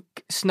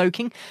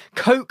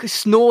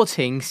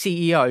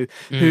CEO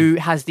who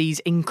has these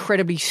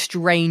incredibly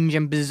strange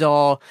and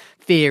bizarre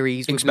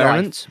theories with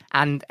Experiments. life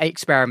and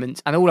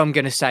experiments. And all I'm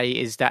going to say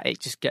is that it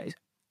just gets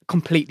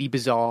completely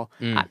bizarre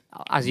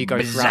as you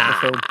go throughout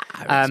the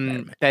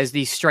film. There's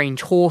these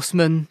strange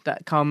horsemen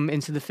that come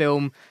into the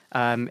film.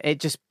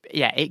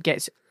 It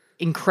gets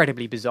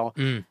incredibly bizarre.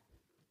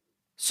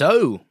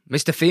 So,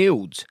 Mr.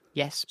 Fields.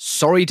 Yes.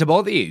 Sorry to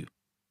bother you.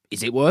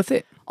 Is it worth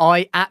it?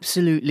 I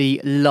absolutely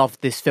love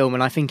this film,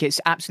 and I think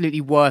it's absolutely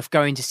worth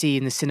going to see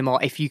in the cinema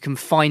if you can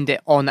find it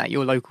on at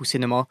your local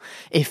cinema.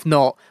 If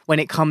not, when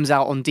it comes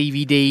out on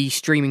DVD,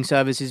 streaming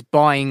services,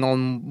 buying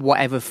on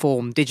whatever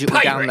form, digital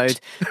download.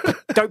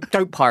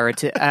 Don't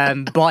pirate it.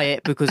 Buy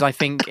it, because I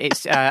think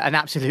it's an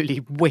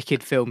absolutely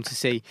wicked film to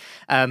see.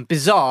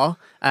 Bizarre,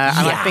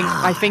 and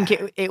I think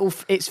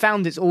it's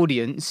found its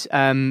audience,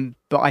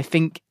 but I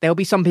think there'll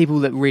be some people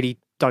that really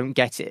don't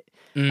get it.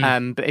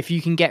 But if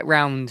you can get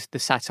round the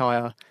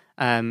satire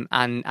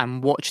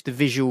and watch the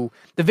visual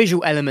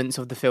elements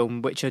of the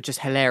film, which are just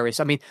hilarious.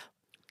 I mean,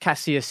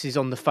 Cassius is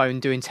on the phone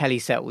doing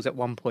telecells at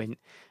one point,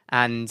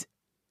 and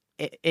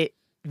it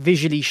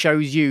visually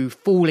shows you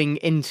falling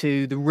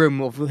into the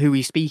room of who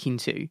he's speaking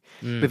to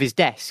with his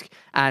desk.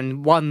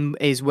 And one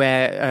is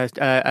where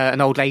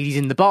an old lady's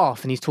in the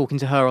bath and he's talking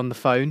to her on the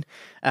phone.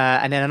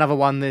 And then another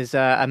one, there's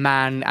a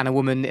man and a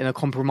woman in a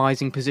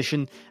compromising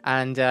position,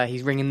 and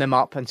he's ringing them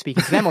up and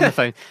speaking to them on the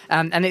phone.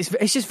 And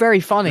it's just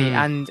very funny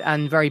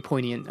and very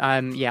poignant.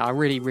 I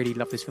really, really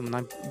love this film, and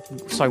I'm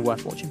so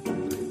worth watching.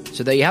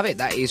 So there you have it.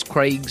 That is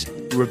Craig's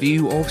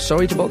review of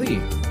Sorry to Bother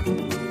You.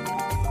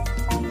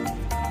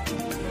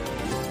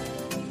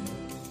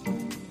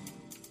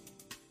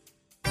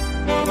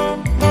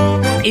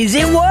 Is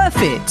it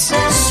worth it?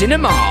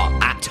 Cinema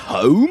at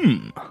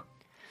home.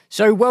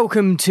 So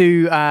welcome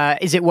to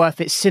Is It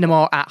Worth It?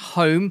 Cinema at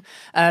Home.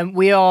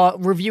 We are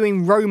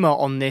reviewing Roma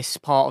on this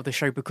part of the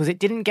show because it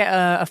didn't get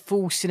a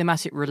full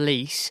cinematic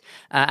release,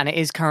 and it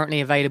is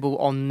currently available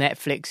on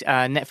Netflix.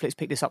 Netflix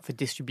picked this up for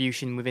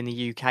distribution within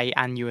the UK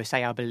and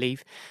USA, I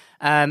believe.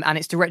 And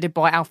it's directed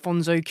by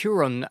Alfonso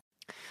Cuarón.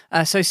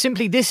 So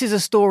simply, this is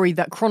a story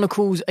that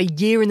chronicles a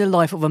year in the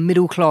life of a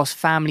middle-class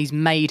family's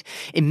maid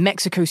in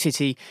Mexico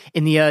City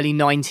in the early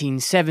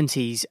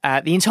 1970s.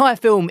 The entire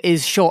film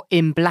is shot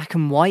in black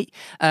and white,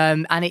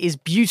 and it is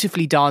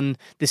beautifully done.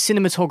 The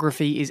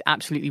cinematography is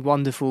absolutely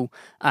wonderful,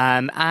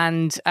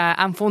 and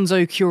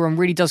Alfonso Cuarón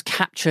really does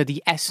capture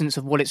the essence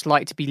of what it's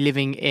like to be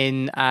living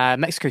in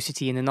Mexico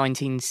City in the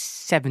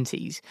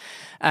 1970s.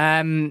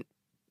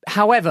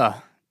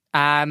 However,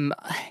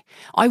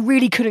 I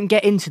really couldn't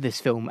get into this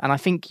film, and I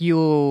think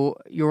you're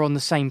on the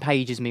same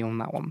page as me on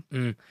that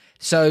one.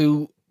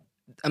 So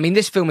I mean,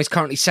 this film is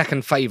currently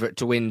second favourite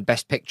to win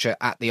Best Picture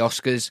at the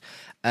Oscars.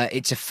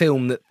 It's a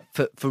film that,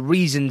 for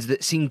reasons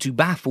that seem to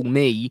baffle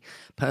me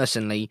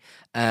personally,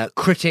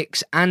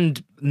 critics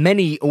and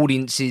many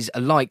audiences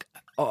alike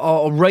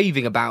are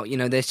raving about. You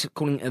know, they're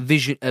calling it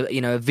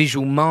a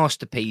visual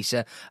masterpiece,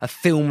 a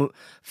film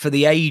for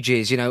the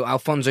ages. You know,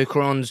 Alfonso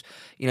Cuarón's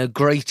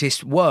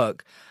greatest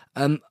work.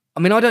 I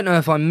mean, I don't know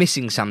if I'm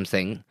missing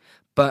something,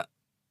 but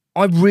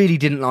I really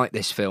didn't like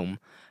this film.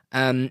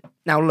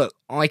 Now, look,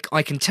 I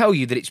can tell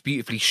you that it's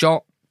beautifully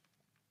shot.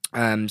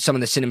 Some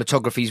of the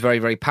cinematography is very,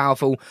 very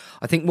powerful.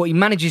 I think what he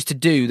manages to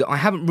do that I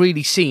haven't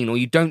really seen, or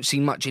you don't see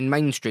much in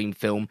mainstream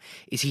film,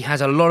 is he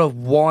has a lot of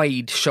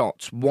wide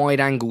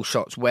angle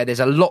shots, where there's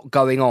a lot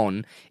going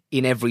on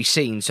in every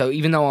scene. So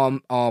even though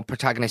our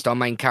protagonist, our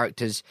main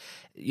characters,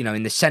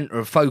 in the centre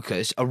of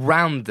focus,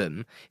 around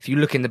them, if you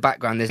look in the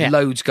background, there's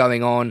loads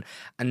going on,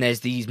 and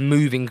there's these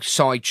moving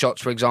side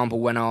shots, for example,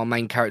 when our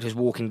main character's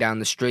walking down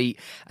the street,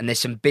 and there's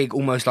some big,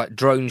 almost like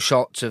drone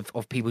shots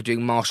of people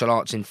doing martial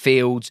arts in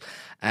fields,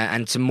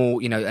 and some more,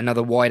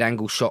 another wide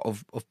angle shot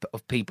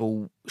of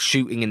people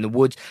shooting in the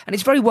woods. And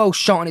it's very well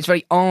shot, and it's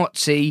very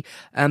artsy,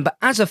 but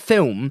as a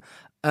film,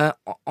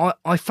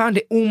 I found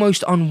it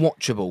almost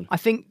unwatchable. I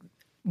think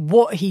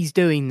what he's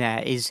doing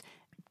there is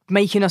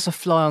making us a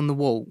fly on the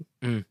wall,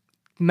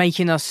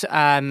 making us,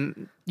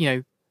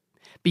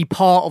 be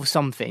part of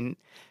something,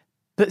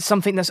 but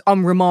something that's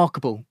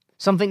unremarkable,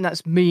 something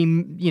that's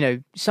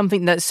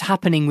something that's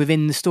happening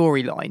within the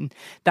storyline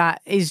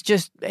that is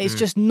just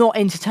just not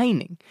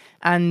entertaining,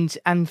 and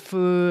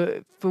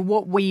for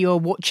what we are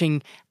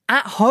watching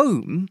at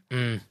home.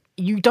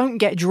 You don't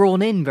get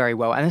drawn in very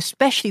well, and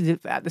especially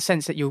at the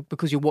sense that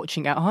because you're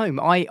watching at home.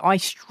 I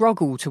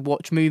struggle to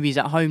watch movies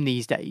at home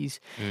these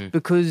days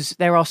because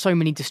there are so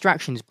many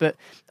distractions. But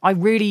I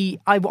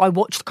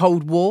watched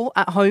Cold War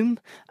at home.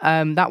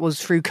 That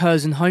was through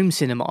Curzon Home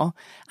Cinema,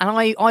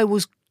 and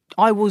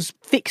I was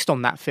fixed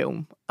on that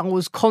film. I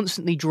was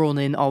constantly drawn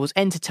in. I was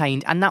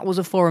entertained, and that was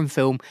a foreign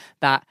film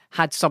that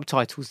had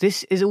subtitles.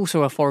 This is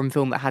also a foreign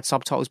film that had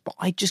subtitles, but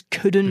I just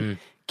couldn't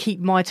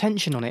keep my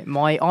attention on it.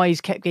 My eyes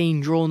kept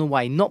getting drawn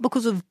away, not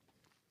because of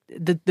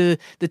the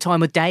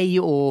time of day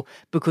or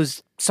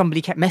because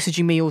somebody kept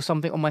messaging me or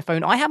something on my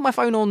phone. I had my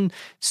phone on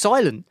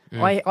silent.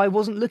 I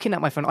wasn't looking at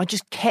my phone. I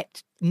just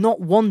kept not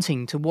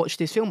wanting to watch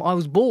this film. I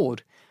was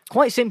bored.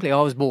 Quite simply,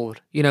 I was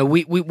bored.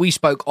 We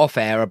spoke off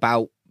air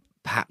about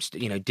perhaps,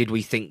 did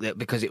we think that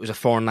because it was a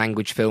foreign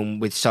language film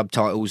with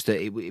subtitles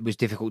that it was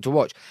difficult to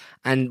watch?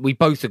 And we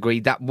both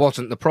agreed that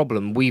wasn't the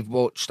problem. We've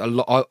watched a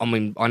lot. I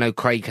mean, I know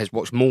Craig has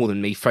watched more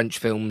than me, French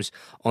films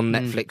on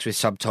Netflix with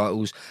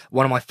subtitles.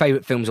 One of my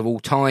favourite films of all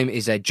time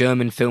is a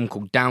German film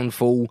called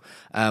Downfall,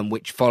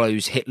 which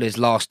follows Hitler's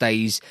last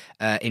days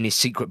in his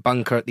secret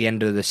bunker at the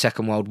end of the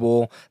Second World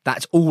War.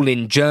 That's all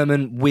in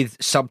German with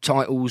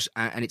subtitles,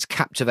 and it's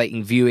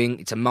captivating viewing.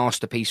 It's a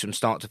masterpiece from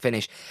start to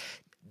finish.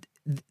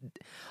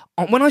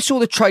 When I saw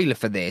the trailer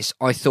for this,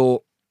 I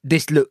thought,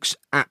 this looks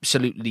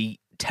absolutely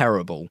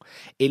terrible.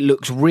 It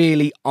looks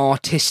really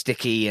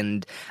artistic-y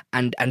and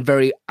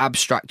very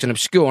abstract and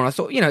obscure. And I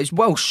thought, it's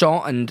well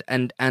shot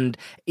and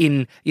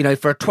in,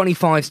 for a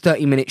 25,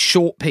 30-minute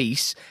short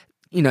piece,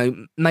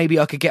 maybe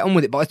I could get on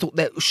with it. But I thought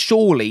that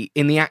surely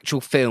in the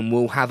actual film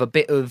we'll have a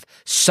bit of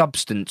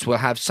substance. We'll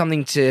have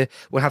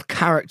we'll have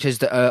characters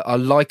that are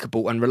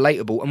likeable and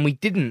relatable. And we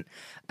didn't.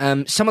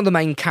 Some of the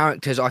main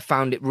characters I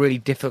found it really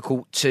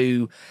difficult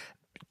to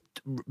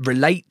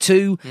relate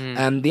to.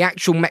 The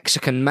actual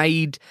Mexican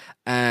maid,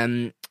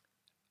 I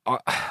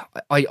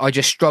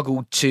just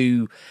struggled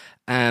to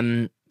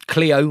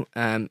Cleo,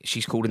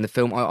 she's called in the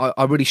film.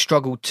 I really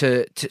struggled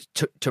to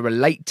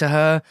relate to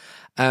her.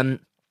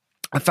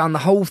 I found the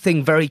whole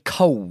thing very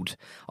cold.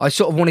 I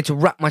sort of wanted to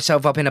wrap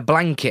myself up in a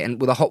blanket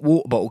and with a hot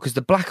water bottle, because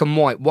the black and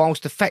white,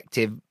 whilst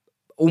effective,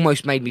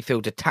 almost made me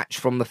feel detached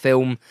from the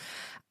film.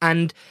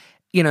 And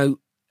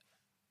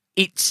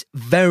it's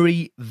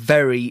very,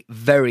 very,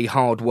 very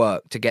hard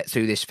work to get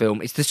through this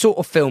film. It's the sort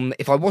of film that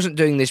if I wasn't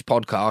doing this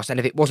podcast and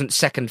if it wasn't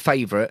second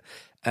favourite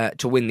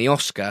to win the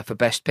Oscar for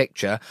Best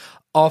Picture,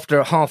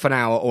 after half an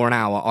hour or an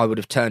hour, I would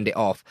have turned it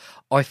off.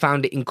 I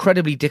found it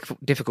incredibly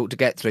difficult to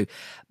get through.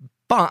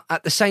 But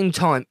at the same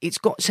time, it's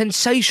got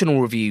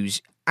sensational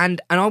reviews. And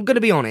I'm going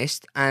to be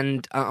honest,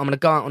 and I'm going to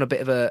go out on a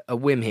bit of a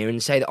whim here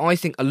and say that I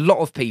think a lot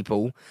of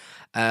people,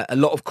 a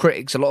lot of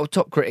critics, a lot of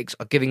top critics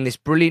are giving this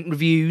brilliant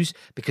reviews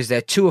because they're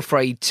too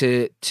afraid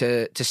to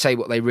say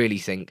what they really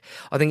think.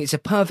 I think it's a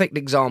perfect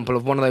example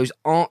of one of those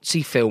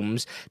artsy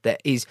films that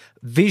is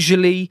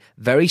visually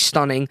very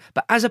stunning,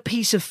 but as a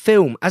piece of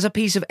film, as a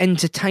piece of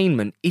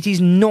entertainment, it is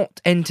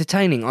not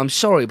entertaining. I'm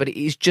sorry, but it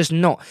is just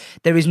not.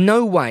 There is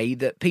no way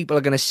that people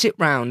are going to sit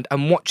round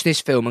and watch this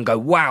film and go,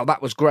 wow,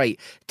 that was great.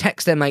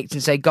 Text their mates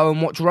and say, go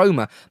and watch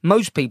Roma.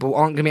 Most people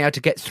aren't going to be able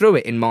to get through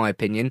it, in my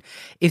opinion.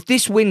 If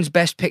this wins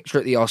Best Picture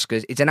at the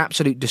Oscars, it's an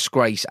absolute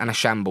disgrace and a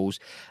shambles.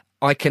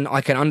 I can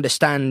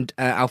understand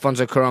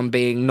Alfonso Cuarón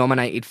being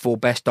nominated for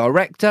Best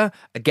Director.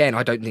 Again,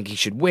 I don't think he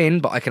should win,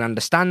 but I can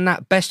understand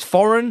that. Best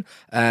Foreign,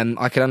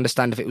 I can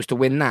understand if it was to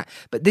win that.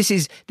 But this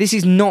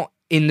is not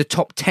in the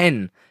top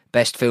 10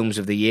 best films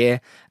of the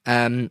year.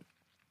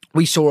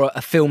 We saw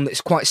a film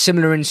that's quite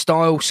similar in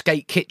style,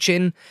 Skate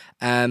Kitchen,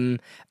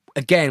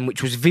 again,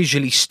 which was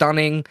visually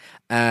stunning,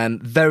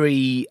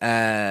 very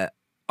art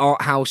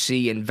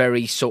housey and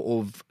very sort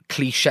of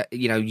cliche,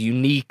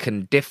 unique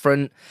and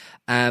different.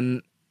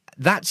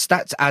 That's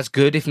as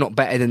good, if not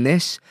better than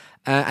this.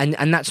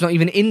 And that's not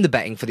even in the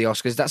betting for the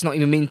Oscars. That's not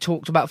even being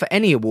talked about for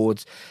any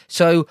awards.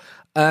 So,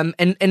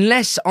 and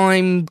unless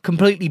I'm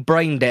completely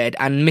brain dead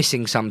and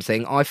missing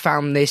something, I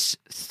found this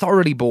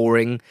thoroughly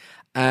boring.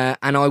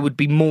 And I would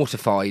be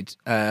mortified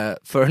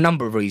for a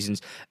number of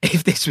reasons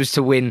if this was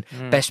to win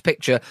Best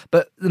Picture.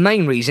 But the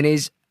main reason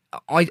is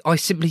I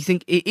simply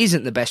think it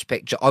isn't the Best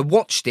Picture. I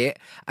watched it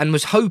and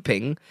was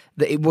hoping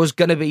that it was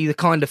going to be the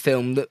kind of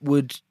film that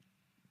would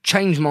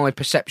change my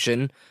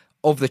perception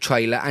of the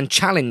trailer and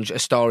challenge A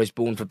Star Is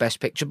Born for Best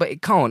Picture, but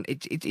it can't.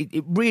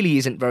 It really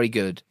isn't very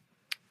good.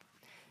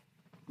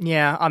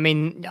 Yeah, I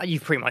mean,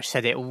 you've pretty much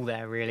said it all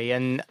there, really,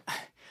 and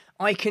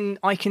I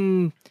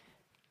can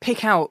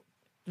pick out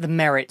the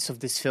merits of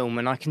this film,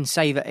 and I can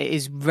say that it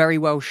is very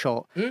well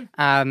shot.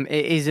 It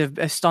is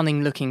a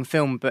stunning looking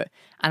film,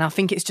 and I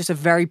think it's just a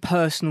very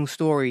personal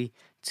story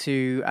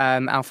to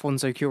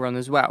Alfonso Cuarón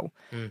as well,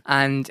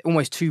 and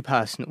almost too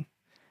personal.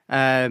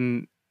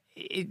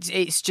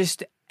 It's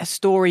just a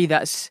story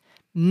that's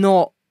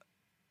not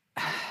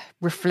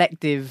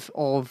reflective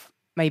of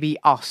maybe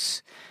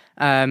us,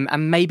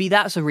 and maybe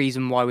that's a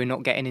reason why we're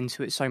not getting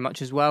into it so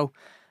much as well.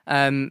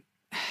 The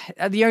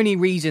only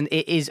reason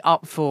it is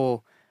up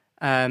for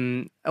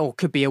or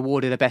could be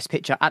awarded a Best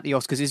Picture at the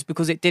Oscars is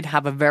because it did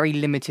have a very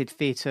limited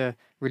theatre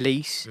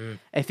release.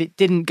 If it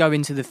didn't go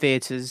into the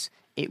theatres,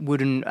 it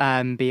wouldn't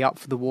be up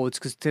for the awards,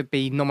 because to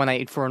be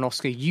nominated for an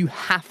Oscar, you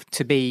have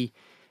to be...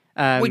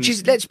 which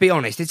is, let's be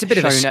honest, it's a bit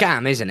of a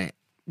scam, isn't it?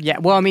 Yeah,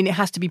 well, I mean, it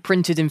has to be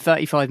printed in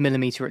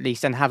 35mm at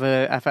least, and have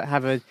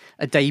a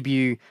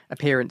debut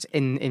appearance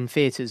in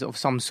theatres of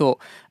some sort.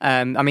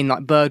 I mean,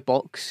 like Bird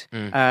Box,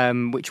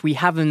 which we're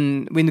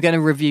going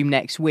to review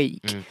next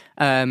week.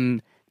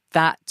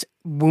 That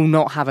will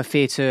not have a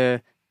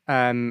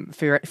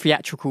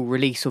theatrical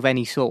release of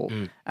any sort,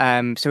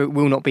 so it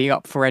will not be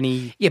up for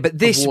any. Yeah, but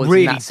this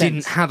really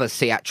didn't have a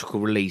theatrical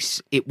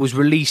release. It was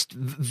released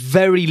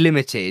very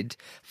limited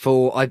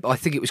for, I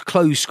think it was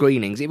closed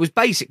screenings. It was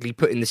basically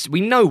put in the. We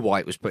know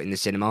why it was put in the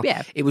cinema.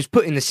 Yeah, it was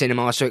put in the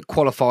cinema, so it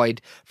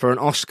qualified for an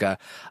Oscar.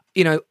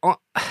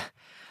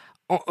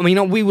 I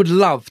mean, we would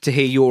love to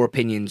hear your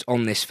opinions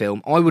on this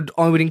film. I would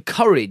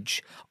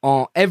encourage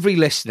every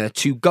listener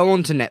to go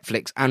onto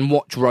Netflix and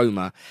watch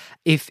Roma.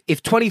 If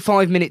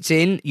 25 minutes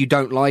in you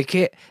don't like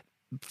it,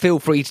 feel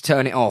free to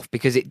turn it off,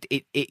 because it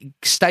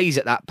stays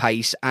at that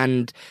pace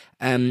and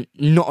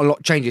not a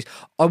lot changes.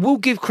 I will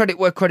give credit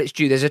where credit's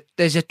due. There's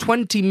a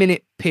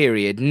 20-minute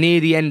period near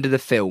the end of the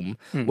film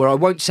where I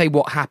won't say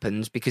what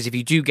happens, because if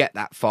you do get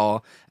that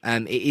far,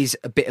 it is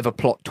a bit of a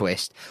plot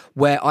twist,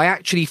 where I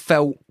actually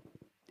felt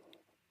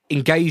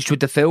engaged with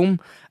the film.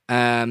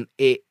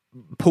 It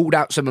pulled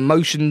out some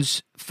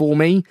emotions for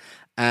me,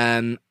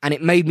 and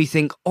it made me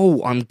think,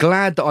 I'm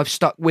glad that I've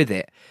stuck with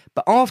it.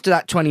 But after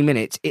that 20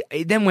 minutes,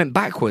 it then went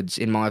backwards,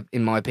 in my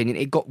opinion.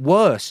 It got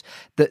worse.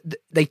 That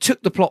they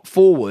took the plot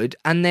forward,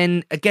 and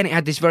then again it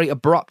had this very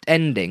abrupt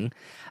ending.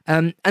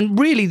 And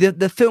really,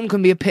 the film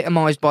can be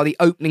epitomised by the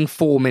opening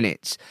 4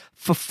 minutes.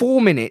 For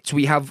 4 minutes,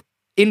 we have,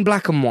 in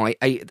black and white,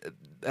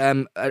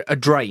 a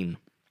drain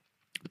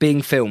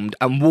being filmed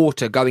and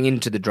water going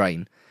into the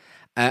drain,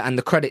 and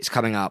the credits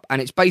coming up,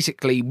 and it's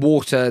basically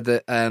water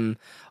that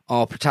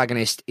our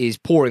protagonist is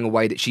pouring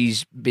away that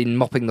she's been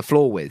mopping the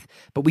floor with,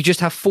 but we just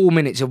have 4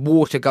 minutes of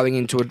water going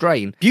into a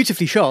drain.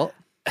 Beautifully shot.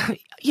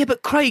 Yeah,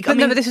 but Craig, but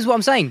but this is what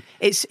I'm saying.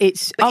 It's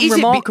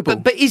unremarkable.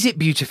 But is it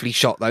beautifully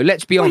shot though?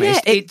 Let's be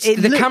honest. Yeah,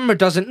 the camera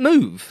doesn't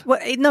move. Well,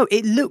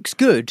 it looks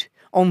good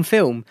on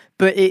film,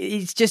 but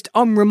it's just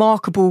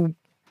unremarkable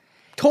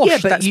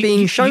tosh that's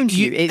being shown to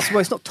you. It's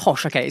not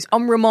tosh, okay, it's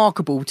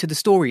unremarkable to the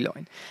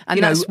storyline,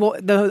 and that's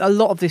what a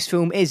lot of this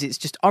film is. It's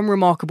just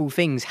unremarkable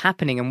things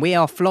happening, and we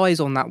are flies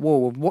on that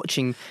wall of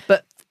watching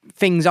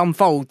things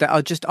unfold that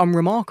are just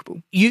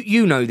unremarkable.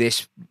 You know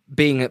this,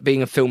 being a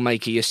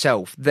filmmaker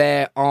yourself.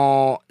 There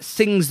are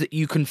things that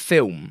you can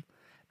film,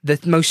 the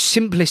most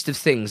simplest of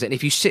things, and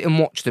if you sit and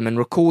watch them and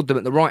record them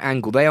at the right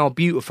angle, they are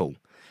beautiful.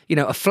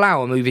 A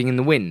flower moving in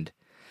the wind.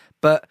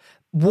 But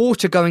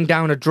water going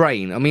down a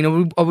drain, I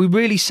mean, are we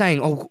really saying,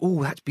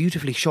 oh, that's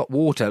beautifully shot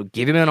water,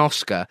 give him an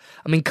Oscar?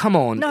 I mean, come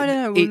on. No,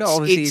 not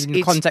obviously in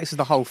the context of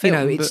the whole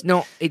film. It's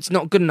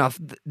not good enough.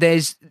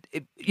 There's,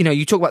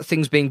 you talk about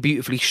things being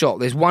beautifully shot.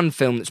 There's one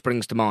film that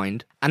springs to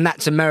mind, and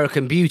that's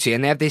American Beauty,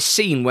 and they have this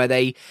scene where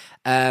they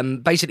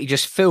basically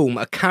just film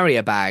a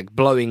carrier bag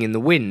blowing in the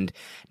wind.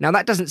 Now,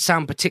 that doesn't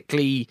sound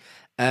particularly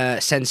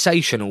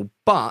sensational,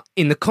 but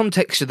in the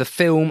context of the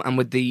film and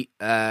with the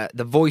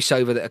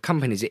voiceover that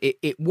accompanies it,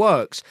 it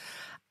works.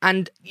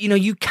 And, you know,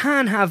 you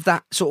can have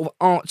that sort of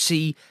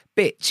artsy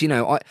bits. You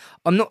know,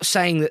 I'm not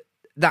saying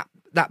that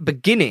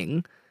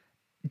beginning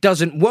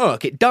doesn't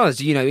work. It does,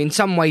 you know, in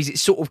some ways it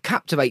sort of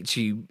captivates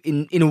you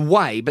in a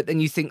way, but then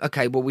you think,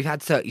 okay, well, we've had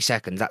 30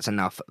 seconds, that's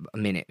enough. A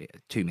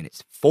minute, 2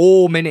 minutes,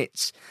 4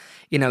 minutes,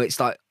 you know, it's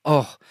like,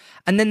 oh.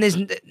 And then there's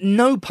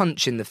no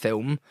punch in the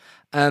film.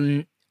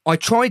 I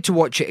tried to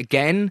watch it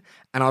again,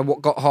 and I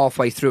got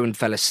halfway through and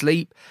fell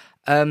asleep.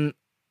 You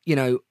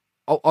know,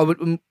 I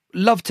would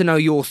love to know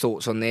your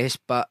thoughts on this,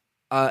 but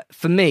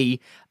for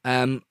me,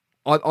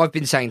 I've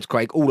been saying to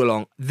Craig all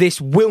along, this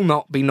will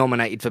not be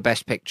nominated for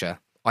Best Picture.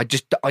 I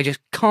just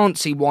can't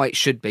see why it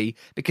should be,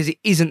 because it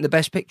isn't the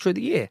best picture of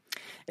the year.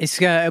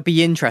 It'll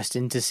be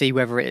interesting to see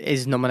whether it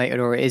is nominated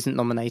or it isn't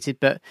nominated,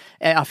 but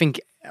I think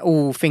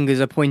all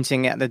fingers are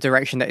pointing at the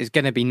direction that it's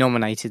going to be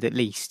nominated at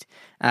least.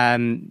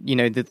 You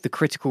know, the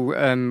critical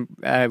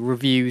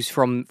reviews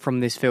from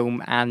this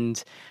film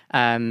and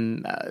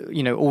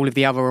you know, all of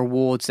the other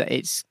awards that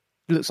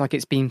looks like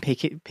it's been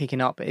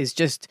picking up is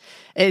just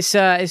it's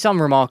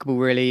unremarkable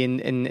really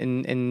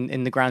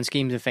in the grand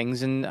schemes of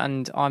things,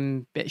 and I'm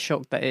a bit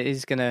shocked that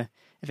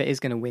if it is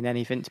gonna win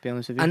anything, to be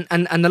honest with you.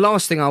 And the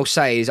last thing I'll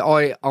say is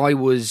I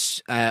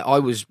was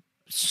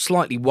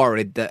slightly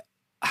worried that,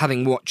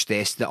 having watched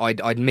this, that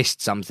I'd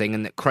missed something,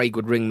 and that Craig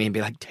would ring me and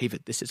be like,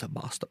 David, this is a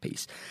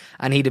masterpiece,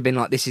 and he'd have been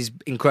like, this is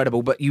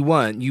incredible, but you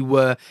weren't. You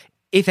were,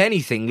 if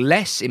anything,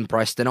 less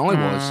impressed than I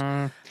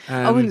was.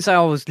 I wouldn't say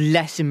I was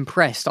less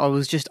impressed. I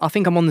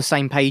think I'm on the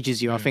same page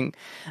as you. I think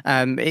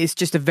it's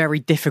just a very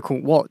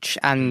difficult watch,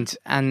 and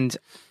I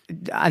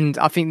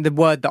think the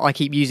word that I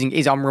keep using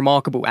is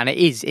unremarkable, and it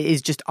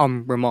is just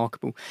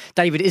unremarkable.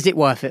 David, is it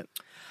worth it?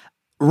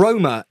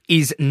 Roma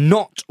is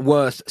not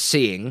worth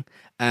seeing.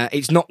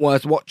 It's not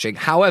worth watching.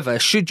 However,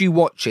 should you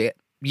watch it?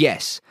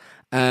 Yes.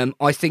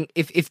 I think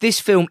if this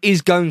film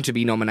is going to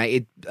be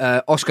nominated,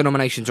 Oscar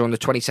nominations are on the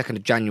 22nd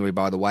of January,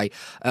 by the way.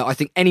 I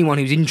think anyone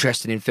who's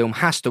interested in film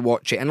has to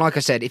watch it. And like I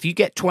said, if you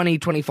get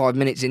 25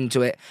 minutes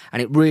into it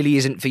and it really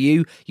isn't for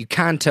you, you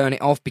can turn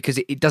it off, because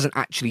it doesn't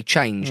actually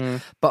change.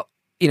 But,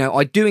 you know,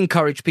 I do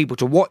encourage people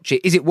to watch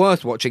it. Is it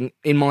worth watching?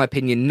 In my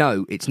opinion,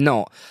 no, it's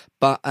not.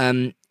 But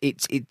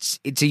it's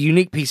a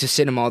unique piece of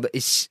cinema that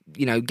is,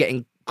 you know,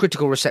 getting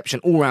critical reception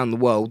all around the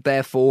world.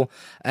 Therefore,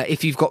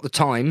 if you've got the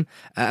time,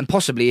 and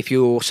possibly if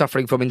you're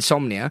suffering from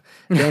insomnia,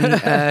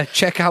 then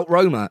check out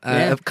Roma,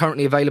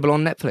 currently available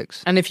on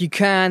Netflix. And if you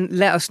can,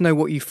 let us know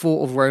what you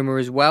thought of Roma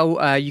as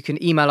well. You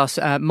can email us.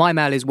 My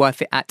mail is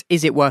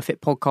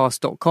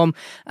worthit@isitworthitpodcast.com.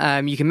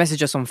 You can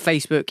message us on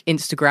Facebook,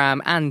 Instagram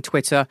and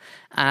Twitter,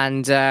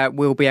 and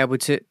we'll be able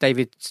to...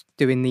 David's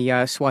doing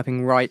the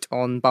swiping right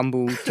on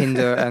Bumble,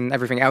 Tinder and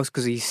everything else,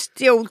 because he's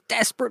still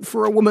desperate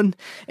for a woman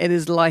in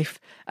his life.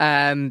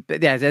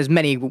 But yeah, there's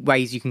many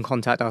ways you can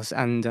contact us,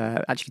 and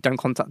actually don't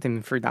contact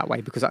him through that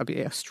way, because that would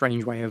be a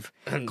strange way of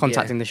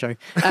contacting the show.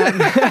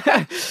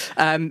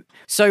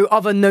 So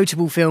other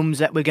notable films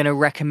that we're going to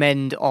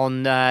recommend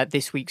on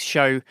this week's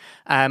show,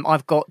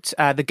 I've got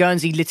the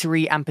Guernsey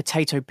Literary and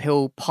Potato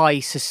Peel Pie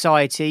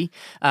Society.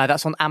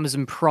 That's on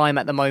Amazon Prime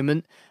at the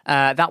moment.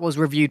 That was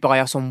reviewed by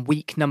us on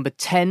week number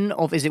 10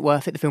 of Is It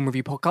Worth It, the film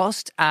review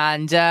podcast,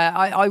 and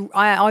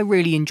I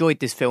really enjoyed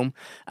this film.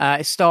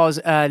 It stars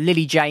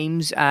Lily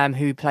James,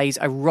 who plays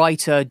a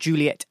writer,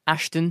 Juliet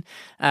Ashton,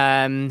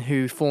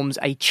 who forms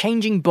a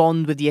changing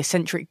bond with the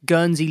eccentric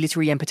Guernsey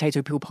Literary and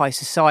Potato Peel Pie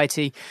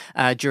Society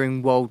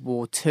during World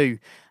War II.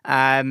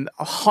 I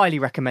highly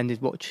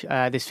recommended watch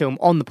this film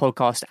on the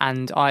podcast,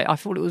 and I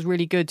thought it was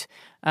really good,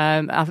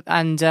 and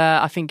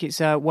I think it's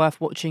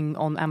worth watching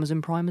on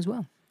Amazon Prime as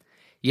well.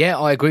 Yeah,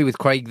 I agree with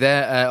Craig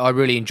there. I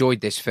really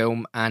enjoyed this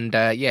film, and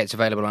it's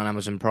available on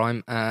Amazon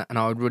Prime, and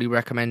I would really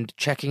recommend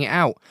checking it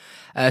out.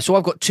 So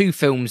I've got two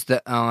films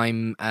that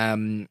I'm...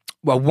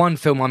 one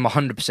film I'm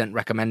 100%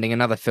 recommending,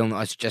 another film that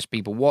I suggest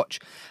people watch.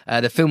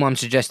 The film I'm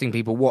suggesting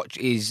people watch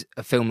is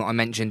a film that I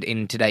mentioned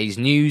in today's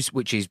news,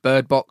 which is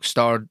Bird Box,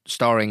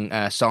 starring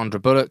Sandra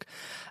Bullock.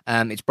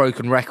 It's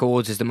broken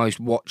records as the most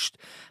watched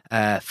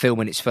film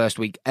in its first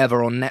week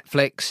ever on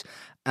Netflix.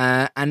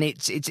 And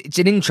it's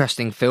an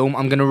interesting film.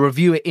 I'm going to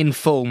review it in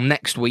full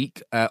next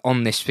week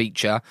on this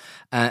feature.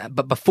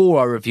 But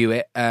before I review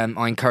it,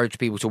 I encourage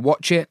people to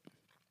watch it.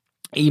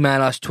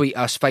 Email us, tweet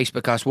us,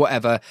 Facebook us,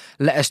 whatever.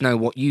 Let us know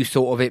what you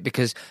thought of it,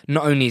 because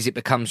not only has it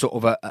become sort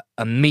of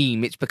a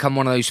meme, it's become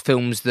one of those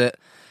films that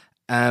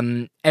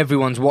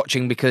everyone's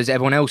watching because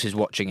everyone else is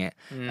watching it.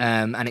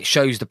 And it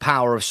shows the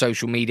power of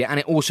social media, and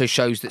it also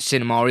shows that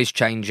cinema is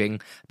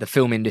changing, the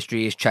film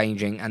industry is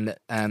changing, and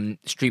that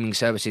streaming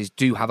services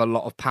do have a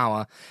lot of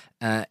power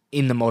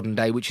in the modern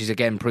day, which is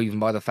again proven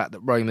by the fact that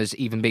Roma's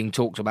even being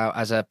talked about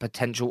as a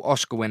potential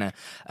Oscar winner.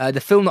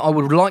 The film that I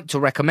would like to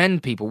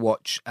recommend people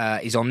watch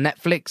is on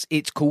Netflix.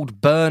 It's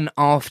called Burn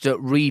After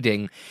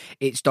Reading.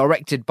 It's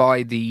directed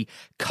by the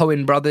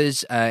Coen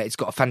brothers. It's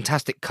got a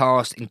fantastic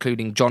cast,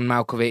 including John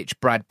Malkovich,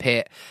 Brad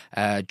Pitt,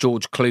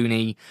 George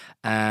Clooney,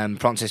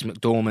 Frances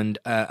McDormand,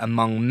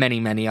 among many,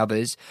 many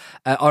others.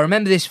 I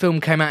remember this film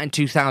came out in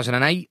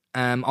 2008.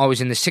 I was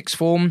in the sixth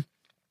form.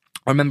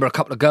 I remember a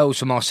couple of girls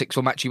from our sixth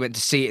form actually went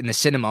to see it in the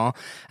cinema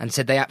and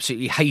said they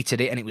absolutely hated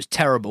it and it was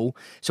terrible.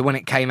 So when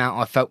it came out,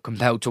 I felt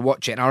compelled to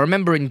watch it. And I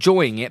remember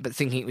enjoying it, but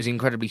thinking it was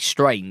incredibly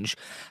strange.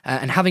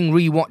 And having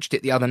rewatched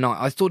it the other night,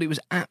 I thought it was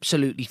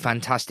absolutely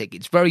fantastic.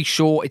 It's very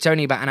short. It's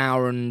only about an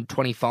hour and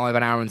 25,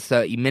 an hour and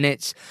 30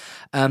 minutes.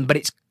 But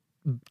it's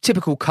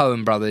typical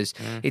Coen brothers.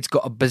 It's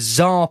got a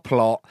bizarre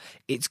plot.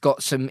 It's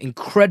got some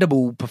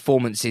incredible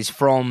performances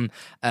from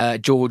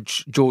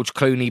George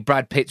Clooney.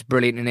 Brad Pitt's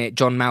brilliant in it.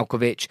 John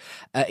Malkovich.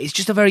 It's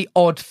just a very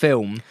odd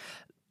film.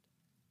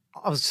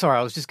 I was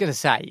just going to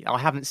say, I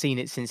haven't seen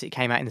it since it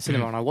came out in the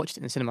cinema, and I watched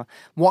it in the cinema.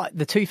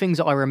 The two things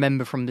that I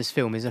remember from this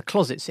film is a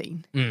closet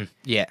scene.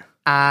 Yeah.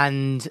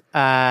 And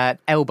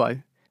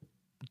Elbow.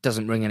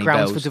 Doesn't ring any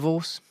Grounds bells. for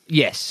Divorce.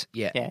 Yes.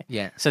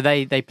 Yeah. So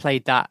they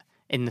played that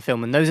in the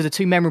film, and those are the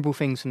two memorable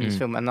things from this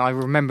film, and I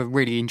remember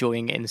really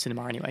enjoying it in the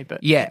cinema anyway.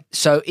 But yeah,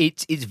 so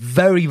it's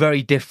very,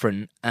 very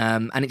different,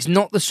 and it's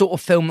not the sort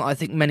of film that I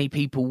think many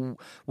people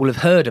will have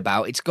heard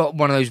about. It's got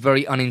one of those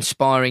very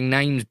uninspiring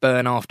names,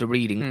 Burn After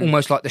Reading,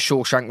 almost like the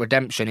Shawshank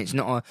Redemption. It's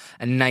not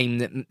a name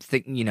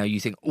that you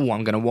think, oh,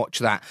 I'm going to watch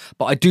that.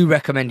 But I do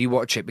recommend you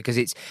watch it because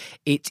it's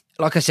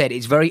like I said,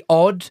 it's very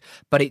odd,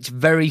 but it's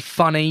very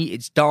funny.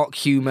 It's dark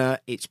humour,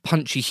 it's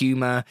punchy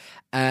humour,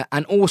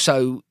 and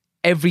also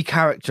every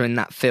character in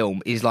that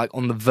film is like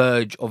on the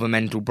verge of a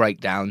mental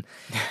breakdown.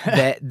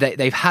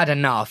 They've had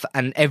enough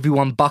and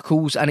everyone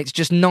buckles, and it's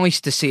just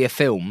nice to see a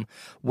film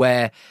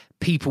where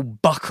people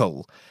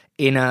buckle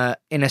in a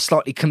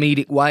slightly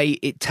comedic way.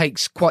 It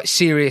takes quite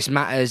serious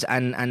matters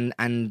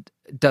and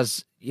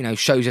does,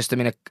 shows us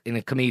them in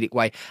a comedic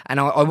way.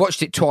 And I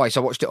watched it twice. I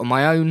watched it on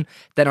my own,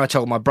 then I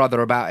told my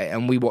brother about it,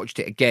 and we watched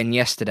it again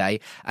yesterday,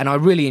 and I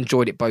really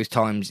enjoyed it both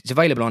times. It's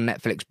available on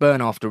Netflix,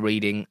 Burn After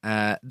Reading.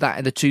 That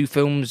are the two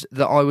films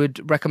that I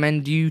would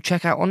recommend you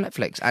check out on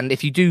Netflix. And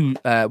if you do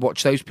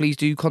watch those, please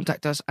do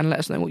contact us and let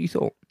us know what you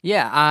thought.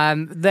 Yeah,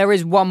 there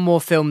is one more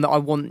film that I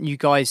want you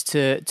guys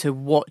to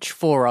watch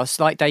for us,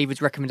 like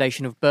David's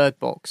recommendation of Bird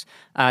Box.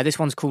 This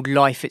one's called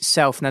Life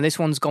Itself. Now, this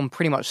one's gone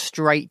pretty much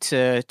straight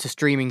to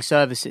streaming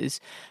services.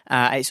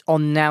 It's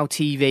on Now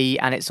TV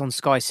and it's on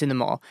Sky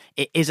Cinema.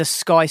 It is a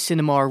Sky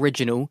Cinema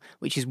original,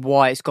 which is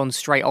why it's gone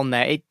straight on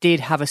there. It did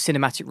have a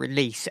cinematic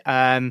release.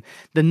 The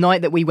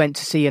night that we went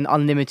to see an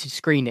unlimited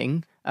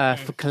screening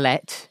for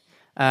Colette,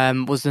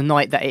 was the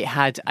night that it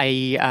had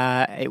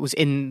it was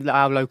in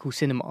our local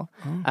cinema,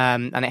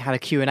 and it had a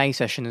Q&A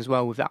session as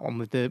well with that one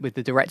with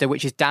the director,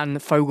 which is Dan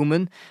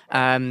Fogelman,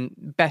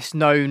 best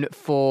known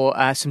for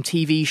some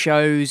TV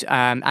shows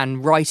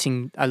and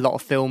writing a lot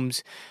of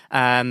films.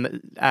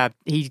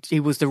 He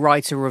was the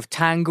writer of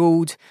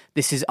Tangled,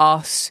 This Is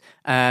Us,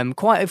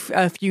 quite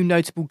a few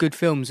notable good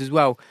films as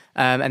well,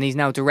 and he's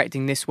now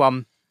directing this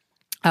one.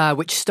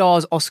 Which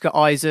stars Oscar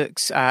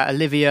Isaacs,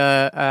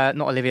 Olivia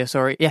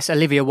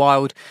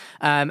Wilde,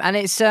 and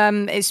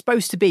it's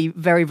supposed to be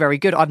very, very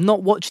good. I've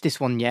not watched this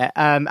one yet,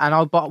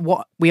 but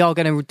what we are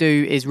going to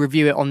do is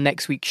review it on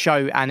next week's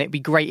show, and it'd be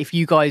great if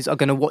you guys are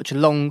going to watch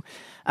along.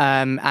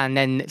 And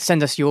then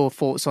send us your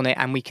thoughts on it,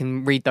 and we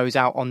can read those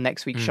out on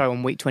next week's show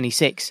on week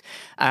 26.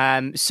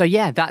 So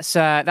yeah, that's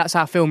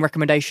our film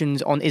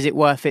recommendations on Is It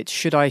Worth It?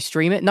 Should I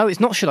Stream It? No, it's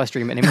not Should I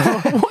Stream It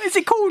anymore. What is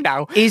it called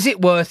now? Is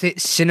It Worth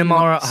It? Cinema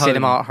at Home.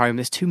 Cinema at Home.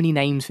 There's too many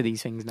names for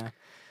these things now.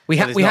 We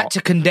had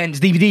to condense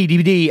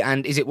DVD,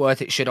 and Is It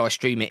Worth It? Should I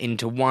Stream It?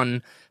 into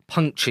one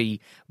punchy,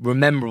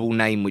 memorable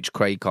name, which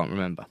Craig can't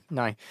remember.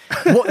 No.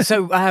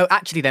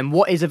 Actually then,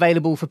 what is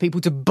available for people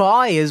to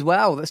buy as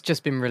well that's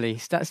just been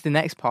released? That's the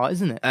next part,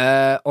 isn't it?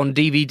 On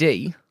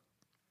DVD?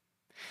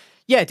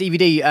 Yeah,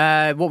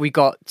 DVD. What we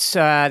got,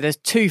 there's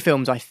two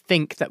films I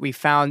think that we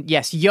found.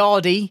 Yes,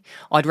 Yardie,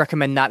 I'd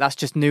recommend that. That's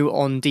just new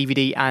on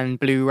DVD and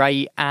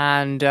Blu-ray.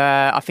 And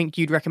I think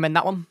you'd recommend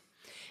that one?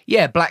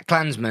 Yeah, Black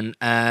Klansman.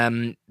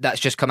 That's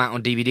just come out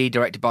on DVD,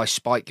 directed by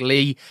Spike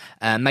Lee.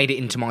 Made it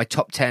into my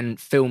top 10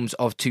 films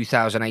of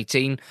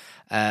 2018.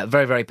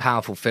 Very, very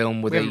powerful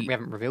film. We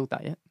haven't revealed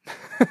that yet.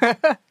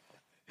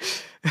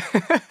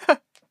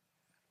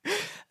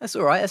 That's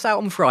all right. It's out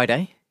on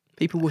Friday.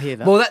 People will hear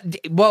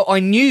that. Well, I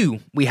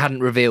knew we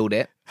hadn't revealed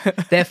it.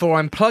 Therefore,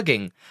 I'm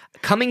plugging.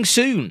 Coming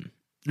soon.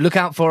 Look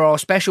out for our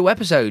special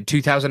episode,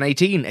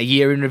 2018, A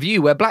Year in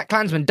Review, where Black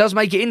Klansman does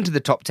make it into the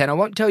top 10. I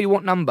won't tell you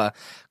what number.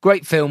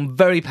 Great film,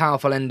 very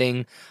powerful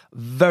ending,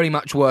 very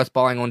much worth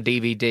buying on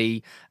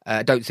DVD.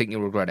 Don't think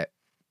you'll regret it.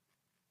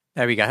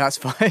 There we go, that's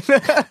fine.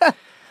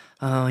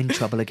 Oh, in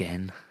trouble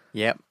again.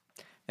 Yep.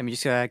 Let me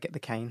just get the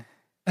cane.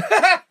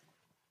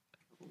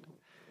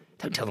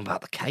 Don't tell them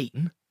about the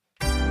cane.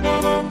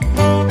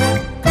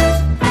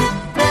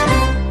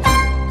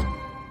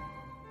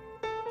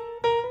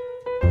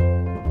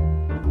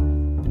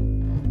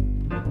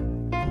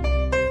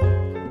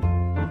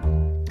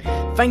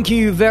 Thank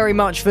you very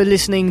much for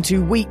listening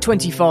to week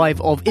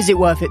 25 of Is It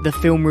Worth It? The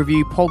Film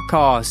Review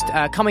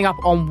podcast. Coming up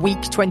on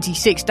week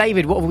 26,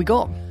 David, what have we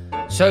got?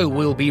 So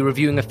we'll be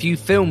reviewing a few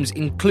films,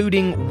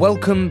 including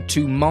Welcome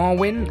to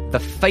Marwen, The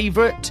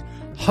Favourite,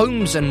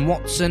 Holmes and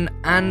Watson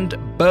and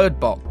Bird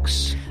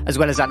Box. As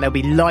well as that, there'll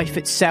be Life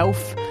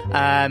Itself,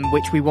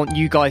 which we want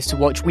you guys to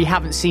watch. We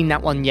haven't seen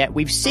that one yet.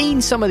 We've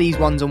seen some of these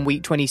ones on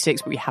week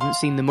 26, but we haven't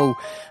seen them all.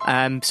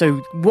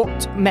 So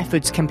what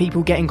methods can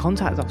people get in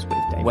contact with us with,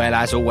 Dave? Well,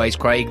 as always,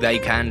 Craig, they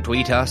can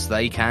tweet us,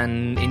 they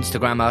can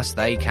Instagram us,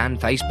 they can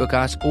Facebook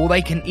us, or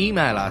they can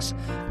email us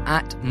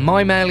at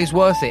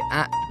mymailisworthit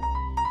at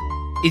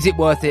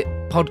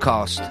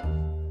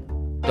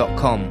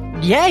isitworthitpodcast.com.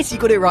 Yes, you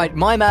got it right.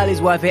 My mail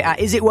is worth it at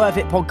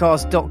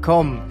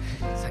isitworthitpodcast.com.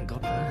 Thank God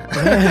for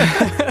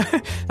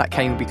that. That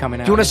cane will be coming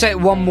out. Do you want to say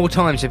it one more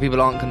time so people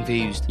aren't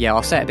confused? Yeah,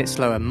 I'll say it a bit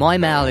slower. My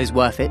mail is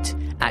worth it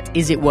at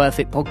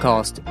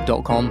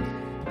isitworthitpodcast.com.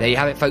 There you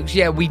have it, folks.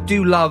 Yeah, we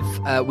do love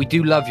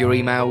your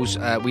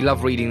emails. We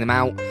love reading them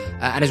out.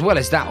 And as well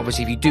as that,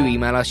 obviously, if you do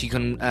email us, you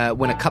can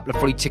win a couple of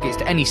free tickets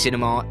to any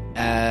cinema,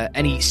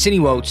 any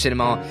Cineworld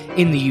cinema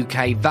in the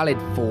UK, valid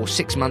for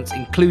 6 months,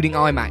 including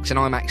IMAX. And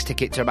IMAX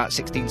tickets are about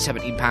 £16,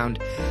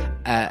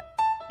 £17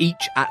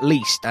 each at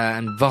least,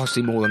 and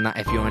vastly more than that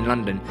if you're in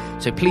London.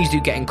 So please do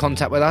get in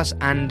contact with us,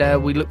 and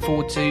we look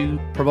forward to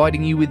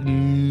providing you with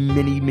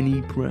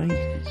many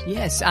prizes.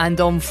 Yes, and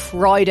on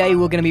Friday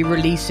we're going to be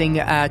releasing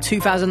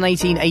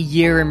 2018 A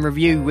Year in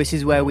Review. This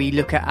is where we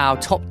look at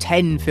our top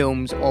 10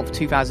 films of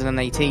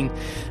 2018.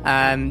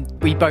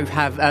 We both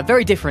have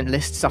very different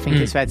lists, I think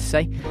it's fair to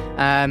say,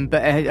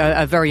 but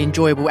a very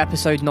enjoyable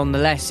episode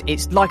nonetheless.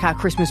 It's like our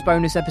Christmas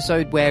bonus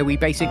episode where we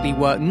basically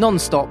work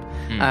non-stop,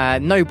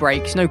 no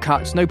breaks, no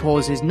cuts, no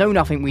pauses, no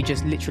nothing. We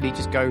just literally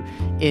just go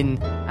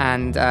in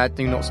and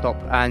do not stop,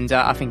 and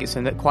I think it's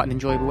quite an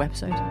enjoyable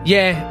episode.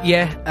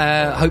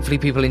 Yeah. Hopefully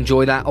people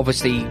enjoy that.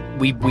 Obviously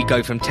we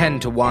go from 10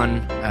 to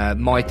 1,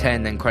 my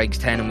 10, then Craig's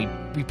 10,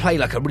 and we play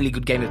like a really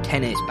good game of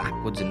tennis,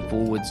 backwards and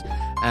forwards.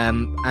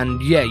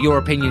 And yeah, your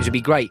opinions would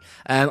be great.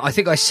 I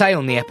think I say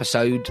on the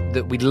episode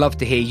that we'd love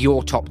to hear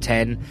your top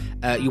 10.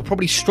 You'll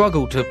probably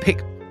struggle to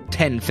pick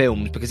 10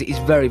 films because it is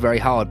very, very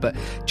hard, but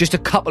just a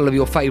couple of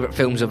your favourite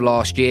films of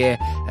last year,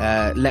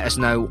 let us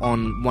know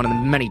on one of the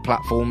many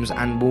platforms,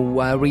 and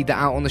we'll read that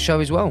out on the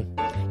show as well.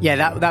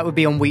 Yeah, that would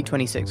be on week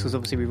 26, because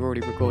obviously we've already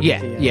recorded.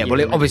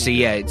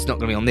 It's not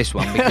going to be on this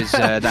one because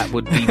that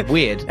would be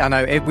weird. I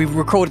know, we've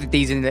recorded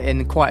these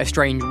in quite a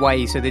strange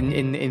way, so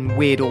in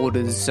weird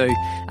orders,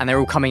 and they're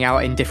all coming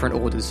out in different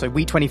orders. So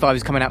week 25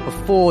 is coming out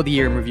before the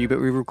Year in Review,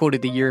 but we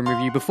recorded the Year in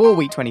Review before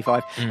week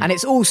 25, and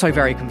it's also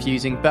very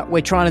confusing, but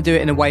we're trying to do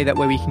it in a way that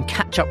where we can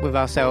catch up with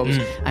ourselves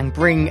and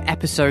bring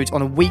episodes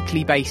on a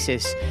weekly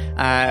basis,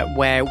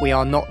 where we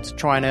are not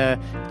trying to,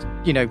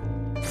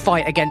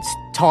 fight against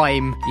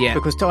time,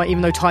 because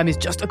even though time is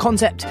just a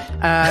concept,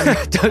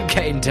 don't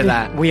get into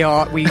that.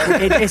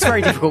 It's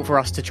very difficult for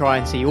us to try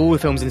and see all the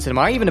films in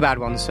cinema, even the bad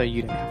ones, so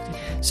you don't have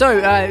to.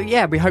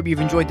 So we hope you've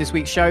enjoyed this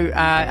week's show.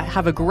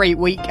 Have a great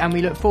week, and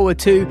we look forward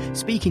to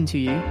speaking to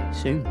you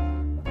soon.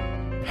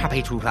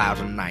 Happy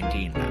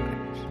 2019.